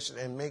conversation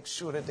and make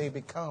sure that they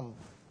become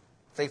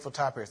faithful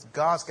tithe payers.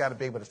 God's got to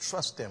be able to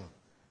trust them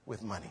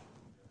with money.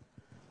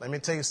 Let me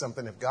tell you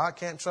something. If God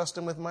can't trust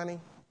them with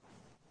money,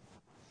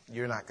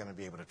 you're not going to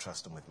be able to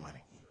trust them with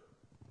money.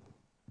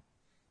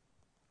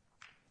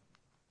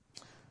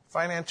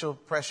 Financial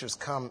pressures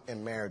come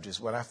in marriages.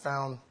 What I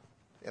found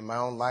in my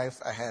own life,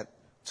 I had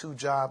 2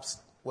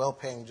 jobs,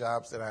 well-paying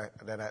jobs that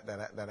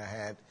I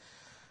had.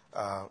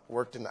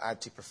 Worked in the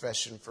IT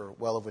profession for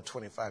well over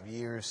 25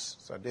 years,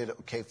 so I did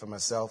okay for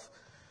myself.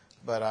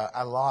 But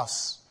I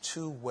lost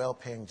 2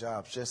 well-paying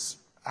jobs just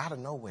out of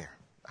nowhere.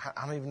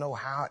 I don't even know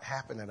how it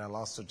happened that I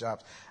lost 2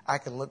 jobs. I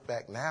can look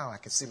back now. I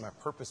can see my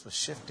purpose was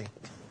shifting.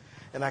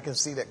 And I can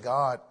see that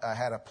God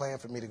had a plan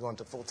for me to go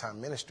into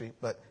full-time ministry,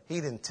 but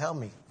he didn't tell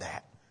me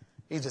that.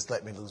 He just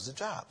let me lose the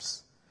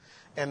jobs.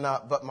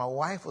 But my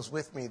wife was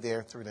with me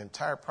there through the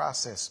entire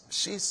process.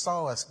 She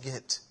saw us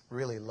get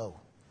really low.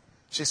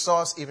 She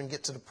saw us even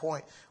get to the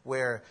point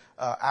where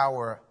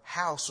our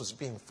house was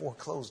being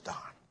foreclosed on.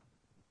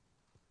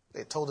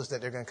 They told us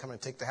that they're going to come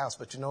and take the house.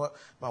 But you know what?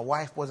 My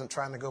wife wasn't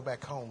trying to go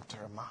back home to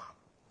her mom.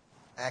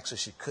 Actually,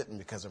 she couldn't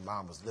because her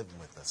mom was living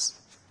with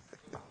us.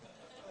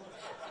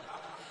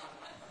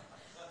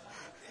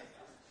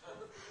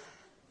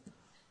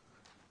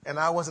 And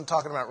I wasn't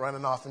talking about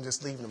running off and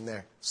just leaving them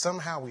there.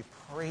 Somehow we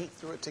prayed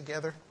through it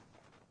together.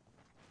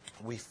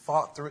 We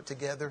fought through it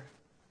together.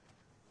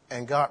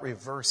 And God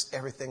reversed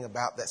everything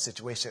about that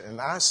situation. And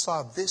I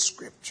saw this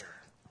scripture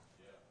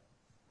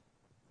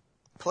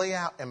play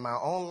out in my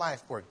own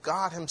life where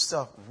God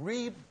himself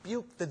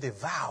rebuked the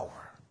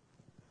devourer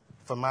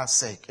for my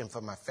sake and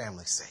for my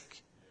family's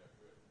sake.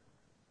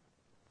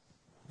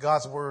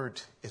 God's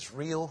word is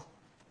real.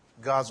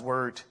 God's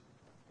word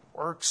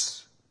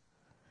works.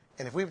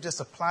 And if we just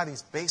apply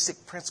these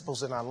basic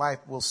principles in our life,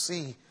 we'll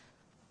see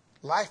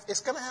life, it's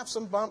going to have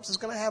some bumps. It's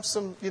going to have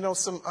some,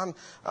 it's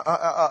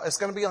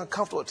going to be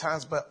uncomfortable at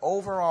times. But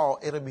overall,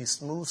 it'll be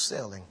smooth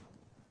sailing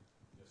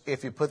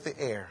if you put the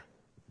air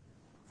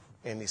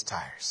in these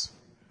tires.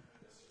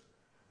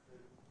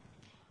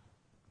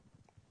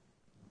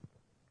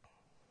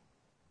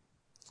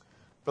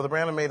 Brother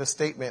Brandon made a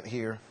statement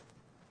here.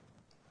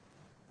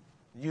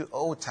 You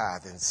owe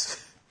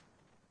tithings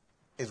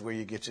is where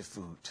you get your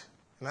food.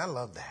 And I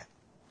love that.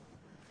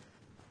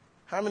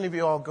 How many of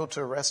you all go to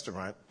a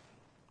restaurant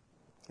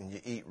and you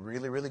eat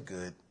really, really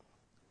good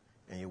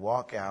and you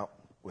walk out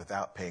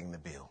without paying the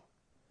bill?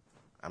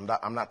 I'm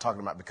not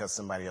talking about because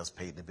somebody else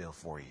paid the bill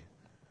for you.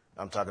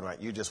 I'm talking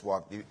about you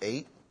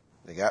ate,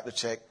 they got the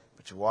check,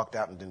 but you walked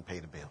out and didn't pay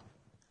the bill.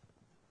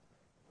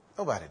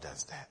 Nobody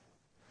does that.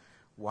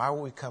 Why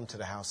would we come to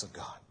the house of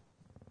God?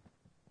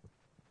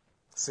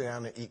 Sit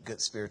down and eat good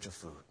spiritual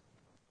food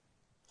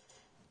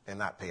and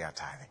not pay our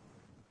tithing?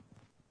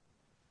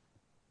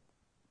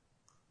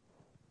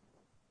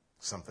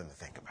 Something to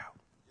think about.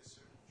 Yes,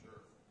 sir.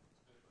 Sure.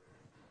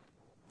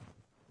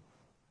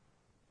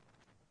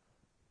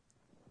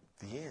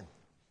 The end.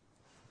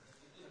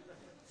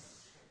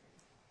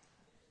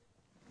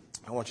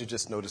 I want you to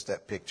just notice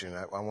that picture, and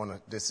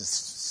this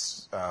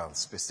is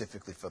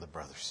specifically for the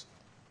brothers.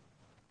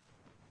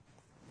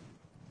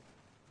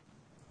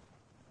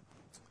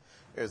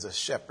 There's a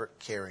shepherd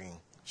carrying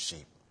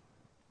sheep.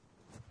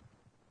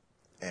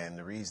 And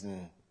the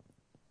reason,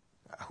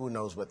 who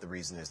knows what the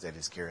reason is that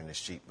he's carrying the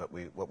sheep, but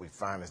what we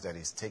find is that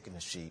he's taking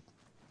the sheep.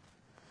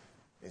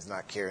 He's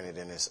not carrying it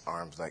in his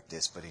arms like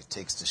this, but he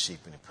takes the sheep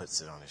and he puts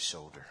it on his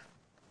shoulder.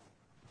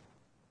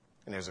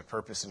 And there's a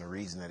purpose and a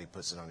reason that he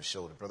puts it on his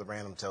shoulder. Brother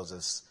Branham tells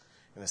us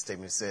in a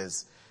statement, it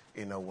says,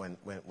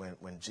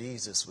 when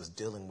Jesus was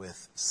dealing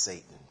with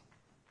Satan,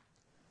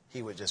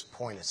 he would just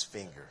point his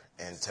finger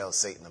and tell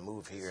Satan to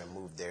move here and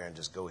move there and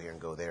just go here and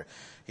go there.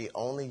 He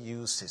only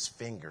used his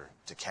finger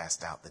to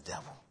cast out the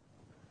devil.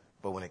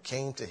 But when it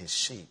came to his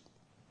sheep,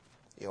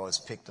 he always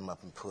picked them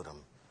up and put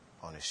them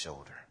on his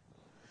shoulder.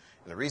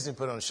 And the reason he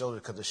put it on his shoulder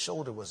is because the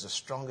shoulder was the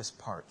strongest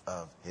part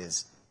of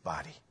his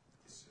body.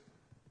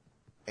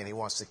 And he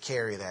wants to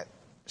carry that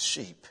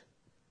sheep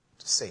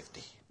to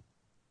safety.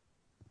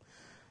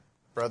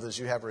 Brothers,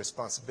 you have a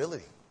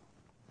responsibility.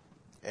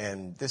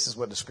 And this is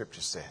what the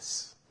scripture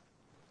says.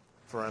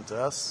 For unto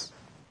us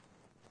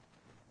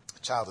a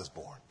child is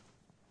born.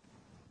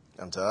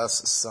 Unto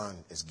us a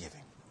son is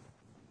given.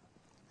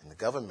 And the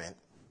government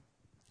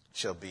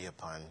shall be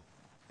upon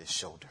his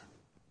shoulder.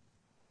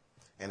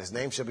 And his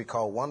name shall be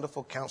called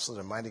Wonderful Counselor,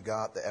 the Mighty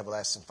God, the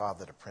Everlasting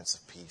Father, the Prince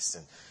of Peace.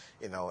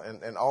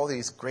 And all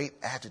these great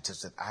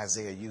adjectives that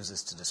Isaiah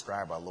uses to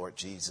describe our Lord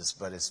Jesus.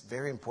 But it's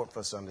very important for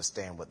us to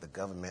understand what the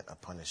government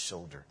upon his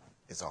shoulder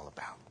is all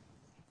about.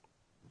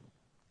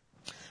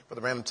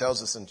 Brother Branham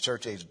tells us in the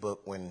Church Age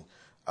book, when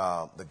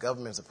the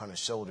government is upon his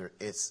shoulder,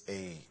 it's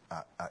a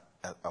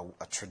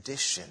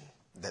tradition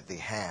that they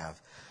have,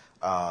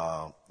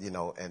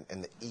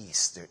 in the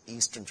East. There are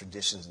Eastern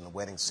traditions in the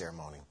wedding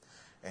ceremony.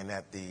 And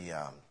at the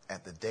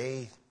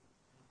day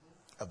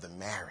of the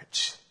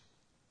marriage,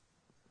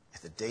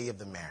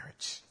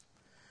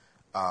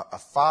 a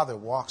father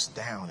walks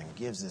down and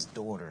gives his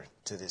daughter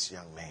to this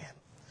young man.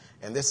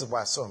 And this is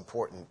why it's so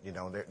important.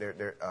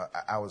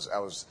 I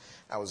was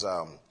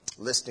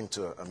listening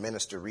to a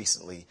minister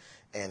recently,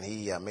 and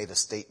he made a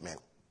statement.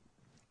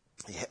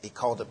 He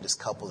called up this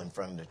couple in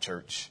front of the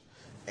church,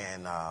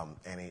 and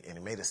he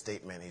made a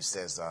statement. He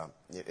says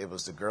it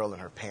was the girl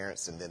and her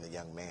parents, and then the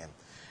young man.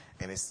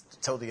 And he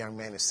told the young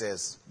man, he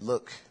says,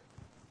 look,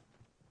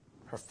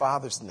 her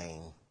father's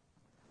name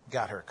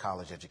got her a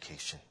college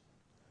education.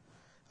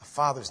 Her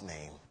father's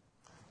name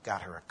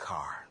got her a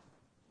car.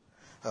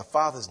 Her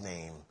father's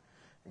name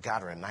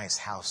got her a nice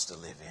house to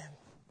live in.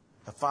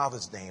 Her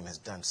father's name has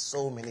done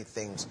so many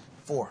things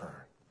for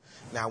her.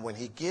 Now, when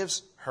he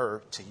gives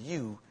her to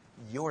you,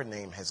 your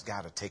name has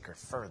got to take her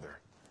further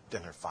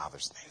than her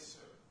father's name.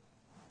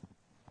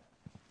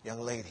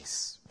 Young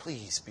ladies,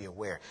 please be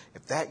aware.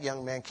 If that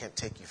young man can't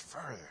take you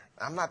further,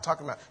 I'm not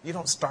talking about, you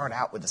don't start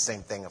out with the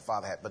same thing a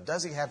father had, but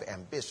does he have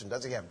ambition?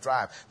 Does he have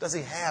drive? Does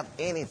he have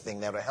anything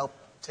that will help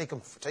take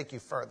you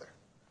further?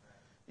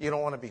 You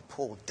don't want to be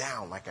pulled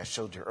down like I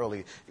showed you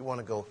earlier. You want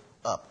to go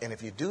up. And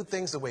if you do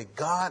things the way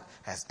God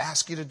has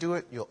asked you to do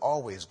it, you'll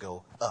always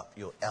go up.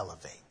 You'll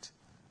elevate.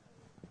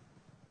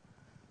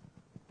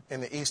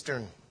 In the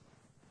Eastern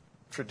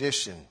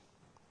tradition,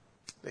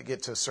 they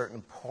get to a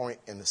certain point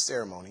in the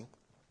ceremony,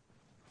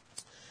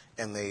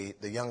 and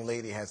the young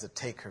lady has to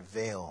take her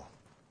veil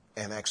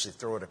and actually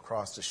throw it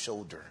across the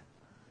shoulder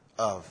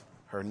of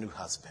her new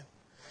husband.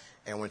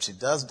 And when she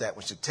does that,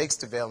 when she takes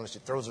the veil and she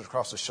throws it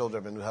across the shoulder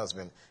of her new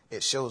husband,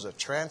 it shows a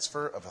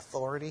transfer of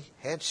authority,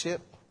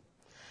 headship,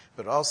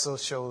 but also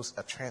shows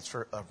a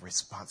transfer of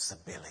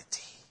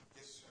responsibility.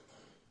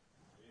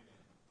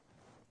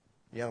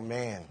 Young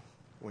man,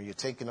 when you're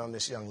taking on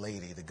this young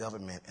lady, the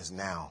government is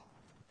now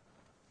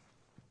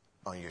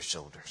on your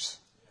shoulders.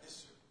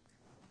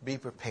 Be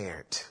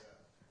prepared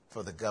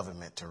for the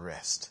government to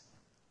rest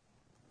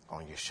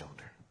on your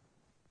shoulder.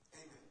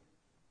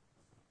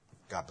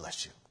 God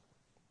bless you.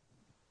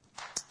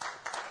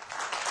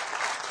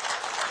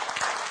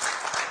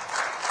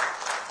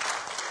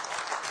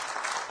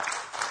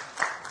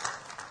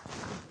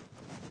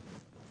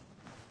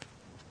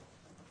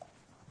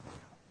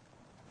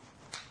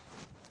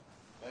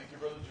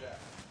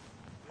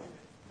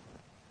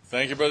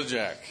 Thank you, Brother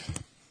Jack.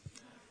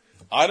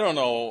 I don't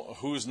know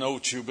whose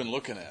notes you've been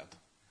looking at,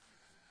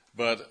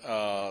 but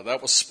that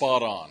was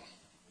spot on.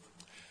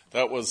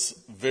 That was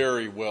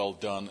very well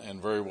done and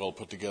very well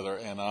put together,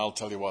 and I'll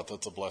tell you what,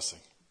 that's a blessing.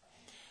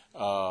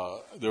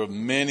 There are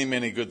many,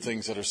 many good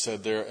things that are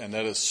said there, and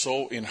that is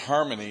so in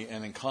harmony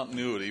and in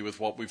continuity with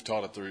what we've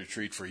taught at the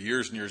retreat for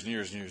years and years and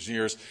years and years and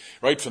years,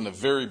 right from the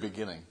very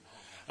beginning.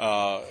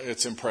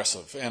 It's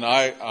impressive. And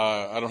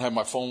I don't have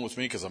my phone with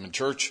me because I'm in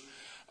church.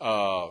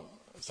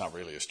 It's not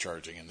really as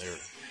charging in there.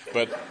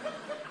 But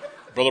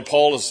Brother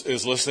Paul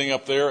is listening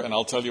up there, and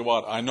I'll tell you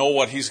what, I know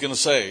what he's going to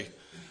say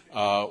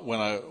when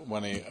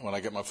I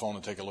get my phone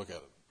and take a look at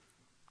it.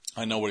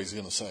 I know what he's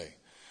going to say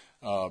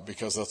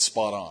because that's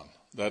spot on.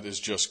 That is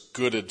just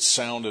good,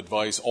 sound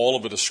advice. All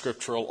of it is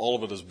scriptural. All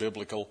of it is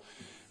biblical.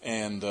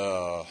 And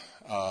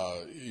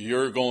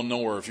you're going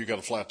nowhere if you got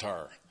a flat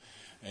tire.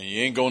 And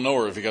you ain't going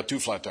nowhere if you got 2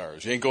 flat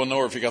tires. You ain't going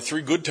nowhere if you got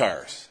 3 good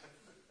tires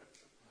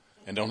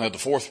and don't have the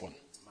 4th one.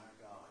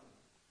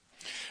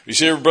 You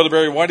see, Brother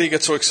Barry, why do you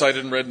get so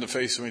excited and red in the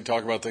face when we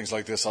talk about things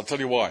like this? I'll tell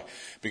you why.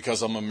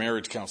 Because I'm a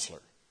marriage counselor.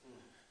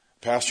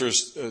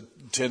 Pastors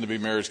tend to be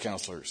marriage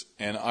counselors,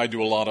 and I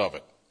do a lot of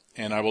it.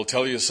 And I will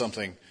tell you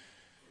something.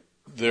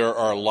 There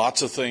are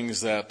lots of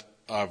things that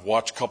I've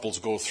watched couples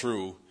go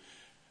through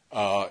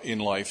in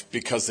life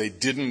because they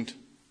didn't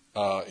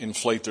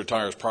inflate their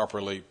tires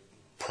properly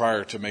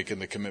prior to making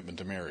the commitment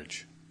to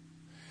marriage.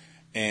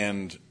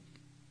 And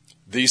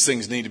these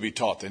things need to be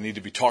taught. They need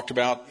to be talked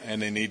about,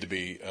 and they need to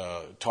be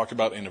talked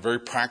about in a very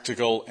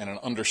practical and an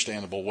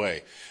understandable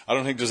way. I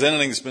don't think there's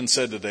anything that's been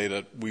said today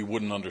that we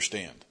wouldn't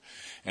understand.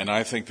 And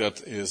I think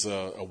that is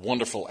a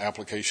wonderful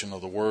application of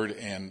the Word,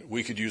 and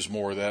we could use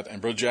more of that.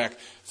 And Brother Jack,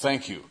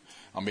 thank you.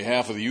 On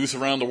behalf of the youth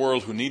around the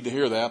world who need to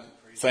hear that,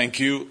 thank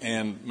you,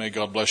 and may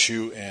God bless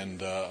you.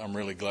 And I'm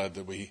really glad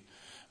that we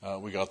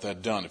got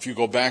that done. If you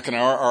go back in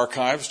our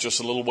archives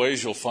just a little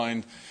ways, you'll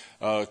find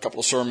a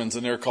couple of sermons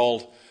in there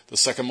called The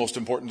Second Most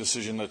Important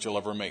Decision That You'll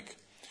Ever Make.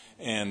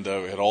 And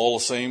we had all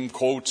the same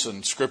quotes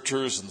and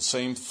scriptures and the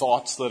same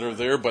thoughts that are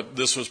there, but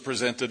this was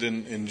presented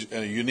in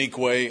a unique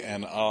way,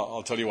 and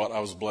I'll tell you what, I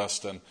was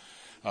blessed, and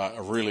I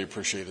really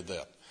appreciated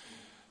that.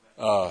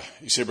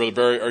 You say, Brother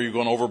Barry, are you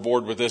going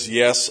overboard with this?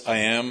 Yes, I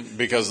am,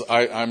 because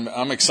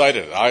I'm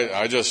excited.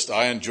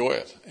 I enjoy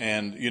it.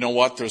 And you know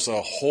what? There's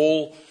a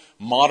whole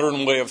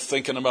modern way of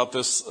thinking about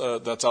this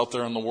that's out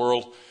there in the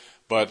world,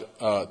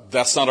 but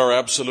that's not our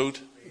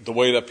absolute. The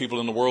way that people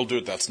in the world do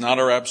it, that's not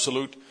our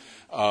absolute.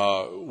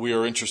 We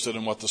are interested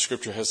in what the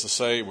Scripture has to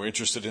say. We're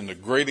interested in the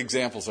great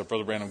examples that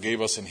Brother Branham gave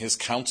us in his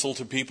counsel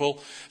to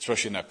people,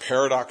 especially in that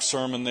paradox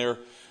sermon there.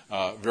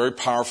 Very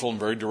powerful and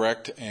very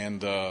direct,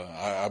 and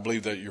I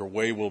believe that your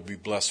way will be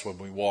blessed when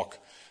we walk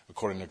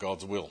according to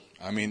God's will.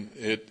 I mean,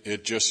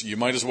 it just, you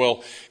might as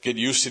well get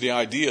used to the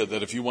idea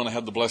that if you want to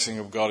have the blessing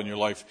of God in your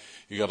life,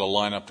 you got to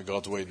line up to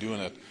God's way of doing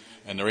it,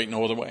 and there ain't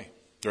no other way.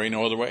 There ain't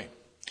no other way.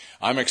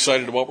 I'm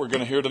excited about what we're going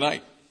to hear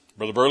tonight.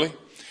 Brother Burley,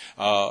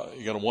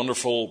 you got a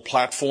wonderful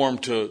platform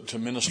to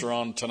minister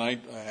on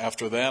tonight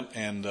after that,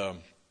 and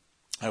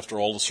after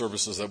all the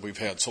services that we've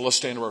had. So let's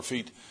stand to our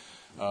feet.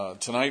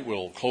 Tonight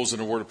we'll close in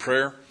a word of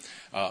prayer.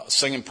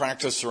 Singing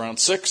practice around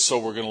 6, so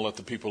we're going to let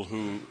the people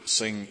who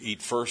sing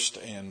eat first,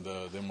 and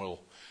then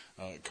we'll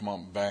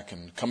come back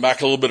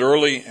a little bit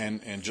early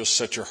and just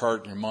set your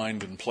heart and your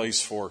mind in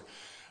place for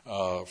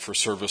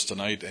service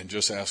tonight, and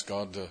just ask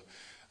God to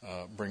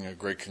bring a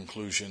great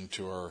conclusion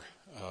to our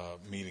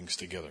meetings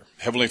together.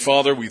 Heavenly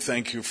Father, we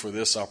thank you for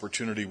this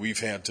opportunity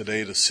we've had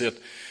today to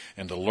sit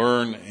and to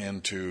learn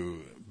and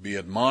to be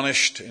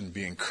admonished and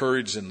be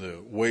encouraged in the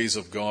ways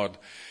of God.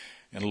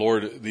 And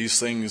Lord, these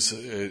things,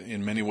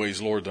 in many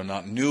ways, Lord, they're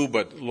not new,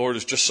 but Lord,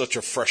 it's just such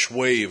a fresh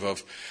wave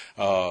of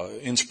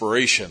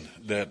inspiration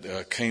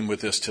that came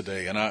with this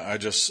today. And I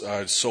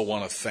so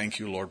want to thank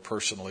you, Lord,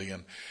 personally.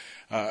 And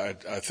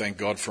I thank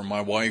God for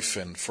my wife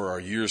and for our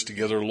years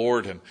together,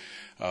 Lord. And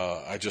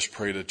I just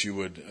pray that you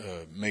would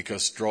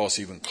draw us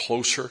even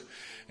closer.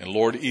 And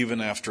Lord,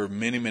 even after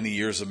many, many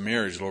years of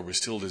marriage, Lord, we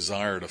still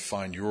desire to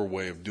find your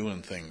way of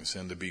doing things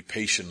and to be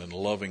patient and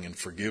loving and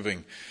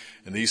forgiving.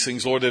 And these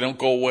things, Lord, they don't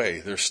go away.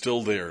 They're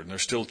still there, and they're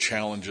still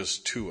challenges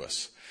to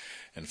us.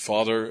 And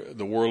Father,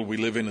 the world we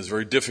live in is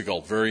very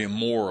difficult, very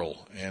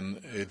immoral, and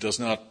it does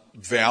not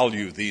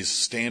value these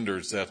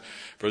standards that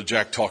Brother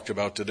Jack talked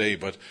about today.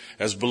 But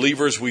as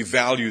believers, we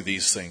value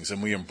these things,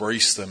 and we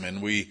embrace them,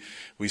 and we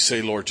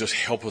say, Lord, just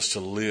help us to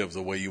live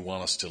the way you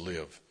want us to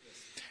live.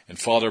 And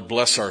Father,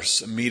 bless our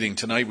meeting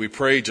tonight. We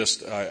pray,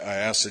 I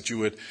ask that you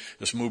would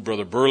just move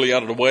Brother Burley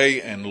out of the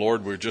way. And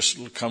Lord, we're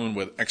just coming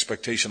with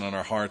expectation on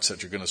our hearts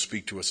that you're going to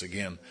speak to us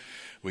again.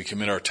 We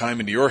commit our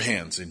time into your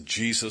hands. In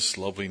Jesus'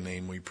 lovely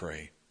name we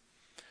pray.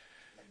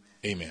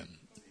 Amen.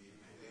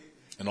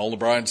 And all the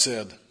bride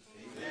said,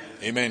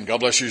 Amen.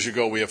 God bless you as you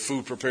go. We have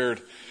food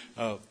prepared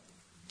out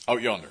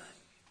yonder.